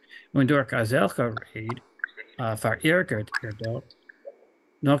 Und durch solche Rede verärgert doch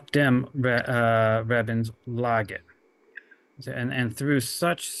noch dem Rabbin's Lage. And through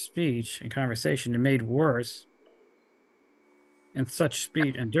such speech and conversation, it made worse. And such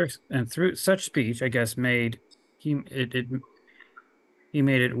speech and through such speech, I guess, he made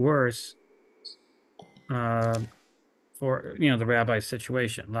it worse for the rabbi's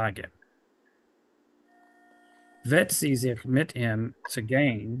situation, Lage. Vet sie sich mit ihm zu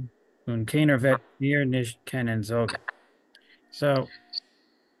gehen, und keiner wird ihr nicht kennen sagen. So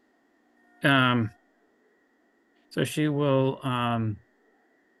she will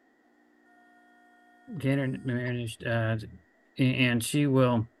managed and she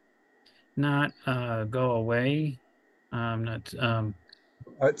will not go away.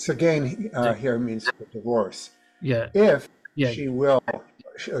 Again, here means divorce. Yeah. If she will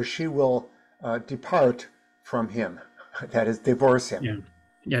depart from him, that is, divorce him.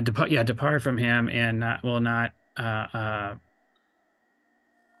 Depart from him, and will not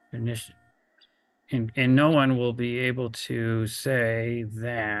and no one will be able to say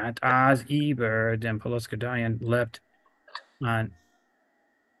that as Eber den Polotsker Dayan left on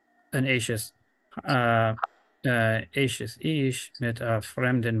an Ashes Ish mit a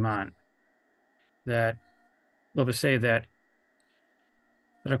fremden Mann. That will say that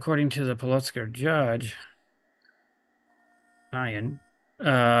according to the Polotsker judge, Dayan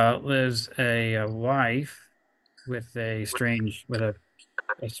lives a wife with a strange man,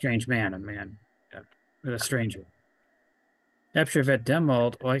 with a stranger. Epscher wird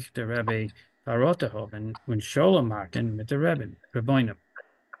demolt euch der Rebbe Parotehoven und Sholem machen mit der Rebbeinu.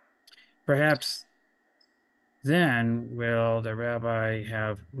 Perhaps then will the rabbi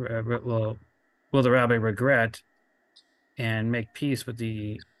regret and make peace with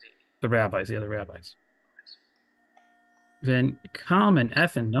the other rabbis. Then Kalman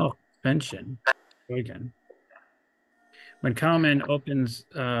effen noch Menschen again. When Kalman opens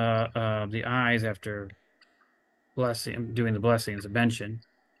the eyes after doing the blessings of Benchen,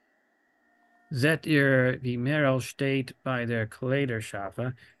 zet die Merel steht bei der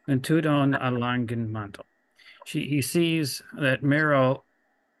Kleiderschafe und tut on a langen Mantel. He sees that Merel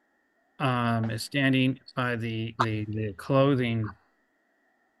is standing by the clothing,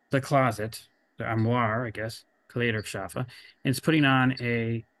 the closet, the armoire, I guess, Kleiderschafe, and it's putting on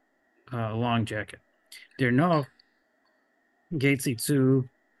a long jacket. Der noch geht sie zum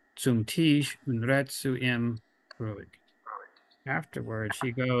Tisch und redt zu ihm ruhig. Afterwards,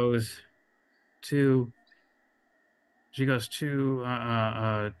 she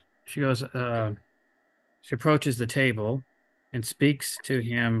approaches the table and speaks to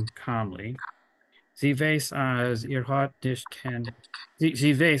him calmly. Sie weiß, als ihr Hart nicht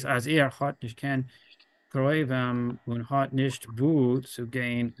kennt, Gräuven und hat nicht wo zu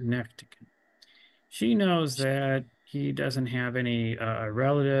gehen nächtigen. She knows that he doesn't have any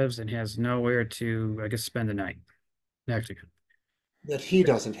relatives and has nowhere to, I guess, spend the night. Nächtigen. That he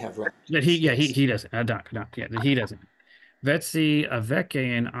doesn't have relatives. That he doesn't. That he doesn't. Wird sie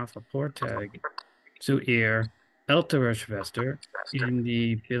weggehen auf der Portag zu ihr ältere Schwester in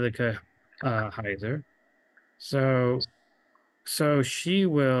die billige Heiser. So she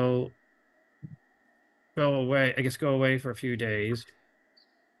will go away, I guess go away for a few days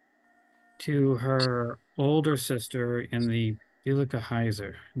to her older sister in the Bilika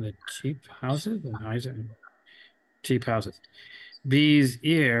Heiser, the cheap houses, the Heiser, cheap houses. Bis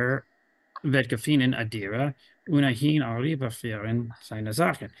ihr wird gefunden Adira, hin arribafieren seine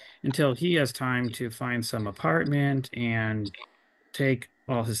Sachen, until he has time to find some apartment and take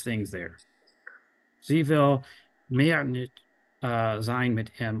all his things there. Sie will mehr nicht sein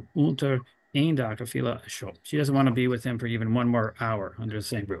mit ihm unter ein Dach of viele shop. She doesn't want to be with him for even one more hour under the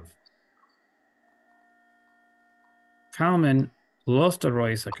same roof. Kalman lost the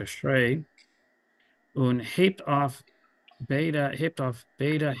Royce like a stray und hebt off beta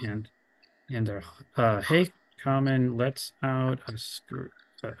hand and der hey Kalman lets out a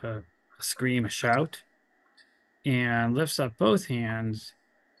scream, a shout, and lifts up both hands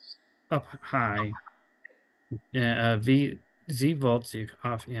up high. Wie sie wollte sich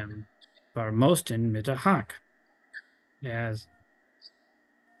auf ihm vermosten mit der Hack, as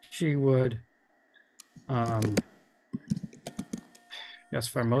she would, yes,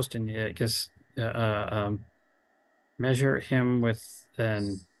 vermosten, I guess, measure him with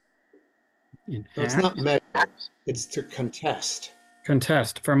an No, it's not measure, it's to contest.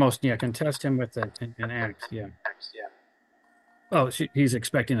 Contest, vermosten, yeah, contest him with an axe, yeah. Oh, he's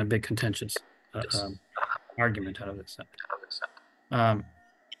expecting a big contentious argument out of this.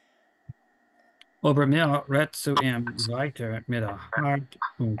 Obermiro redt zu ihm weiter mit a hart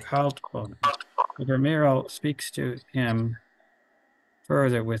und kalt Boden. Obermiro speaks to him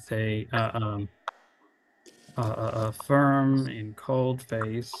further with a firm and cold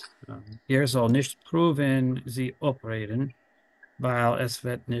face. Soll nicht proven sie opereren, weil es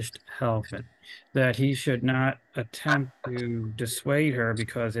wird nicht helfen. That he should not attempt to dissuade her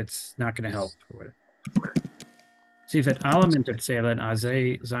because it's not going to help her. Sie wird allem erzählen, als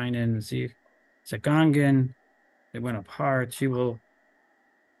seinen sich gegangen, they went apart. She will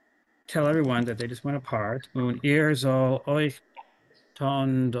tell everyone that they just went apart. Und soll euch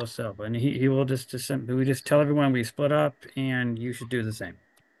tun dasselbe. And he will just tell everyone we split up and you should do the same.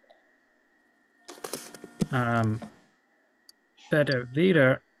 Better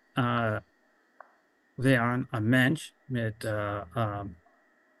wieder wären ein Mensch mit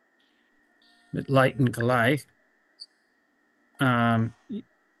Leiden gleich.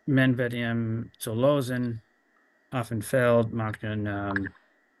 Men wird ihm zu losen auf dem Feld machen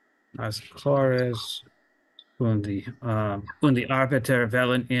als Chorus und die Arbeiter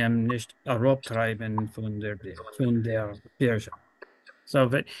wollen ihm nicht herabtreiben von der Birge. So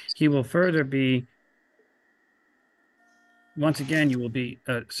that he will further be, once again, you will be,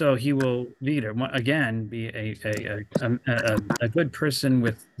 so he will wieder again be a good person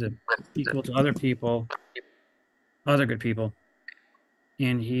with the equal to other people, other good people.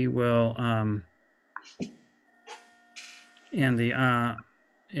 And he will and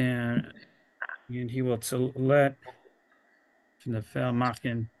he will to let from the Fel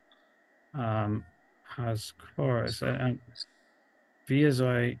machen has chorus. Wie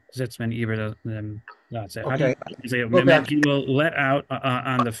soll setzt man über dem Satz? Okay. He will let out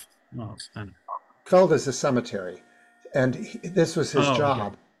on the Feld is a cemetery, and this was his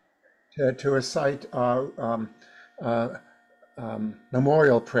job, to recite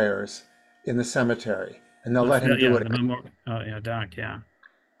memorial prayers in the cemetery, and they'll let him do it.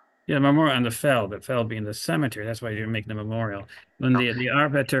 The memorial on the Fel being the cemetery. That's why you're making the memorial. When the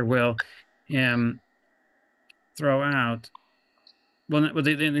arbiter will throw out. Well,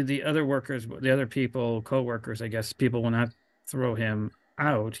 the other workers, the other people, co-workers, I guess, people will not throw him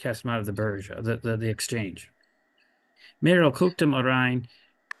out, cast him out of the Burj, the exchange. Meryl cooked him rein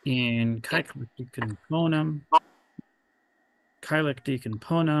in Kaiklichen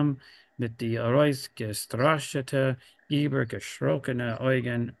Ponam mit die Reus gestraschte, übergeschrockene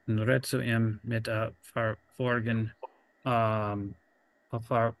Augen und redt zu ihm mit verborgen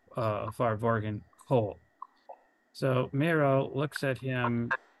Kohl. So Miro looks at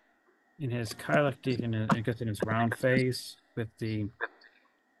him in his Kylaktik and I guess in his round face with the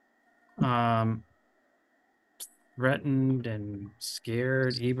threatened and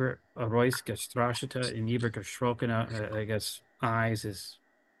scared Royce gestrashita and geschrockene, I guess eyes is,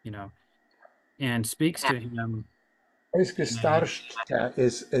 and speaks to him. Royce gestrashita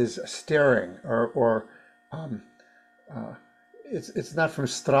is staring or it's not from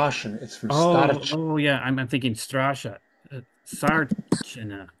Straschen, it's from Starch. Oh yeah, I'm thinking Strasha.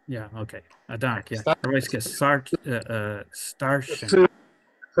 Sarchina. Yeah, okay. Adank, yeah. Royce Starshin.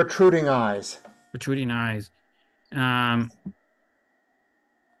 Protruding eyes. Protruding eyes.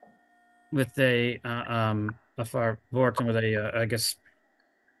 with a verwoorden with a I guess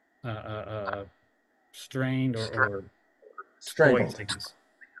strained or poised, Strangled. I guess.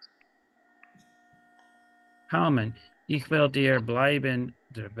 Carmen, ich will dir bleiben,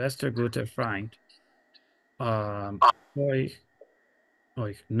 der beste gute Freund. Euch,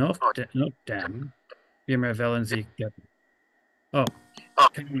 euch noch dem, wir wollen sie getten. Oh,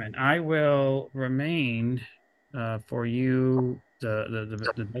 Carmen, I will remain for you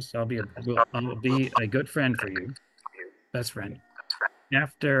the best. I'll be a good friend for you, best friend.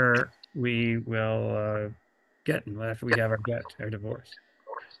 After we will after we have our divorce.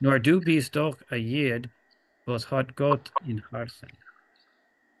 Nor du bist doch a yid, was hat Gott in Harsen.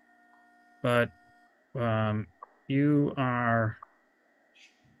 But you are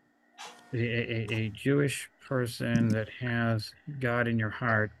a Jewish person that has God in your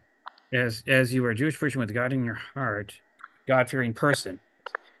heart, as you are a Jewish person with God in your heart, God-fearing person.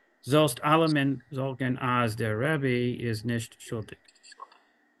 Sollst alle men solchen as der Rebbe is nicht schuldig.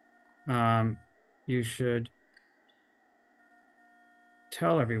 You should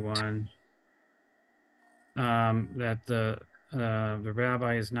tell everyone that the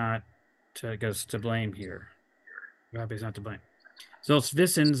rabbi is not to blame here. The rabbi is not to blame. Sollst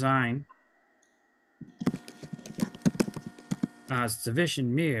wissen sein, as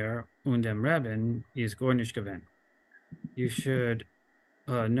zwischen mir und dem Rebbe is gar nicht gewesen. You should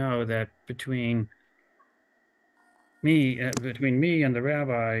know that between me and the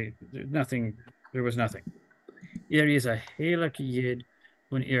rabbi, there was nothing. Is a heilig Yid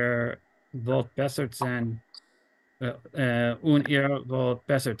und wollt besser sein, und wollt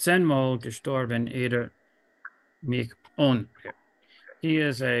besser zehnmal gestorben, mich on. He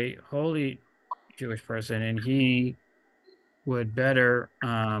is a holy Jewish person, and he would better,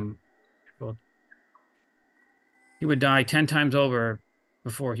 he would die 10 times over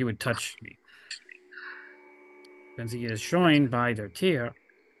before he would touch me. When he is joined by their tear,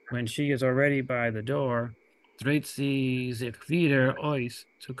 when she is already by the door, dreht sie sich wieder aus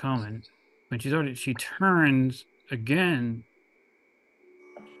zu kommen. When she turns again.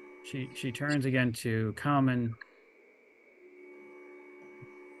 She turns again to kommen.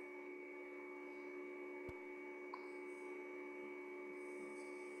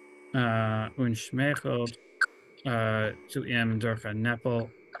 Und schmeichelt zu ihm durch ein Neppel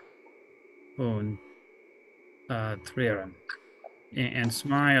und Trieren, and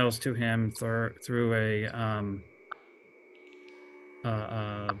smiles to him through a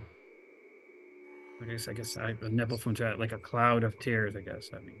I guess a nipple from like a cloud of tears, I guess.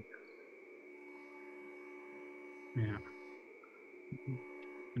 I mean, yeah.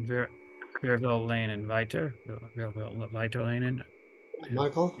 Wer will lenen weiter? Wer will weiter lenen?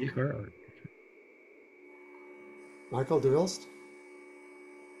 Michael? Michael, du willst?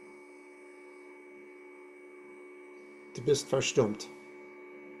 Du bist verstummt.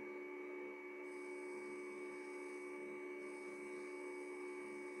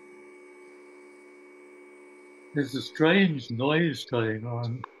 There's a strange noise going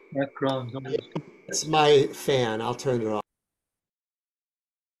on, background noise. It's my fan. I'll turn it off.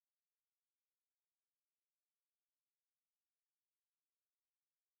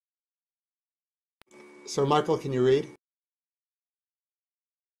 So, Michael, can you read?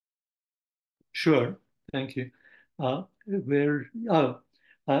 Sure, thank you.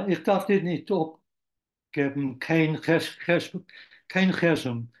 Ich darf dir nicht abgeben, kein Chesum.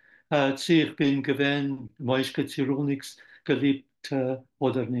 Ich bin gewähnt, Moischke Zirunix geliebt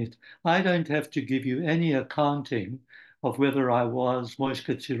oder nicht. I don't have to give you any accounting of whether I was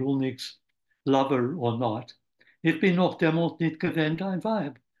Moischke Zirunix lover or not. Ich bin noch demult nicht gewähnt ein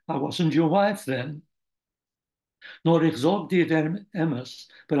Weib. I wasn't your wife then. Nor ich sag dir der Emmes,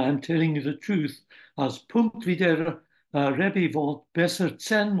 but I'm telling you the truth, als Punkt wie der Rebbe wollt besser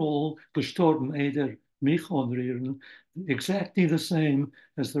 10-mal gestorben, eder mich honorieren, exactly the same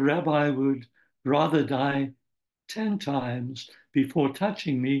as the rabbi would rather die 10 times before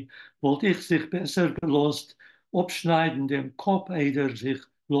touching me, wollt ich sich besser gelost abschneiden, dem Kopf eder sich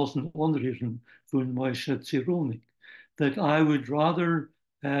losen honorieren von Moshe Zironik, that I would rather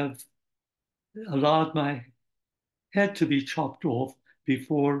have allowed my had to be chopped off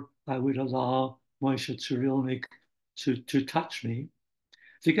before I would allow Moshe Cyrilnik to touch me.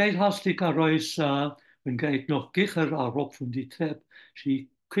 The gate hastig arois when gate noch gicher arop from the trap. She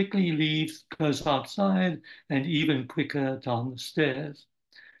quickly leaves, goes outside, and even quicker down the stairs.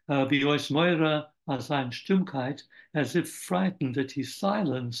 Wie ois Moira as ein Stummkeit, as if frightened at his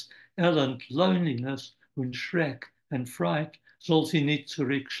silence, erlernt loneliness und Schreck and fright, soll sie nicht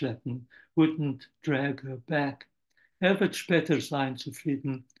zurückschleppen, wouldn't drag her back. Er wird später sein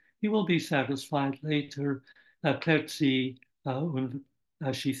zufrieden, he will be satisfied later. Plötzlich,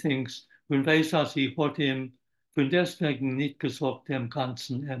 she thinks, und weiß, dass sie hat ihm von deswegen nicht gesagt dem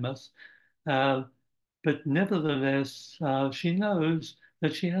ganzen Emmes. But nevertheless, she knows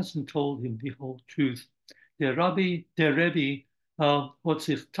that she hasn't told him the whole truth. Der Rebbe, hat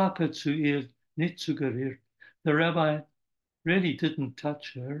sich tapfer zu ihr nicht zugerührt. The rabbi really didn't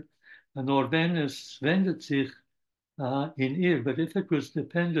touch her, nor wenn es wendet sich in ihr. But if it was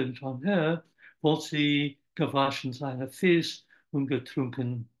dependent on her, wollte sie gewaschen seine Füße und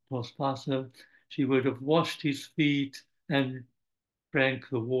getrunken das Wasser. She would have washed his feet and drank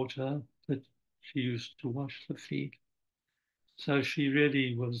the water that she used to wash the feet. So she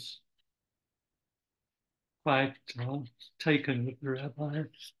really was quite taken with the rabbi.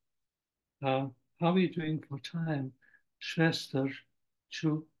 How are we doing for time? Schwester,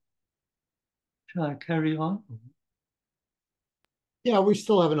 shall I carry on? Yeah, we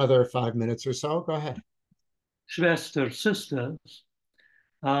still have another 5 minutes or so. Go ahead. Schwester, sisters.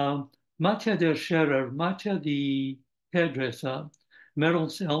 Matja der Scherer, Matja the hairdresser,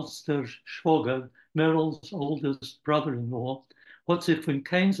 Meryl's elster Schwager, Meryl's oldest brother-in-law, hat sich von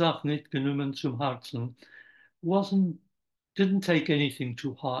kein Sach nicht genommen zum Herzen, didn't take anything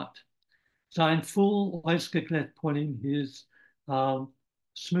to heart. Sein full ausgeklärt pointing his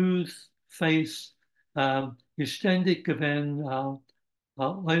smooth face, is ständig gewesen,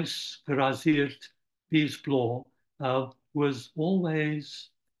 ausgerasiert, Beesblaw, was always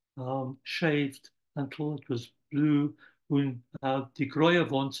shaved until it was blue, and the graue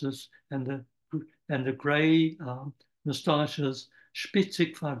Wonses and the grey moustaches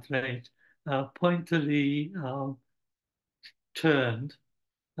spitzig verdreht, pointily turned,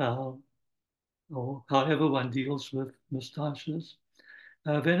 or however one deals with moustaches.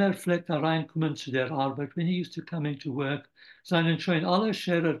 Wenn vielleicht reinkommen zu der Arbeit, when he used to come into work, seien schon alle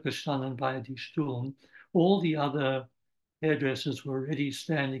Scherer gestanden bei die Stühlen. All the other hairdressers were already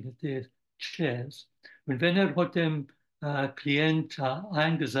standing at their chairs. Und wenn hat dem Klient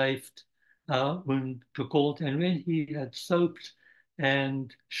eingeseift und gegolt, and when he had soaped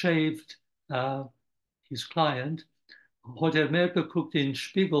and shaved his client, hat mehr geguckt in den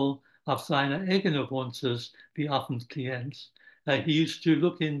Spiegel auf seine eigenen Wunses wie auf den Klient. He used to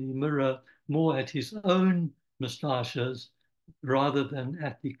look in the mirror more at his own moustaches rather than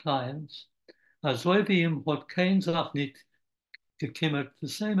at the client's. So wie ihm hat kein Sach nicht gekümmert, the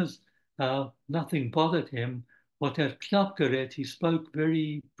same as nothing bothered him, what knapp gerät, he spoke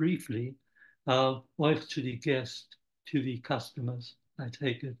very briefly, euch to the guest, to the customers, I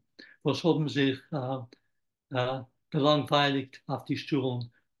take it. Was haben sich gelangweiligt auf die Stühlen,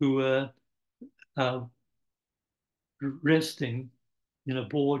 who were resting in a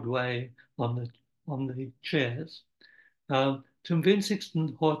bored way on the chairs. Zum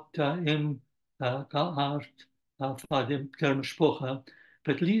winzigsten hat ihm geart vor dem Kermspuche,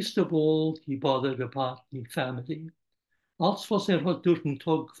 but least of all he bothered about the family. Als was hat durch den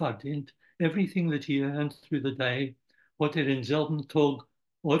Tag verdient, everything that he earned through the day, hat in selben Tag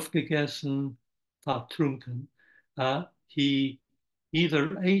aufgegessen, vertrunken. He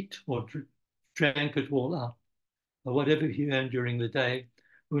either ate or drank it all up, or whatever he earned during the day.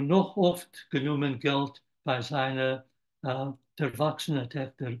 Und noch oft genommen Geld bei seiner erwachsenen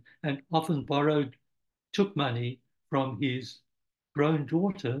Töchter, and often took money from his grown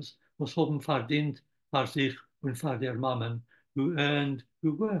daughters, was haben verdient für sich und für their Mammen, who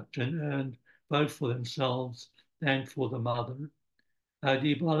worked and earned both for themselves and for the mother.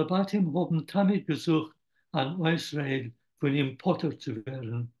 Die Balabatim haben damit gesucht, an Israel von ihm Potter zu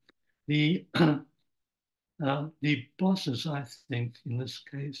werden. The bosses, I think, in this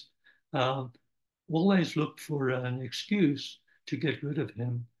case, always looked for an excuse to get rid of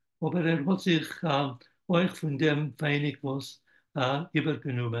him. Aber hat sich euch von dem wenig was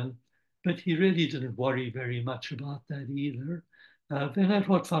übergenommen. But he really didn't worry very much about that either. Wenn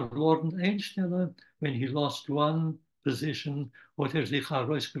hat verloren einstellen, when he lost one position, hat sich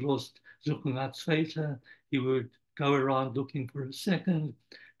herausgelost, suchen als zweiter, he would go around looking for a second,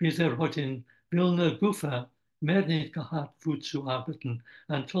 bis hat in Vilna Gufa mehr nicht gehabt, wo zu arbeiten,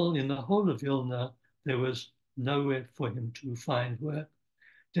 until in the whole of Vilna there was nowhere for him to find work.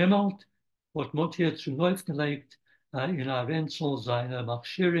 Demalt hat Motje zu Neuf gelegt in Arenzel seine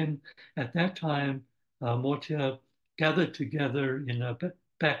Machshirim. At that time, Motje gathered together in a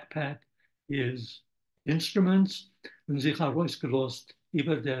backpack his instruments und sich herausgelost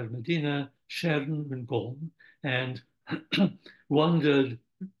über der Medina, Scheren und Golden, and wandered.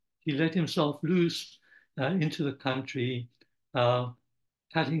 He let himself loose into the country,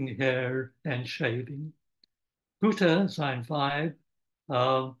 cutting hair and shaving. Guta, sein Weib,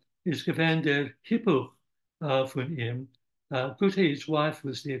 is gewesen der Hippo von ihm. Guter, his wife,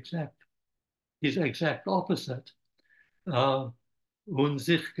 was his exact opposite. Und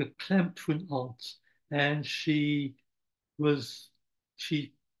sich geklemmt von alles. And was,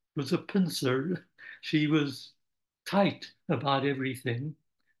 she was a pincer. She was tight about everything.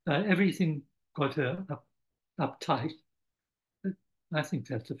 Everything got her uptight. I think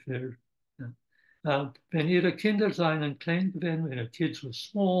that's a fair. Wenn ihre Kinder seien klein gewesen, when her kids were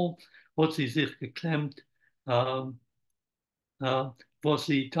small, hat sie sich geklemmt, was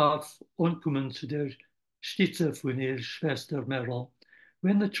sie darf umkommen zu der Stütze von ihrer Schwester Meryl.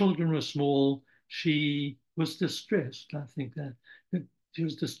 When the children were small, she was distressed. I think that she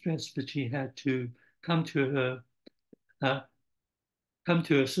was distressed that she had to come to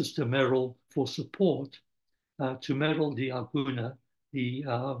her sister Meryl for support, to Meryl the Agune, the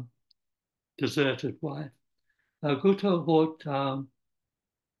deserted wife. Guter hat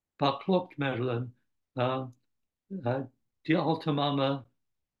bekloppt Marilyn, die alte Mama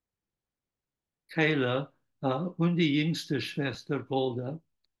Kayla und die jüngste Schwester Golda.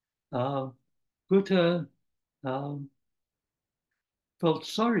 Guter felt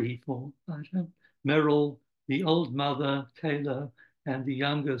sorry for Meryl, the old mother Kayla, and the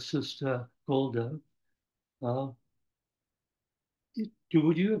younger sister Golda.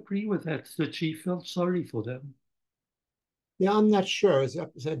 Would you agree with that she felt sorry for them? Yeah, I'm not sure. It's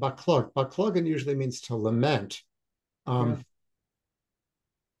say baklog. Baklogan usually means to lament.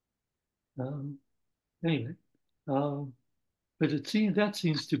 Anyway, but that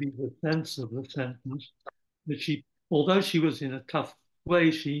seems to be the sense of the sentence. That although she was in a tough way,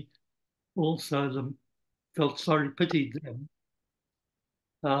 she also felt sorry, pitied them.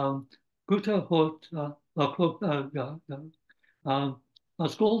 Guter hat,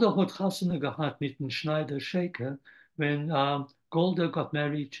 als Golda hat Chassene gehabt mit dem Schneider Shaker, when Golda got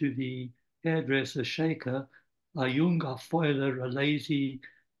married to the hairdresser Shaker, a younger foiler, a lazy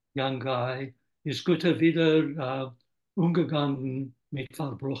young guy, ist Guter wieder umgegangen mit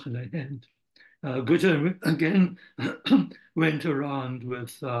verbrochener Hand. Guter again went around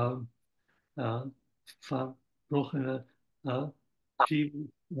with verbrochene,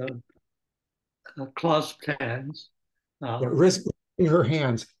 clasped hands. Risking her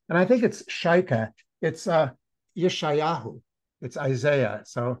hands. And I think it's Shaika. It's Yeshayahu. It's Isaiah.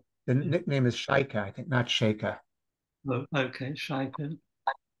 So the nickname is Shaika, I think, not Shaika. Oh, okay, Shaika.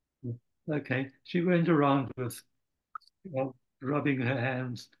 Okay, she went around with rubbing her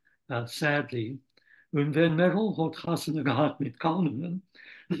hands sadly. Und wenn Meryl hat Chassene gehabt mit Carmen,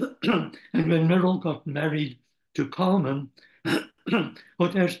 and when Meryl got married to Carmen,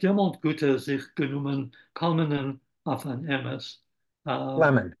 hat erst jemand Guter sich genommen Carmen auf ein Emmes.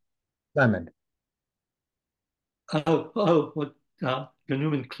 Lemon. What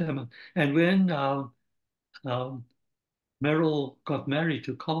genommen Clement. And when Meryl got married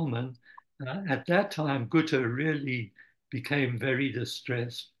to Coleman, at that time Guter really became very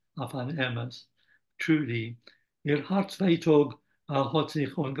distressed auf ein Emmes. Truly, ihr Hartsweitog hat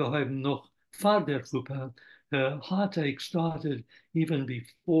sich ungeheuer noch vor der Gruppe. Her heartache started even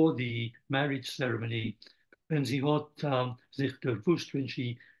before the marriage ceremony. When sie hat sich gewusst, when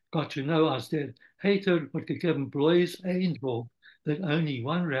she got to know us, that Hater had given bloß Eindruck that only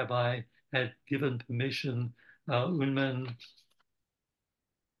one rabbi had given permission when man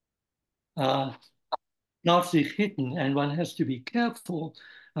darf sich hitten, and one has to be careful.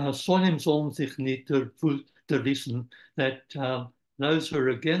 Sonim sollen sich nicht wissen that those who are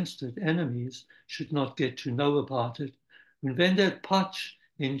against it, enemies, should not get to know about it. Und wenn der Patch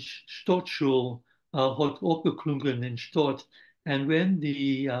in Stadtschule hat abgeklungen in Stadt, and when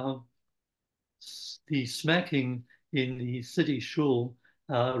the smacking in the city shul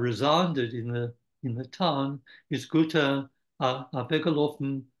resounded in the town, is Guter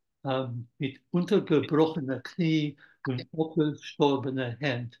weggelaufen mit untergebrochener Knie und abgestorbener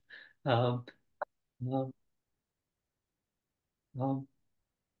Hand.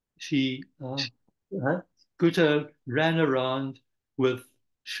 Guter ran around with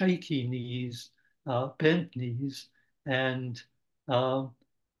shaky knees, bent knees, and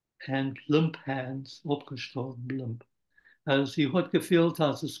limp hands, abgestorben limp. Sie hat gefühlt,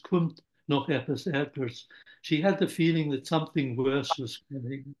 als es kommt noch etwas Ärgeres. She had the feeling that something worse was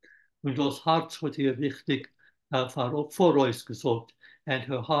coming. Und das Herz hat ihr richtig vorausgesagt. And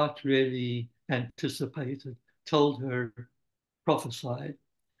her heart really anticipated, told her, prophesied.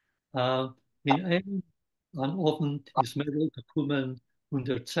 In einem Abend is Meryl gekommen und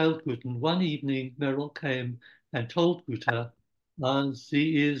erzählt Guten. One evening, Meryl came and told Guter,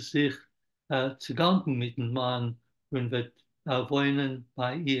 sie ist sich zugangen mit dem Mann und wird wohnen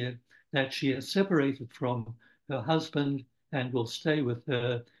bei ihr, that she is separated from her husband and will stay with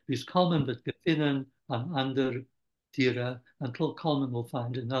her, bis Coleman wird gewinnen an andere Tiere, until Coleman will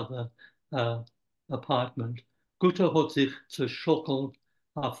find another apartment. Guter hat sich zerschockelt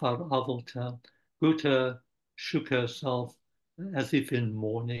auf Alter. Guter shook herself as if in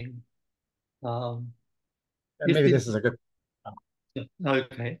mourning. Maybe this is a good.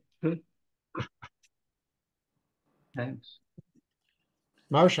 Okay, good. Thanks.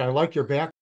 Marsha, I like your back.